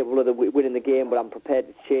think is capable of winning the game, but I'm prepared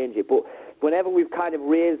to change it. But whenever we've kind of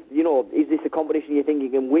raised, is this a competition you think you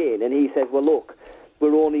can win? And he says, well, look,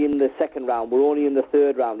 we're only in the second round, we're only in the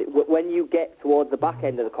third round. When you get towards the back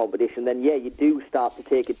end of the competition, then yeah, you do start to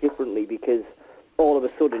take it differently because all of a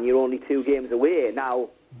sudden you're only 2 games away. Now,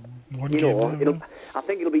 I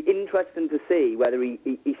think it'll be interesting to see whether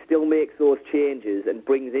he still makes those changes and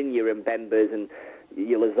brings in your Mbembas and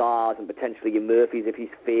your Lazars and potentially your Murphys if he's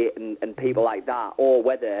fit and people like that, or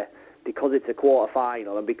whether, because it's a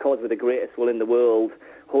quarter-final and because we're the greatest will in the world,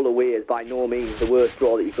 Hull away is by no means the worst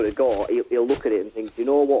draw that you could have got, he'll look at it and think, do you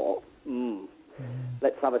know what,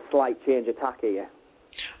 let's have a slight change of tack here.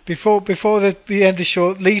 Before we end the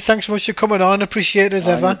show, Lee, thanks so much for coming on. Appreciate it as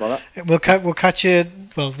ever. We'll catch you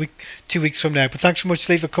 2 weeks from now. But thanks so much,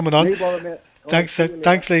 Lee, for coming on. Thanks,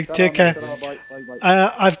 Lee. Take care.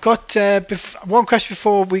 Bye. I've got one question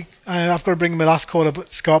before I've got to bring in my last caller,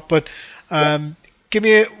 Scott. But give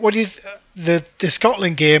me the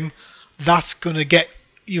Scotland game. That's going to get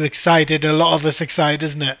you excited. A lot of us excited,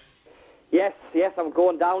 isn't it? Yes, I'm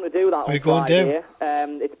going down to do that on Friday.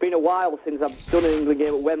 It's been a while since I've done an England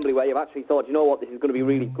game at Wembley where you've actually thought, you know what, this is going to be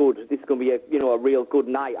really good. This is going to be a real good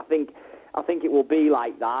night. I think it will be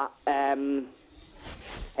like that.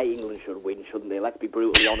 Hey, England should win, shouldn't they? Let's be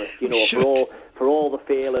brutally honest. For all the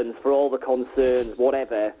failings, for all the concerns,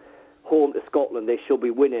 whatever, home to Scotland, they should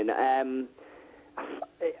be winning. I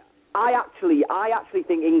actually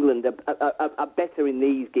think England are better in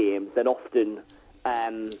these games than often.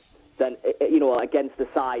 Than against the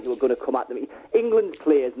side who are going to come at them. England's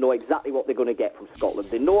players know exactly what they're going to get from Scotland.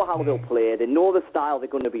 They know how they'll play. They know the style they're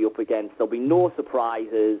going to be up against. There'll be no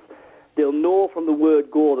surprises. They'll know from the word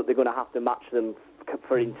go that they're going to have to match them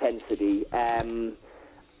for intensity.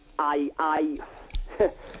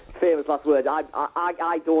 Famous last words.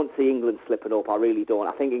 I don't see England slipping up. I really don't.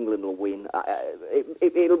 I think England will win.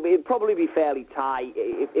 It'll probably be fairly tight.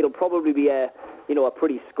 It'll probably be a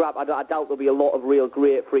pretty scrap. I doubt there'll be a lot of real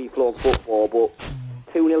great free-flowing football, but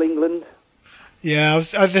 2-0 England. Yeah,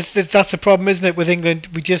 that's the problem, isn't it, with England?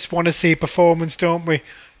 We just want to see a performance, don't we,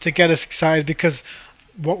 to get us excited, because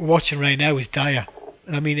what we're watching right now is dire.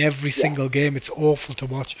 And I mean, every single game, it's awful to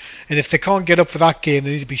watch. And if they can't get up for that game,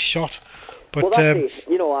 they need to be shot. But, well, that's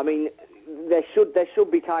it. I mean, there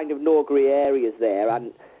should be kind of no grey areas there,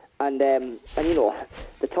 and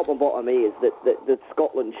the top and bottom is that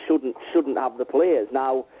Scotland shouldn't have the players.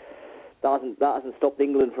 Now, that hasn't stopped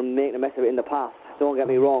England from making a mess of it in the past. Don't get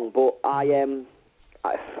me wrong, but I'd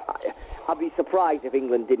be surprised if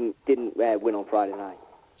England didn't win on Friday night.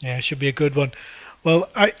 Yeah, it should be a good one. Well,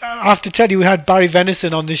 I have to tell you, we had Barry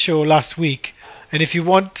Venison on the show last week. And if you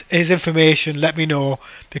want his information, let me know,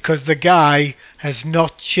 because the guy has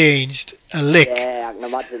not changed a lick. Yeah, I can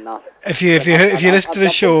imagine that. If you listen to the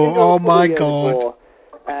show, oh my God.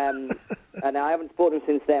 And I haven't spoken to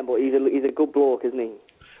him since then, but he's a good bloke, isn't he?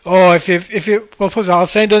 Oh, I'll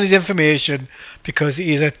send on his information, because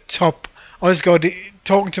he's a top. Honest God,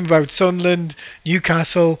 talking to him about Sunderland,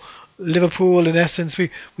 Newcastle, Liverpool. In essence, we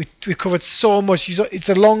covered so much. It's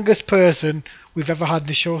the longest person we've ever had in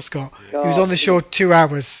the show, Scott. He was on the show 2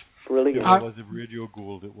 hours. Brilliant. It was a radio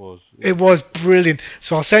gold. It was. It was brilliant.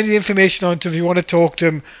 So I'll send you the information on to him if you want to talk to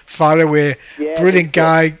him far away. Yeah, Brilliant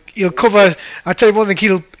guy. He'll cover. I'll tell you one thing.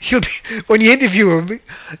 He'll be when you interview him,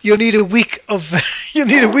 you'll need a week of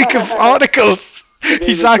articles.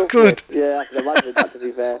 He's that good. Yeah, I can imagine that, to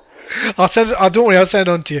be fair. Don't worry, I'll send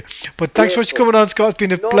it on to you. But thanks so much for coming on, Scott. It's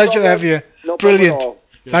been a pleasure to have you. No Brilliant.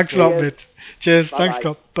 Thanks a lot, Cheers. mate. Cheers. Bye-bye. Thanks,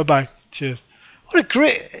 Scott. Bye-bye. Cheers. What a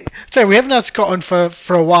great... So we haven't had Scott on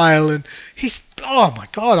for a while, and he's... Oh, my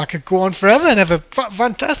God, I could go on forever and have a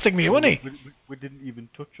fantastic meet, wouldn't he? We didn't even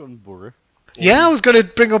touch on Borough. Yeah, I was going to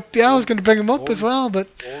bring him up as well, but...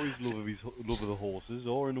 Or his love of the horses,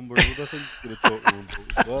 or a number of other things. Going to talk to him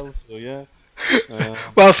as well, so yeah.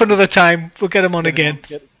 Well, for another time, we'll get him on again.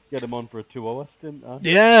 Get him on for a 2-hour stint.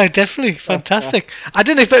 Yeah, definitely. Fantastic. I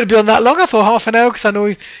didn't expect it to be on that long. I thought half an hour because I know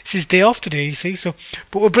it's his day off today, you see. So,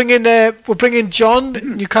 but we'll bring in John,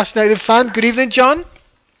 Newcastle United fan. Good evening, John.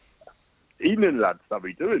 Evening, lads. How are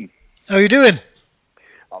you doing? How are you doing?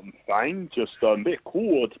 I'm fine. Just a bit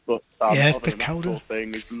cold, but yeah, it's a other bit than that colder. sort of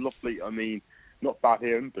thing is lovely. I mean, not bad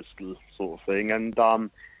here in Bristol, sort of thing. And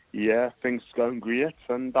yeah, things going great.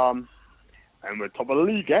 And we're top of the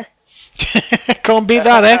league, eh? Can't beat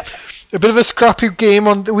that, eh? A bit of a scrappy game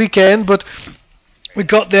on the weekend, but we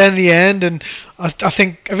got there in the end, and I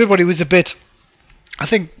think everybody was a bit... I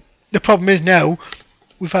think the problem is now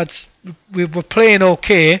we were playing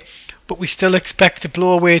okay, but we still expect to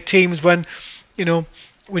blow away teams when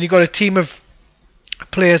you got a team of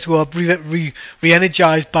players who are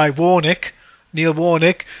re-energized by Neil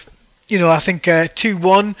Warnock. I think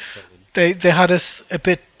 2-1. They had us a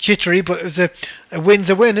bit jittery, but it was a win's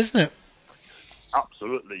a win, isn't it?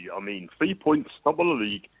 Absolutely. I mean, 3 points, top of the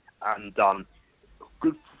league, and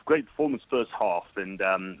great performance first half. And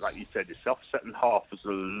like you said, the second half was a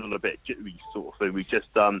little bit jittery sort of thing. We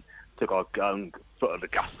just took our foot of the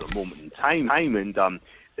gas at a moment in time. And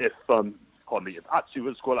if actually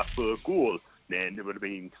would score that third goal, then it would have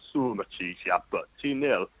been so much easier. But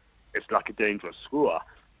 2-0, it's like a dangerous score.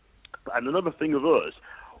 And another thing of us,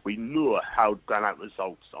 we know how done out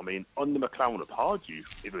results. I mean, under McLaren would have hard you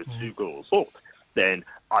if it was 2 goals up. Then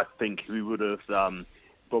I think we would have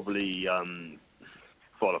probably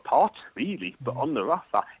fall apart, really. But on the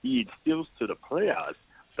rougher, he instills to the players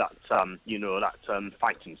that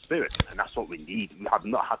fighting spirit, and that's what we need. We have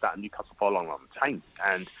not had that in Newcastle for a long, long time,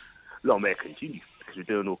 and long may it continue because we're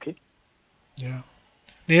doing okay. Yeah.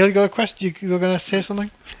 Neil, you got a question? You were going to say something?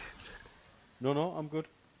 No, I'm good.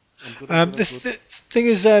 The thing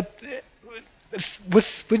is, with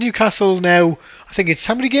Newcastle now, I think it's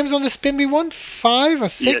how many games on the spin we won? 5 or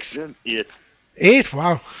 6? 8. 8.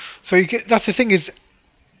 Wow. So that's the thing is,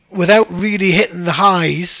 without really hitting the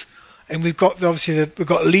highs, and we've got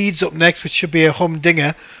Leeds up next, which should be a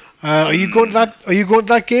humdinger. Are you going to that? Are you going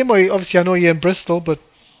to that game? Or obviously, I know you're in Bristol, but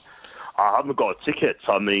I haven't got a ticket.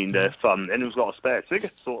 I mean, if anyone's got a spare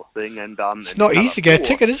ticket, sort of thing, and it's not easy to get a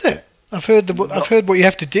ticket, is it? I've heard what you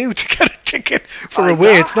have to do to get a ticket for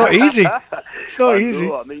away. It's not easy. It's not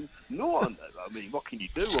easy. I mean, what can you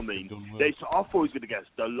do? I mean, I thought he was going to get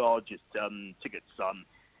the largest tickets,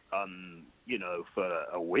 for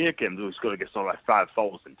away games. He was going to get something like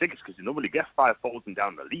 5,000 tickets because you normally get 5,000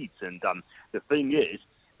 down the Leeds. And the thing is,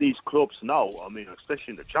 these clubs now, I mean,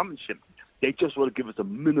 especially in the Championship, they just want to give us a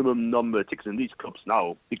minimum number of tickets in these clubs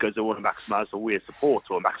now because they want to maximise away support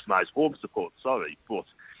or maximise home support. Sorry, but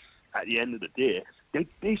at the end of the day,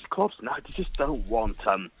 these clubs now, they just don't want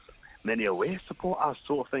many away supporters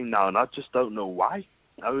sort of thing now, and I just don't know why.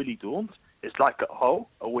 I really don't. It's like at home,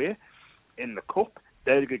 away, in the cup,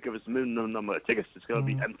 they're going to give us a minimum number of tickets. It's going to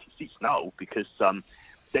be empty seats now because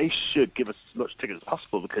they should give us as much tickets as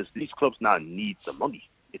possible because these clubs now need the money.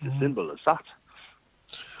 It's as simple as that.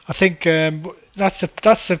 I think that's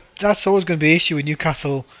always going to be the issue with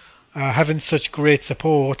Newcastle having such great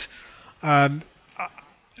support. But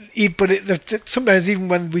sometimes even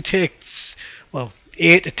when we take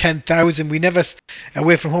 8 to 10,000, we never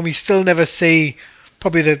away from home. You still never see.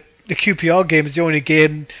 Probably the QPR game is the only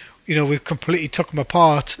game we've completely took them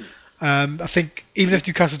apart. I think even if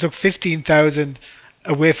Newcastle took 15,000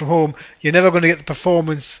 away from home, you're never going to get the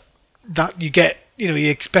performance that you get. You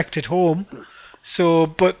expect at home. So,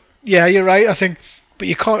 but yeah, you're right. I think, but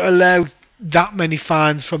you can't allow that many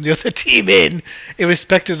fans from the other team in,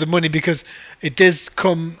 irrespective of the money, because it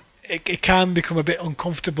can become a bit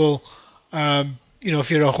uncomfortable. If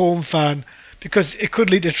you're a home fan, because it could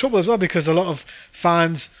lead to trouble as well. Because a lot of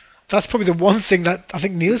fans, that's probably the one thing that I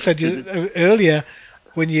think Neil said earlier,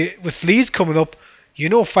 with Leeds coming up, you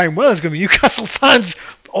know fine well it's going to be Newcastle fans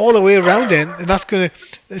all the way around it, and that's going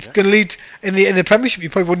to lead in the Premiership. You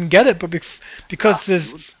probably wouldn't get it, but because there's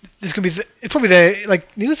going to be it's probably their,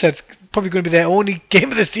 like Neil said, it's probably going to be their only game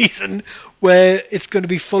of the season where it's going to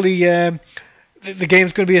be fully the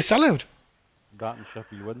game's going to be a sellout. That and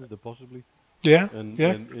Sheffield Wednesday possibly. Yeah, and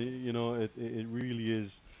you know it really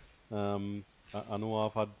is. I know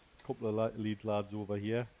I've had a couple of Leeds lads over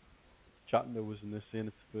here chatting to us, and they're saying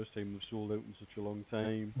it's the first time they've sold out in such a long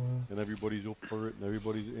time, and everybody's up for it, and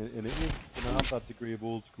everybody's and it is going to have that degree of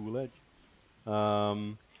old school edge.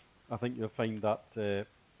 I think you'll find that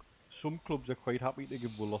some clubs are quite happy to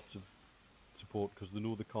give lots of support because they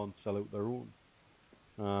know they can't sell out their own.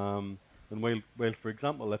 And while for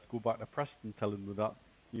example, let's go back to Preston telling them that,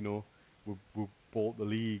 you know, we've bought the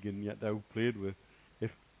league and yet they're outplayed with.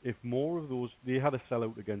 If more of those, they had a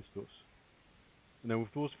sellout against us. Now,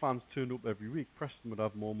 if those fans turned up every week, Preston would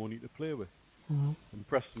have more money to play with, and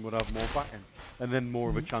Preston would have more backing, and then more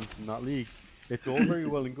of a chance in that league. It's all very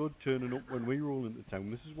well and good turning up when we roll into town.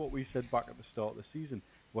 This is what we said back at the start of the season.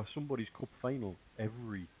 We're somebody's cup final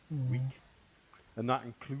every week, and that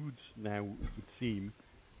includes now, it would seem,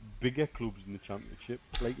 bigger clubs in the Championship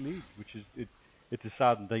like Leeds, which is it's a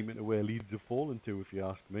sad indictment of where Leeds have fallen to, if you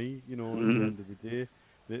ask me. You know, at the end of the day,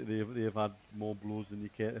 they've had more blows than you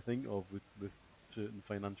care to think of with certain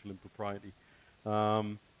financial impropriety.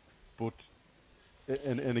 But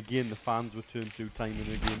again, the fans were turned to time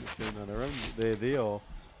and again to turn that around.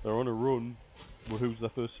 They're on a run. Well, who's their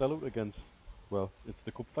first sellout against? Well, it's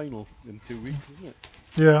the cup final in 2 weeks, isn't it?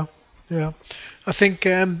 Yeah. I think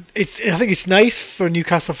it's nice for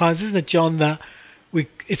Newcastle fans, isn't it, John? That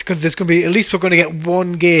there's going to be, at least we're going to get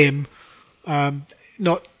one game,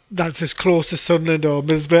 not that's as close to Sunderland or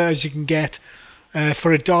Middlesbrough as you can get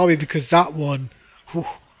for a derby, because that one,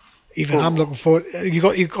 I'm looking forward. You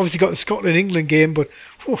obviously got the Scotland England game, but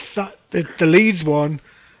the Leeds one,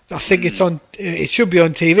 I think it's on. It should be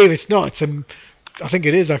on TV. If it's not, I think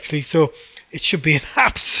it is actually. So it should be an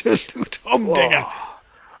absolute humdinger.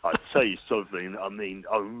 I'd tell you something. I mean,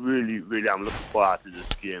 I really, really am looking forward to this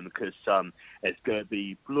game because it's going to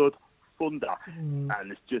be blood, thunder,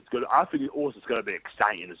 and it's just going. I think it also is going to be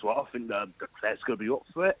exciting as well. I think the players going to be up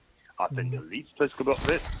for it. I think the Leeds players going to be up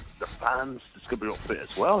for it. The fans is going to be up for it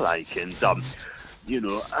as well. Like, and you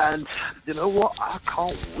know what? I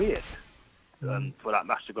can't wait for that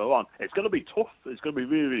match to go on. It's going to be tough. It's going to be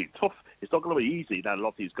really, really tough. It's not going to be easy. That a lot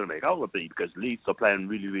of teams going to make out with it because Leeds are playing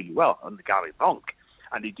really, really well under Gary Monk.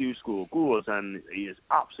 And they do score goals, and he is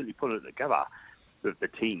absolutely putting it together with the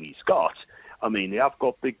team he's got. I mean, they have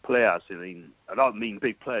got big players. I mean, I don't mean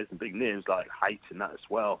big players and big names like height and that as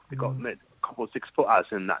well. They've got a couple of 6-footers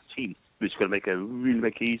in that team, which is going to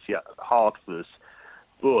make it easier, hard for us.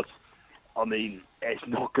 But, I mean, it's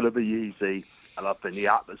not going to be easy. And I think the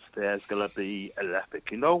atmosphere is going to be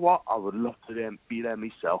electric. You know what? I would love to be there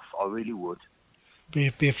myself. I really would. Be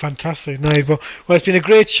a fantastic night. Well, it's been a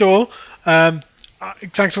great show.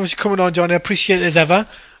 Thanks so much for coming on, John. I appreciate it as ever.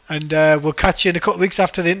 And we'll catch you in a couple of weeks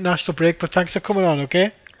after the international break. But thanks for coming on,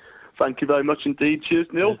 okay? Thank you very much indeed. Cheers,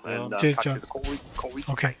 Neil. Cheers, John.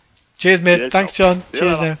 Okay. Cheers, mate. Cheers, thanks, John.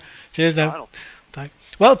 Cheers now. Thanks.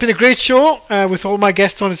 Well, it's been a great show with all my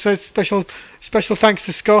guests on. Special thanks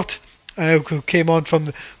to Scott, who came on from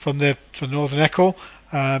the Northern Echo.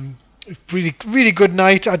 Really, really good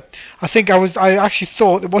night. I actually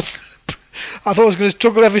thought it was. I thought I was going to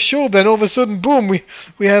struggle to have a show, then all of a sudden, boom, we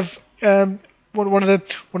have one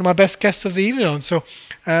of my best guests of the evening on. So,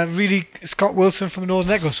 really, Scott Wilson from Northern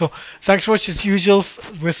Echo. So, thanks so much as usual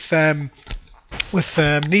with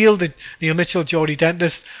Neil Mitchell, Geordie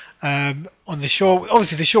Dentist on the show.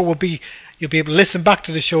 Obviously, the show you'll be able to listen back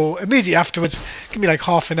to the show immediately afterwards. Give me like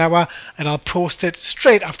half an hour, and I'll post it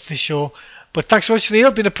straight after the show. But thanks so much, Neil.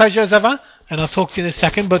 It's been a pleasure as ever. And I'll talk to you in a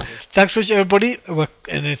second. But thanks so much, everybody.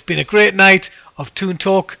 And it's been a great night of Toon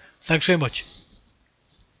Talk. Thanks very much.